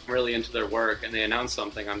really into their work and they announce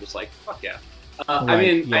something, I'm just like, fuck yeah. I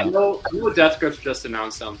mean, I know Death Grips just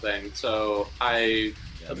announced something, so I'm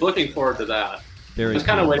looking forward to that. I was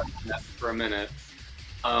kind of waiting for that for a minute.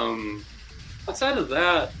 Outside of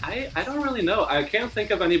that, I don't really know. I can't think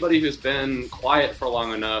of anybody who's been quiet for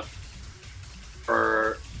long enough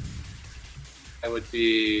for I would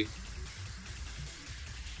be.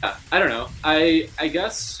 Yeah, I don't know. I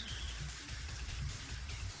guess.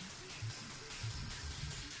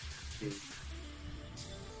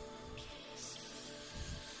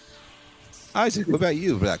 Isaac, what about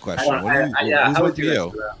you for that question? How would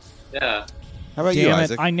you? Yeah. How about you,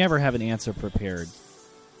 Isaac? I never have an answer prepared.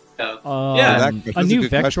 Yeah. A new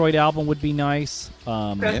Vectroid album would be nice.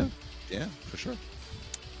 Yeah, for sure.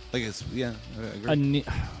 Like it's I agree.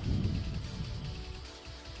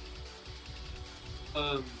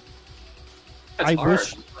 I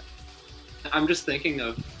wish. I'm just thinking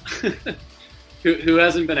of who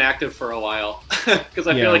hasn't been active for a while because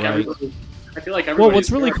I feel like everybody. Well,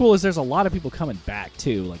 what's really cool is there's a lot of people coming back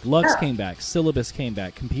too. Like Lux came back, Syllabus came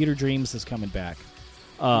back, Computer Dreams is coming back.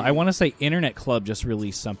 I want to say Internet Club just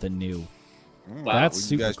released something new. Wow. That's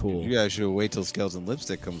super cool. You guys should wait till Skeleton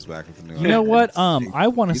Lipstick comes back with the new. You know what? I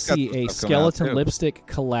want to see a Skeleton Lipstick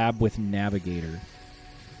collab with Navigator.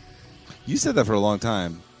 You said that for a long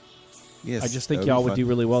time. Yes, I just think y'all would do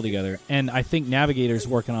really well together, and I think Navigator's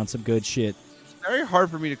working on some good shit. It's very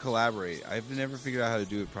hard for me to collaborate. I've never figured out how to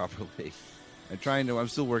do it properly. I'm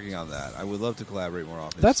still working on that. I would love to collaborate more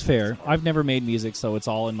often. That's fair. I've never made music, so it's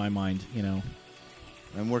all in my mind, you know.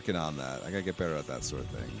 I'm working on that. I gotta get better at that sort of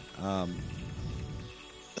thing.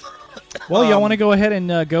 Well, y'all want to go ahead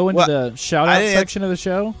and go into the shout-out section of the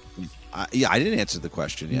show? I didn't answer the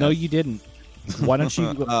question yet. No, you didn't. Why don't you?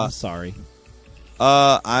 I'm sorry.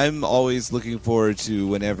 I'm always looking forward to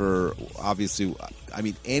whenever, obviously, I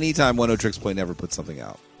mean, anytime 10 Tricks Play never puts something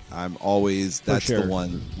out. I'm always, that's the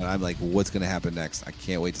one, and I'm like, what's going to happen next? I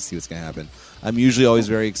can't wait to see what's going to happen. I'm usually always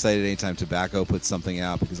very excited anytime Tobacco puts something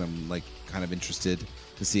out because I'm like kind of interested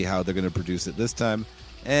to see how they're going to produce it this time.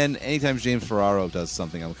 And anytime James Ferraro does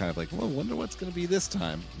something, I'm kind of like, well, I wonder what's going to be this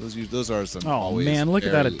time. Those are some. Oh man, look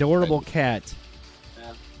at that adorable cat!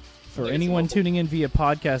 Yeah. For anyone tuning in via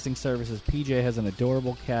podcasting services, PJ has an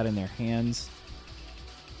adorable cat in their hands.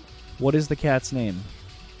 What is the cat's name?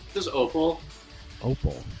 This is Opal.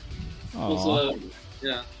 Opal.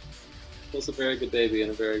 Yeah. Opal's a very good baby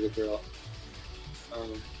and a very good girl.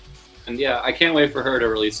 And yeah, I can't wait for her to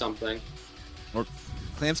release something. Or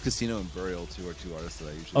Clams Casino and Burial, too, are two artists that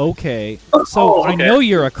I usually. Okay. So I know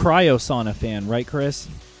you're a Cryosauna fan, right, Chris?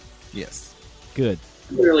 Yes. Good.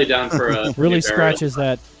 I'm really down for a really scratches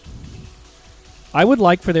that. I would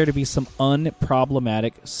like for there to be some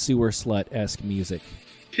unproblematic sewer slut-esque music.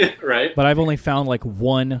 Right. But I've only found like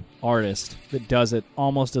one artist that does it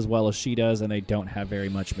almost as well as she does, and they don't have very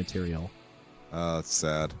much material. That's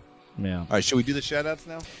sad. Yeah. All right, should we do the shout-outs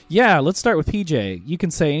now? Yeah, let's start with PJ. You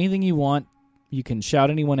can say anything you want. You can shout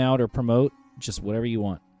anyone out or promote, just whatever you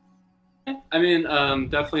want. I mean,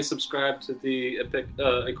 definitely subscribe to the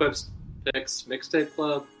Equips Picks Mixtape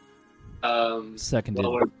Club. Seconded.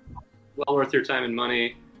 Well worth your time and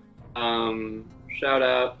money. Shout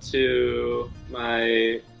out to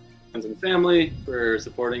my friends and family for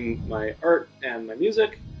supporting my art and my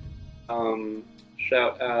music.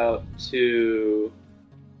 Shout out to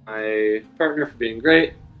my partner for being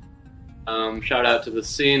great. Shout out to the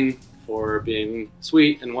scene for being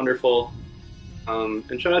sweet and wonderful.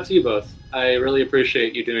 And shout out to you both. I really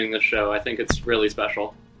appreciate you doing this show. I think it's really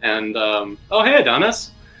special. And, oh, hey,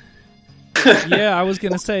 Adonis. Yeah, I was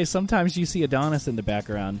going to say, sometimes you see Adonis in the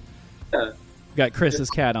background. Yeah. Got Chris's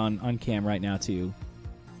cat on cam right now, too.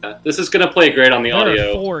 Yeah, this is going to play great on the audio. There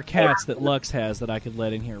are 4 cats that Lux has that I could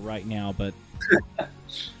let in here right now, but...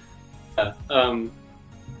 yeah,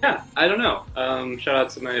 I don't know. Shout out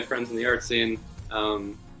to my friends in the art scene. I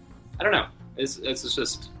don't know. It's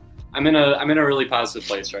just I'm in a really positive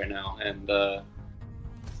place right now, and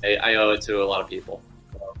I owe it to a lot of people.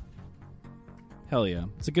 So. Hell yeah,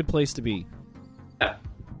 it's a good place to be. Yeah.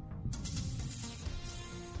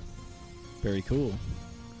 Very cool.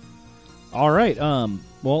 All right.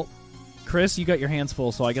 Well, Chris, you got your hands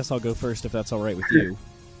full, so I guess I'll go first if that's all right with you.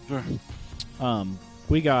 Sure.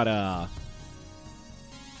 We got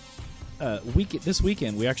this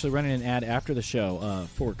weekend we actually running an ad after the show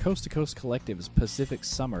for Coast to Coast Collective's Pacific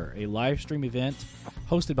Summer, a live stream event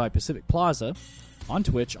hosted by Pacific Plaza on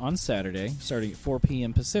Twitch on Saturday, starting at 4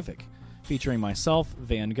 p.m. Pacific, featuring myself,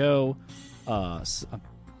 Van Gogh,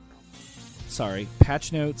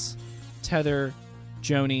 Patch Notes, Tether,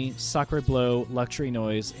 Joni, Sakura Blow, Luxury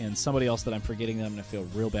Noise, and somebody else that I'm forgetting that I'm going to feel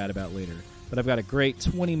real bad about later. But I've got a great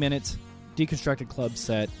 20-minute deconstructed club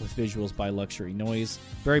set with visuals by Luxury Noise.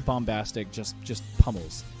 Very bombastic, just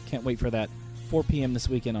pummels. Can't wait for that. 4 p.m. this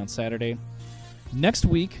weekend on Saturday. Next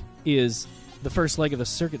week is the first leg of the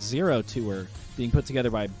Circuit Zero tour being put together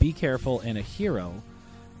by Be Careful and A Hero,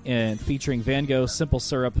 and featuring Van Gogh, Simple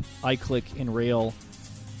Syrup, iClick, Enrail,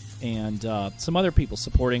 and some other people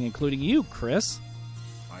supporting, including you, Chris.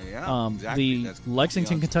 Yeah, exactly. The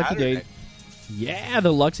Lexington, Kentucky date. Yeah,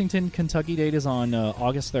 the Lexington, Kentucky date is on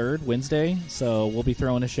August 3rd, Wednesday. So we'll be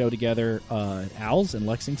throwing a show together at Owls in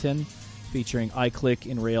Lexington, featuring iClick,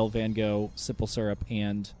 Enrail, Van Gogh, Simple Syrup,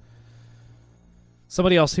 and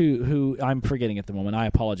somebody else who I'm forgetting at the moment. I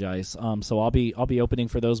apologize. So I'll be opening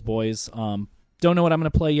for those boys. Don't know what I'm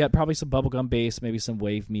going to play yet. Probably some bubblegum bass, maybe some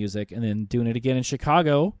wave music, and then doing it again in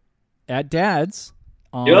Chicago at Dad's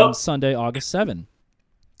on Sunday, August 7th.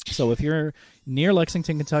 So if you're near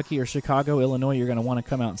Lexington, Kentucky, or Chicago, Illinois, you're going to want to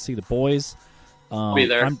come out and see the boys. Be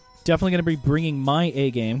there. I'm definitely going to be bringing my A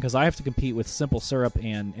game because I have to compete with Simple Syrup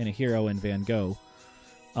and A Hero and Van Gogh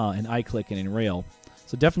and iClick and Enrail.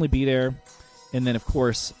 So definitely be there. And then, of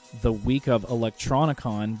course, the week of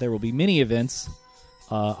Electronicon, there will be many events.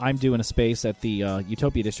 I'm doing a space at the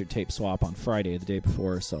Utopia District Tape Swap on Friday, the day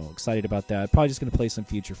before, so excited about that. Probably just going to play some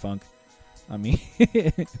Future Funk. I mean...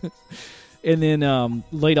 And then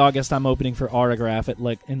late August, I'm opening for Autograph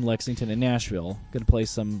in Lexington and Nashville. Going to play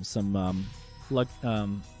some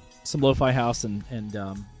lo-fi house and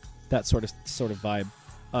that sort of vibe.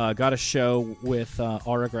 Got a show with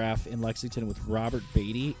Autograph in Lexington with Robert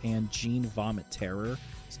Beatty and Gene Vomit Terror.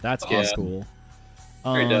 So that's cool.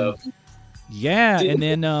 Very dope. Yeah, and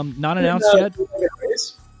then not announced yet.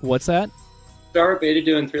 What's that? Robert Beatty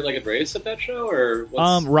doing Three-Legged Race at that show, or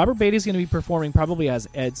what's... Robert Beatty's going to be performing probably as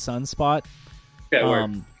Ed Sunspot.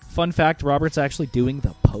 Okay, fun fact: Robert's actually doing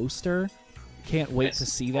the poster. Can't wait to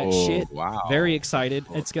see that shit. Wow! Very excited.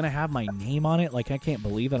 It's going to have my name on it. Like I can't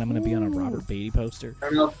believe that I'm going to be on a Robert Beatty poster.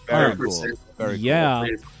 Very cool. Very yeah.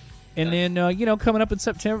 cool. And then coming up in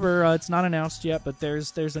September, it's not announced yet, but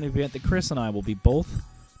there's an event that Chris and I will be both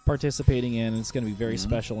participating in, and it's going to be very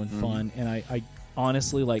special and fun. And I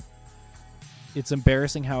honestly like. It's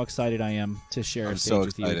embarrassing how excited I am to share a stage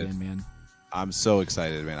with you again, man. I'm so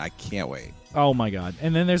excited, man. I can't wait. Oh, my God.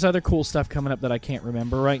 And then there's other cool stuff coming up that I can't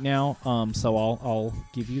remember right now, so I'll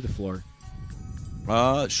give you the floor.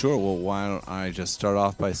 Sure. Well, why don't I just start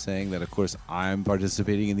off by saying that, of course, I'm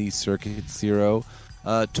participating in the Circuit Zero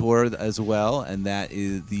tour as well, and that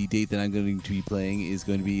is the date that I'm going to be playing is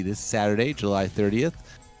going to be this Saturday, July 30th.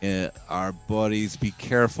 Our buddies Be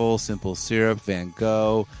Careful, Simple Syrup, Van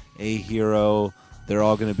Gogh, A Hero, they're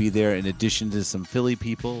all going to be there in addition to some Philly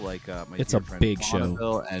people like my it's dear a friend big show.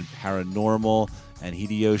 Bonneville and Paranormal and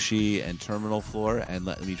Hideyoshi and Terminal Floor. And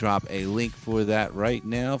let me drop a link for that right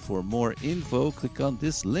now. For more info, click on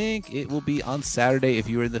this link. It will be on Saturday. If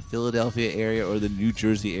you're in the Philadelphia area or the New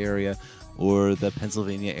Jersey area or the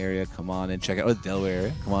Pennsylvania area, come on and check it out. Or the Delaware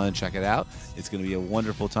area, come on and check it out. It's going to be a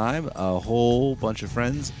wonderful time. A whole bunch of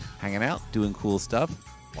friends hanging out, doing cool stuff.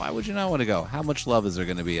 Why would you not want to go? How much love is there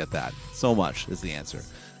going to be at that? So much is the answer.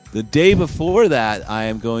 The day before that, I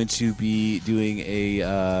am going to be doing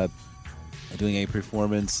a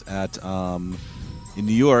performance at in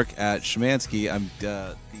New York at Szymanski. I'm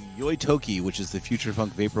the Yoitoki, which is the Future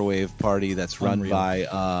Funk Vaporwave party that's run by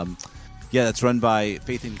that's run by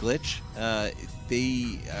Faith and Glitch.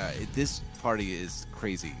 This party is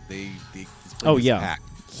crazy.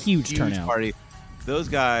 Huge turnout party. Those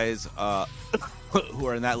guys who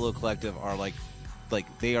are in that little collective are like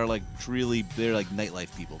they are like truly, they're like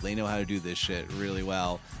nightlife people. They know how to do this shit really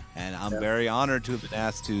well, and I'm very honored to have been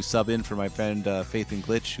asked to sub in for my friend Faith and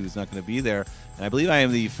Glitch, who's not going to be there. And I believe I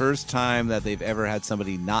am the first time that they've ever had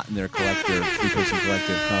somebody not in their collective, 3-person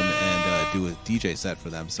collective, come and do a DJ set for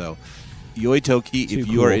them. So Yoitoki, if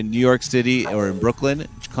you are in New York City or in Brooklyn,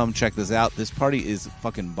 come check this out. This party is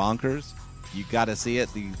fucking bonkers. You got to see it.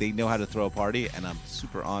 They know how to throw a party, and I'm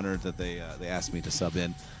super honored that they asked me to sub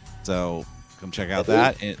in. So come check out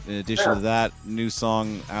that. In addition to that, new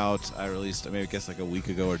song out I released, I guess like a week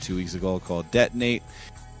ago or 2 weeks ago, called Detonate.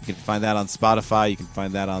 You can find that on Spotify. You can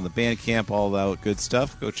find that on the Bandcamp, all that good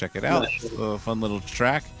stuff. Go check it out. It's a fun little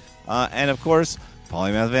track. And, of course,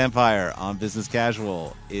 Polymath Vampire on Business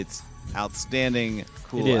Casual. It's outstanding,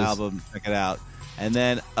 cool album. Check it out. And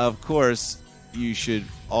then, of course, you should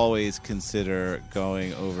always consider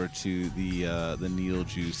going over to the Needle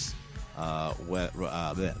Juice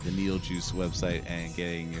the Needle Juice website and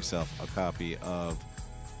getting yourself a copy of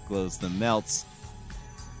Glows the Melts.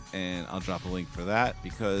 And I'll drop a link for that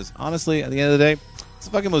because, honestly, at the end of the day, it's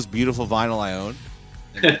the fucking most beautiful vinyl I own.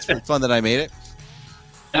 And it's pretty fun that I made it.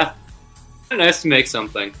 Yeah. Nice to make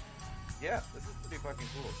something. Yeah, this is pretty fucking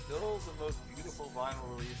cool. Still the most beautiful vinyl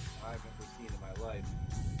release I've ever seen in my life.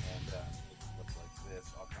 And it looks like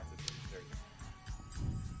this, all kinds of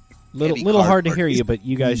things. Little hard to hear you, but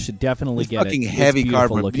you guys should definitely get fucking it. Heavy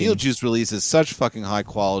cardboard. Looking. Needle Juice releases such fucking high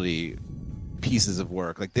quality pieces of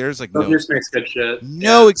work. Like there's like makes good shit.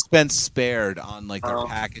 No expense spared on like their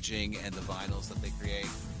packaging and the vinyls that they create.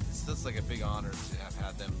 It's just like a big honor to have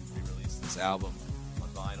had them re-release this album on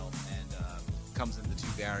vinyl, and comes in the two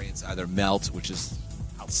variants, either Melt, which is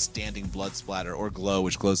outstanding blood splatter, or Glow,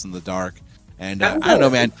 which glows in the dark. And I don't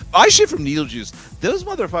know, man. Buy shit from Needle Juice. Those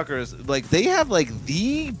motherfuckers, like, they have like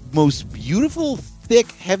the most beautiful,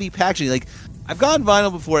 thick, heavy packaging. Like, I've gotten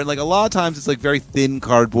vinyl before, and like a lot of times it's like very thin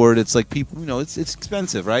cardboard. It's like people, it's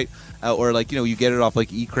expensive, right? Or like you get it off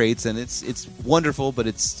like e-crates, and it's wonderful, but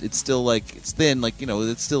it's still like it's thin. Like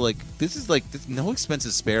it's still like there's no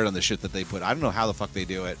expenses spared on the shit that they put. I don't know how the fuck they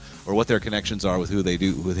do it, or what their connections are with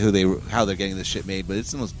how they're getting this shit made. But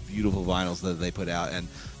it's the most beautiful vinyls that they put out, and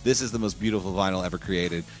this is the most beautiful vinyl ever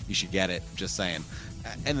created. You should get it. I'm just saying,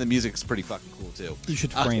 and the music's pretty fucking cool too. You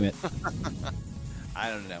should frame it. I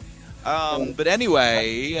don't know. But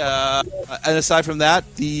anyway, and aside from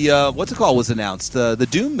that, the what's it called was announced. The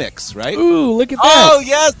Doom mix, right? Ooh, look at that! Oh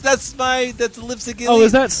yes, that's the Lipstick Elite. Oh,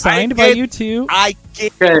 is that signed by you too? I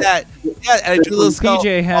get that. Yeah, and I drew a little skull.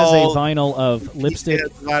 PJ has a vinyl of Lipstick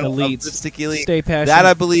Elite. Lipstick Elite. Stay Passionate. That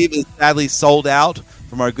I believe is sadly sold out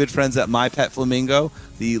from our good friends at My Pet Flamingo.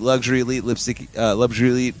 The Luxury Elite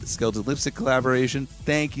Skeleton Lipstick collaboration.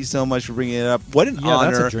 Thank you so much for bringing it up. What an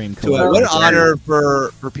honor! That's a dream what an honor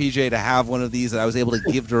for PJ to have one of these that I was able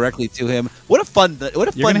to give directly to him. What a fun night that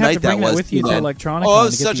was. You're gonna have to bring that with you to Electronica. Oh, it to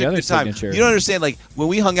was get such the a other good time. signature. You don't understand. Like when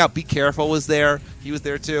we hung out, Be Careful was there. He was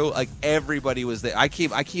there too. Like everybody was there. I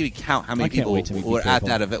can't even count how many people were at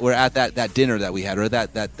that event. Were at that dinner that we had, or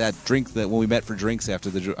that drink that when we met for drinks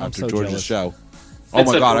after George's show. Oh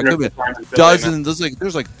my god! I could have dozens.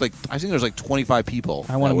 There's like I think there's like 25 people.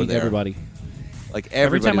 I want to meet everybody. Like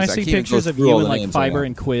every time I see pictures of you and like Fiber right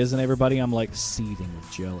and Quiz and everybody, I'm like seething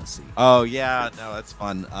with jealousy. Oh yeah, no, that's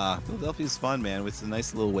fun. Philadelphia's fun, man. It's a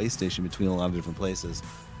nice little way station between a lot of different places.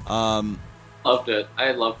 Loved it.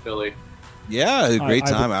 I love Philly. Yeah, a great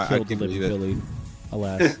time. I can't believe it. Philly,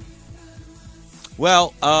 alas.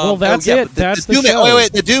 Well, that's it. That's the show.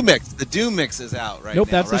 Wait, the Doom mix. The Doom mix is out right now. Nope,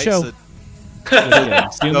 that's the show. So,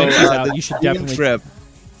 Doom mix is out. You should definitely. Trip.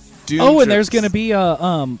 And there's going to be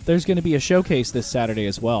a showcase this Saturday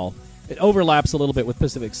as well. It overlaps a little bit with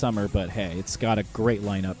Pacific Summer, but hey, it's got a great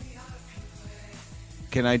lineup.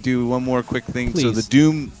 Can I do one more quick thing? Please. So the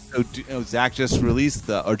Doom, Zach just released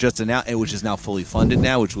just announced, which is now fully funded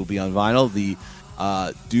now, which will be on vinyl. The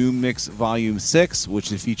Doom Mix Volume 6, which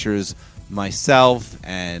features myself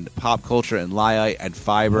and Pop Culture and Lyite and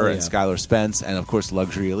Fiber and Skylar Spence and of course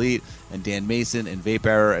Luxury Elite and Dan Mason and Vape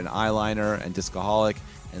Error and Eyeliner and Discoholic.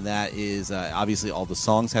 And that is obviously all the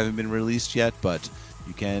songs haven't been released yet, but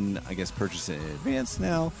you can, I guess, purchase it in advance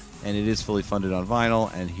now. And it is fully funded on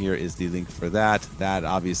vinyl. And here is the link for that. That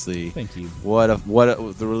obviously, thank you.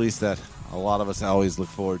 The release that a lot of us always look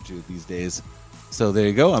forward to these days. So there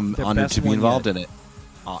you go. I'm honored to be involved in it.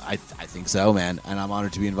 I think so, man. And I'm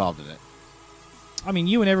honored to be involved in it. I mean,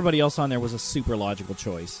 you and everybody else on there was a super logical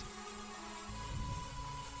choice.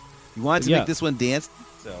 You wanted to make this one dance,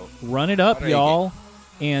 so run it up, y'all.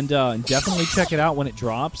 And definitely check it out when it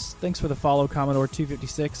drops. Thanks for the follow, Commodore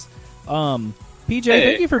 256. PJ,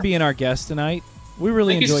 thank you for being our guest tonight. We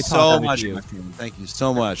really enjoy talking with you. Thank you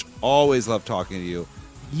so much. Always love talking to you.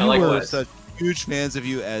 We're such huge fans of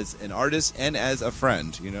you as an artist and as a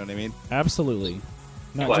friend. You know what I mean? Absolutely.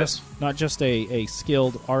 Not just a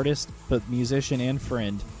skilled artist, but musician and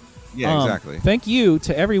friend. Yeah, exactly. Thank you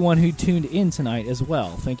to everyone who tuned in tonight as well.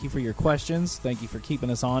 Thank you for your questions. Thank you for keeping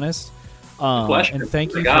us honest. And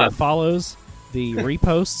thank you for the follows. the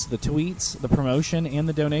reposts, the tweets, the promotion, and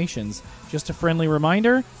the donations. Just a friendly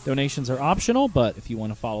reminder, donations are optional, but if you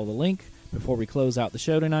want to follow the link before we close out the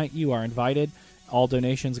show tonight, you are invited. All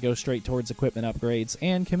donations go straight towards equipment upgrades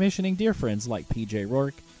and commissioning dear friends like PJ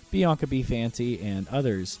Rourke, Bianca B. Fanti, and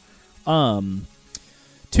others.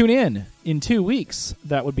 Tune in 2 weeks.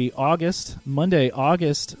 That would be Monday,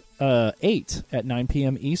 August 8 at 9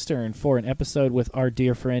 p.m. Eastern for an episode with our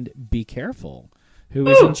dear friend Be Careful, who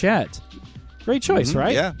is in chat. Great choice,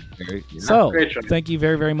 right? Yeah. So, thank you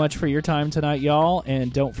very, very much for your time tonight, y'all.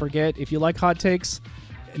 And don't forget, if you like Hot Takes,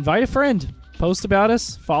 invite a friend, post about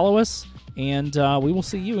us, follow us, and we will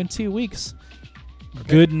see you in 2 weeks.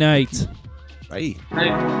 Good night. Bye.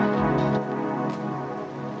 Bye.